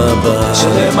לעולם הבא.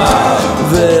 שלמה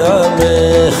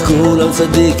ועמך כולם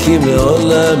צדיקים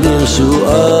לעולם ירשו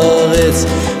ארץ.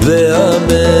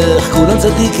 ועמך כולם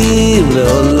צדיקים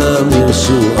לעולם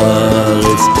ירשו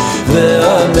ארץ.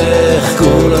 ועמך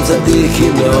כולם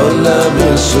צדיקים לעולם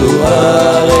ירשו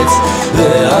ארץ.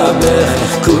 ועמך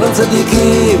כולם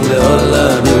צדיקים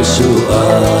לעולם ירשו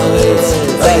ארץ.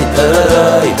 די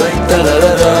תררי די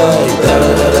תררי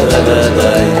תררי די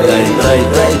די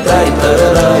די די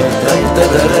תררי די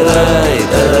תררי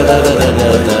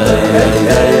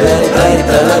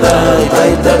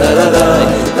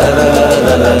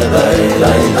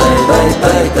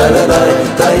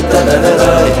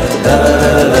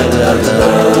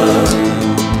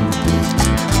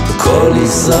כל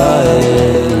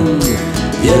ישראל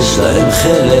יש להם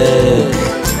חלק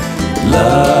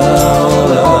לעולם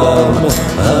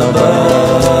הבא.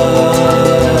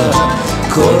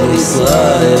 כל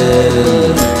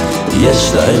ישראל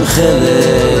יש להם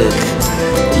חלק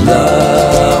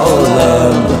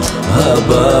לעולם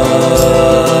הבא.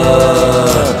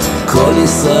 כל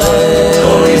ישראל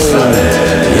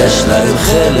יש להם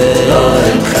חלק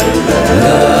לעולם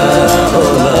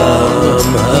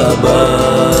הבא.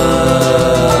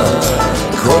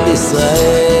 כל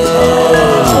ישראל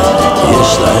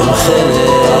יש להם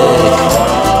חלק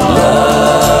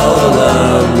לעולם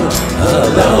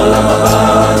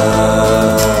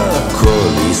הבא. כל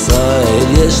ישראל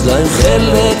יש להם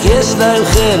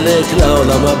חלק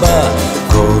לעולם הבא.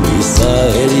 כל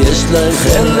ישראל יש להם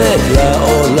חלק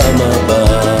לעולם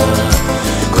הבא.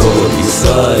 כל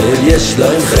ישראל יש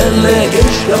להם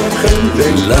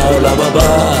חלק לעולם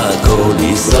הבא. כל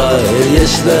ישראל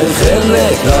יש להם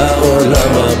חלק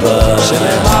לעולם הבא.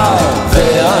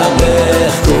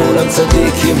 ועמך כולם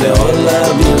צדיקים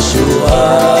לעולם ירשו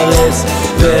ארץ.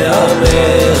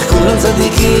 ועמך כולם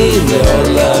צדיקים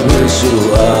לעולם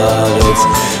ירשו ארץ.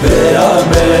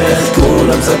 ועמך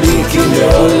כולם צדיקים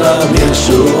לעולם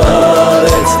ירשו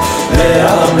ארץ.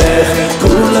 ועמך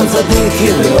כולם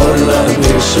צדיקים לעולם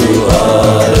ירשו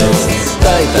ארץ.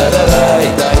 די תררי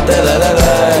די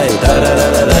תררי תררי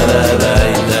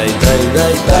די די די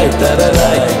די די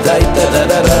תררי די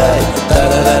תררי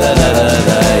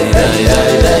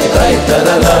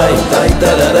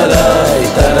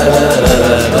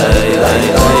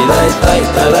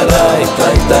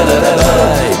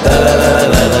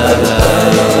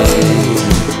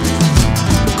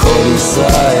כל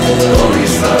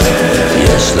ישראל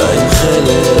יש להם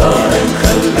חלק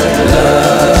לעולם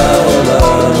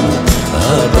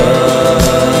הבא.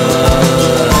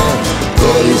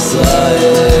 כל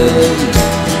ישראל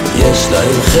יש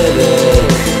להם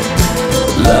חלק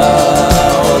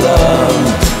לעולם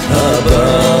הבא.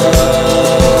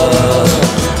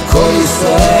 כל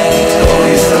ישראל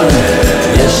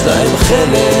יש להם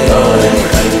חלק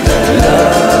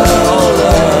לעולם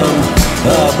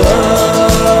הבא.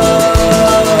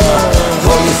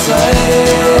 כל ישראל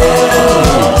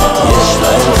יש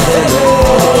להם חלק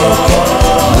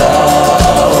לעולם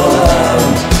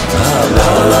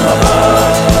הבא.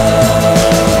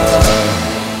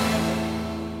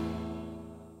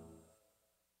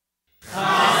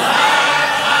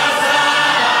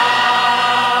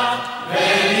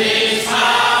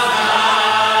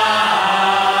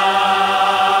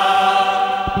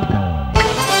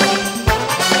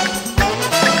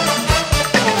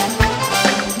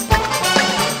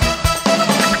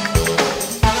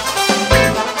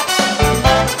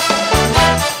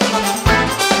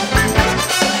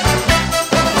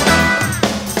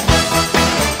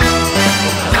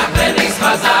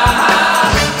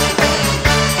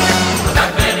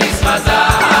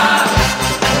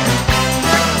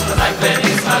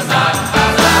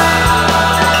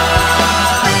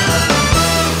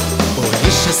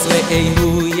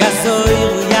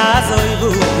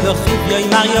 לא חיב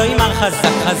יוימר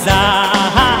חזק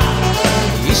חזק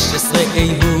איש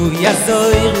עשראיהו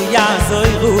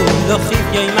יזוירו לא חיב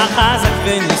יוימר חזק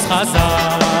וניס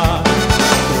חזק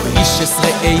איש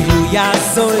עשראיהו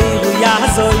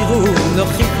יזוירו לא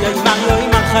חיב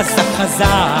יוימר חזק חזק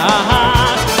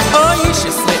איש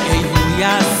עשראיהו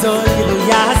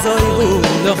יזוירו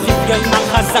לא חיב יוימר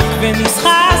חזק וניס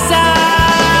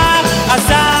חזק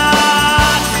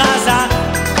חזק חזק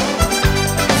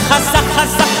חזק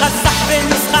חזק חזק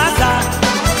וניס חזק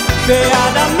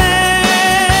בעד עמנו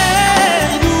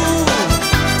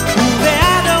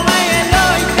ובעד אורי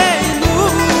אלוהינו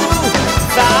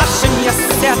והשם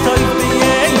יעשה הטוב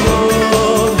ביינו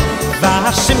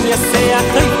והשם יעשה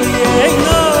הטוב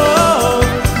ביינו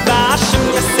והשם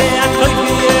יעשה הטוב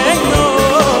ביינו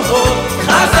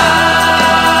חזק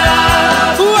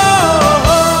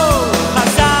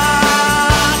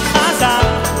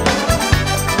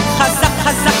חזק חזק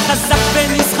חזק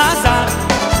וניס חזק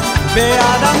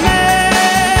בעד עמנו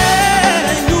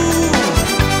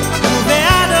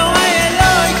ובעד אורי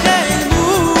אלוהינו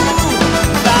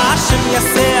והשם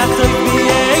יעשה הטוב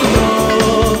ביינו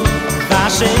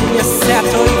והשם יעשה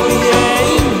הטוב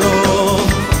ביינו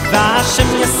והשם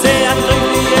יעשה הטוב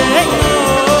ביינו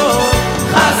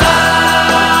חזק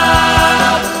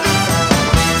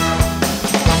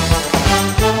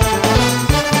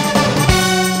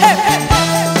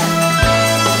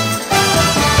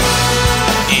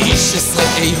איש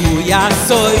עשראיהו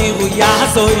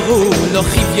יזוירו לא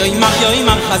חיב יוימר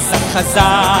חזק חזק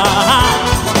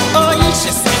איש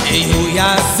עשראיהו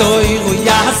יזוירו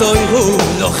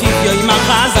לא חיב יוימר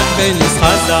חזק וניס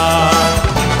חזק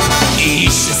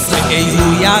איש עשראיהו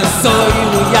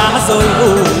יזוירו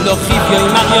לא חיב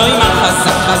יוימר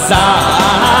חזק חזק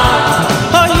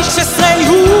איש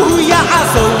עשראיהו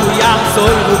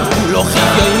יזוירו לא חיב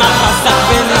יוימר חזק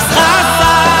וניס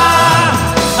חזק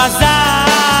חזק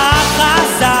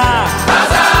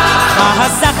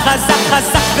חזק חזק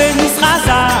חזק וניס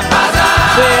חזק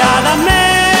בעד עמנו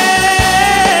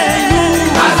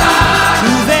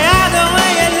ובעד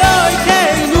אורי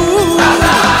אלוהינו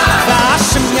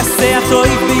והשם יעשה הטוב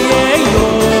ביינו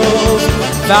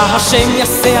והשם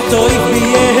יעשה הטוב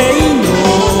ביינו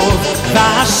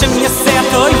והשם יעשה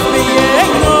הטוב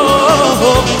ביינו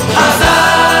חזק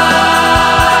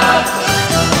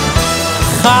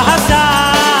חזק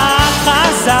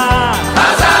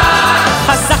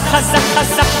חזק חזק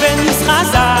חזק וניס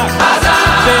חזק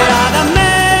בעד עמנו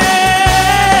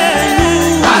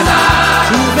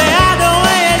ובעד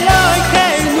אורי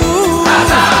אלוהינו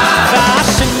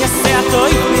והשם יעשה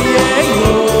הטוב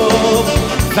ביינו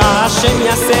והשם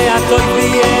יעשה הטוב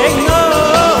ביינו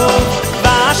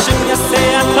והשם יעשה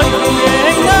הטוב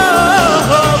ביינו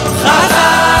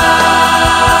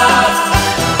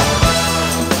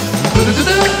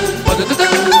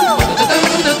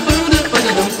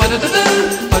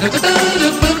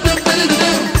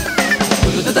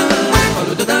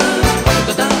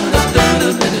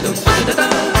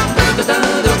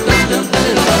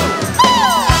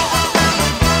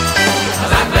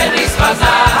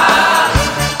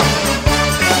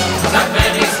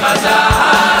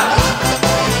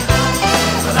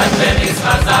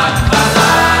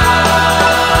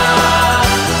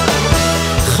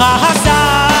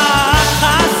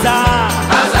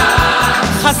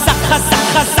חזק חזק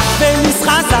חזק וניס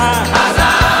חזק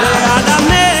בעד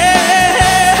עמנו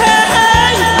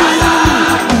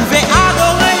ובעד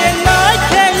אורי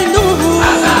אלוהינו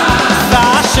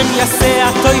והשם יעשה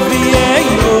הטוב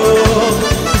ביינו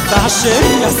והשם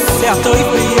יעשה הטוב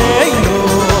ביינו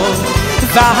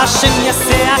והשם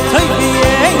יעשה הטוב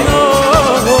ביינו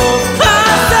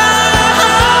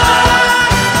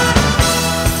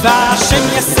והשם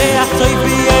יעשה הטוב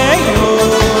ביינו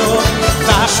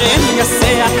והשם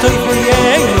יעשה הטוב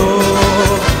ביינו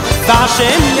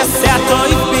והשם יעשה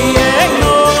הטוב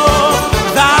ביינו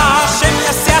והשם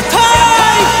יעשה הטוב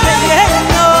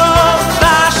ביינו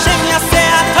והשם יעשה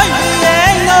הטוב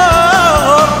ביינו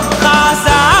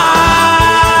חזק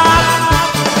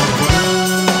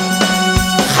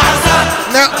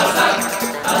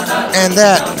And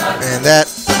that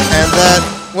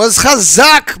was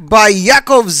Chazak by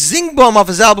Yaakov Zingbaum off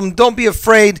his album Don't Be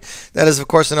Afraid. That is, of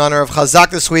course, in honor of Chazak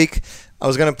this week. I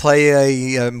was going to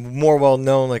play a more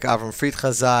well-known like Avram Fried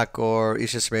Chazak or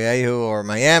Ish Yisraehu or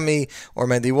Miami or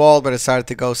Mendy Wald, but I decided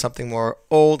to go something more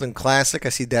old and classic. I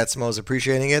see Dad Smo's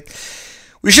appreciating it.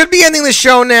 We should be ending the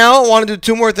show now. I want to do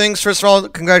two more things. First of all,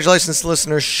 congratulations to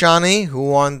listener Shani, who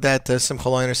won that Simcha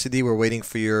Leiner CD. We're waiting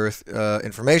for your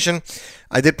information.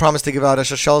 I did promise to give out a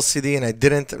Shalshal's CD, and I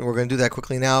didn't, and we're going to do that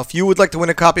quickly now. If you would like to win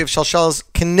a copy of Shalshal's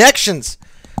Connections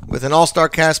with an all-star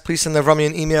cast. Please send Avrami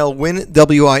an email, win,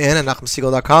 W-I-N, at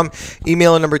NachumSegal.com.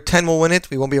 Email number 10 will win it.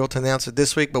 We won't be able to announce it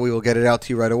this week, but we will get it out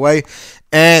to you right away.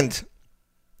 And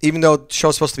even though the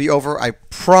show's supposed to be over, I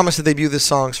promise to debut this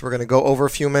song, so we're going to go over a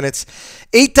few minutes.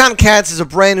 Eitan Katz is a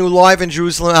brand new Live in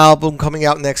Jerusalem album coming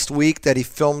out next week that he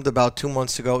filmed about 2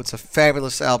 months ago. It's a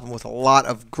fabulous album with a lot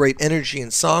of great energy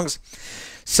and songs.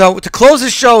 So to close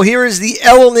the show, here is the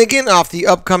Elul Niggin off the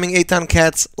upcoming Eitan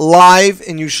Katz Live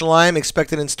in Yerushalayim,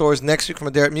 expected in stores next week from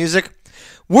Aderet Music.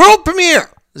 World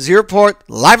premiere, Z Report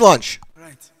Live Lunch.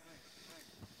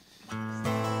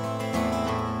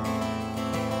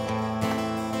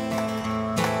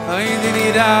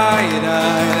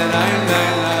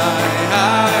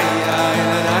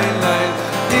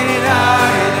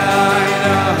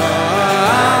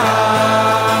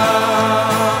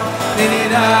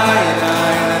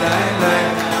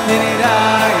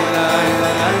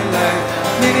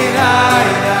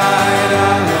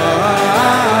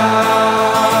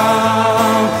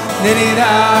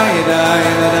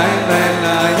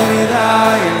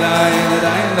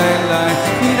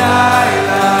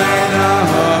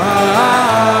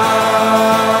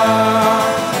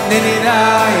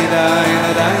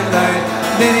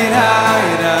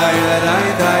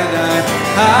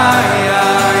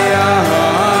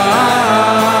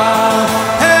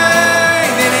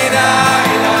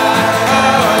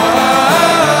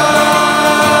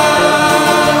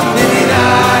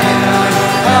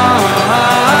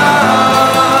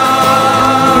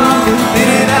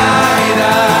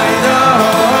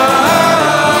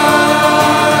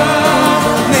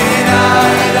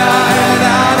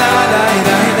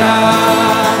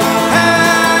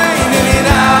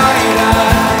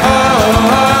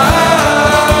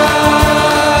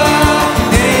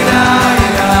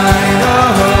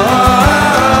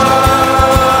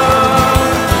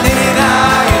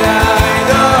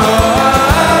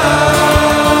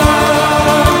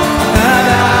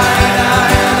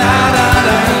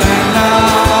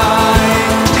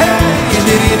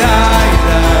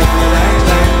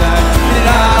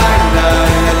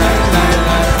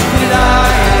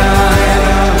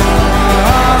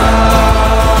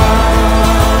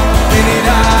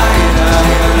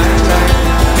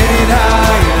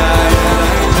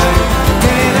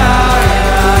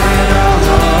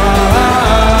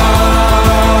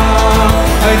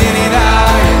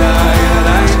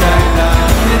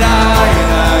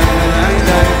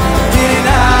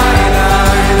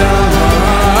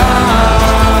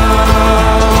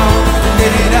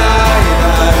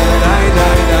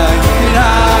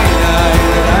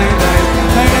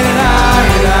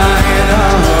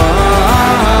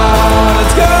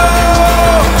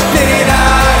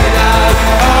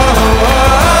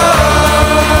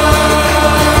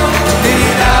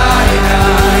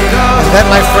 That,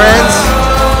 my friends,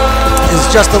 is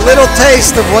just a little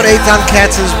taste of what Eitan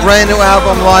Katz's brand new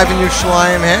album, Live in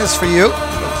Yerushalayim, has for you.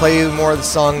 We'll play you more of the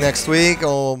song next week,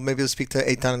 or maybe we'll speak to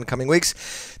Eitan in the coming weeks.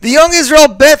 The Young Israel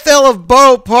Bethel of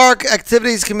Borough Park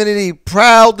Activities Committee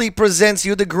proudly presents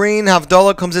Yehuda Green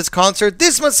Havdalah Kumzitz concert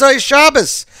this Motzei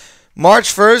Shabbos,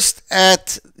 March 1st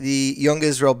at the Young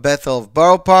Israel Bethel of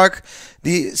Borough Park.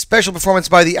 The special performance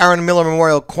by the Aaron Miller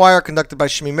Memorial Choir, conducted by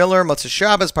Shmi Miller, Motzei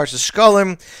Shabbos, Parshas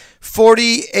Shkolim,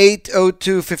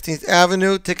 4802 15th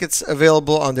Avenue. Tickets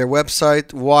available on their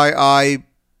website,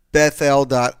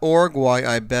 yibethel.org,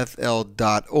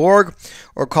 yibethel.org,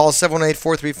 or call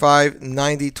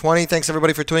 718-435-9020. Thanks,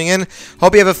 everybody, for tuning in.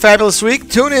 Hope you have a fabulous week.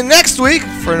 Tune in next week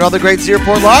for another great Z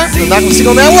Report Live, the Nachum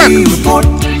Segal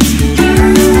Network.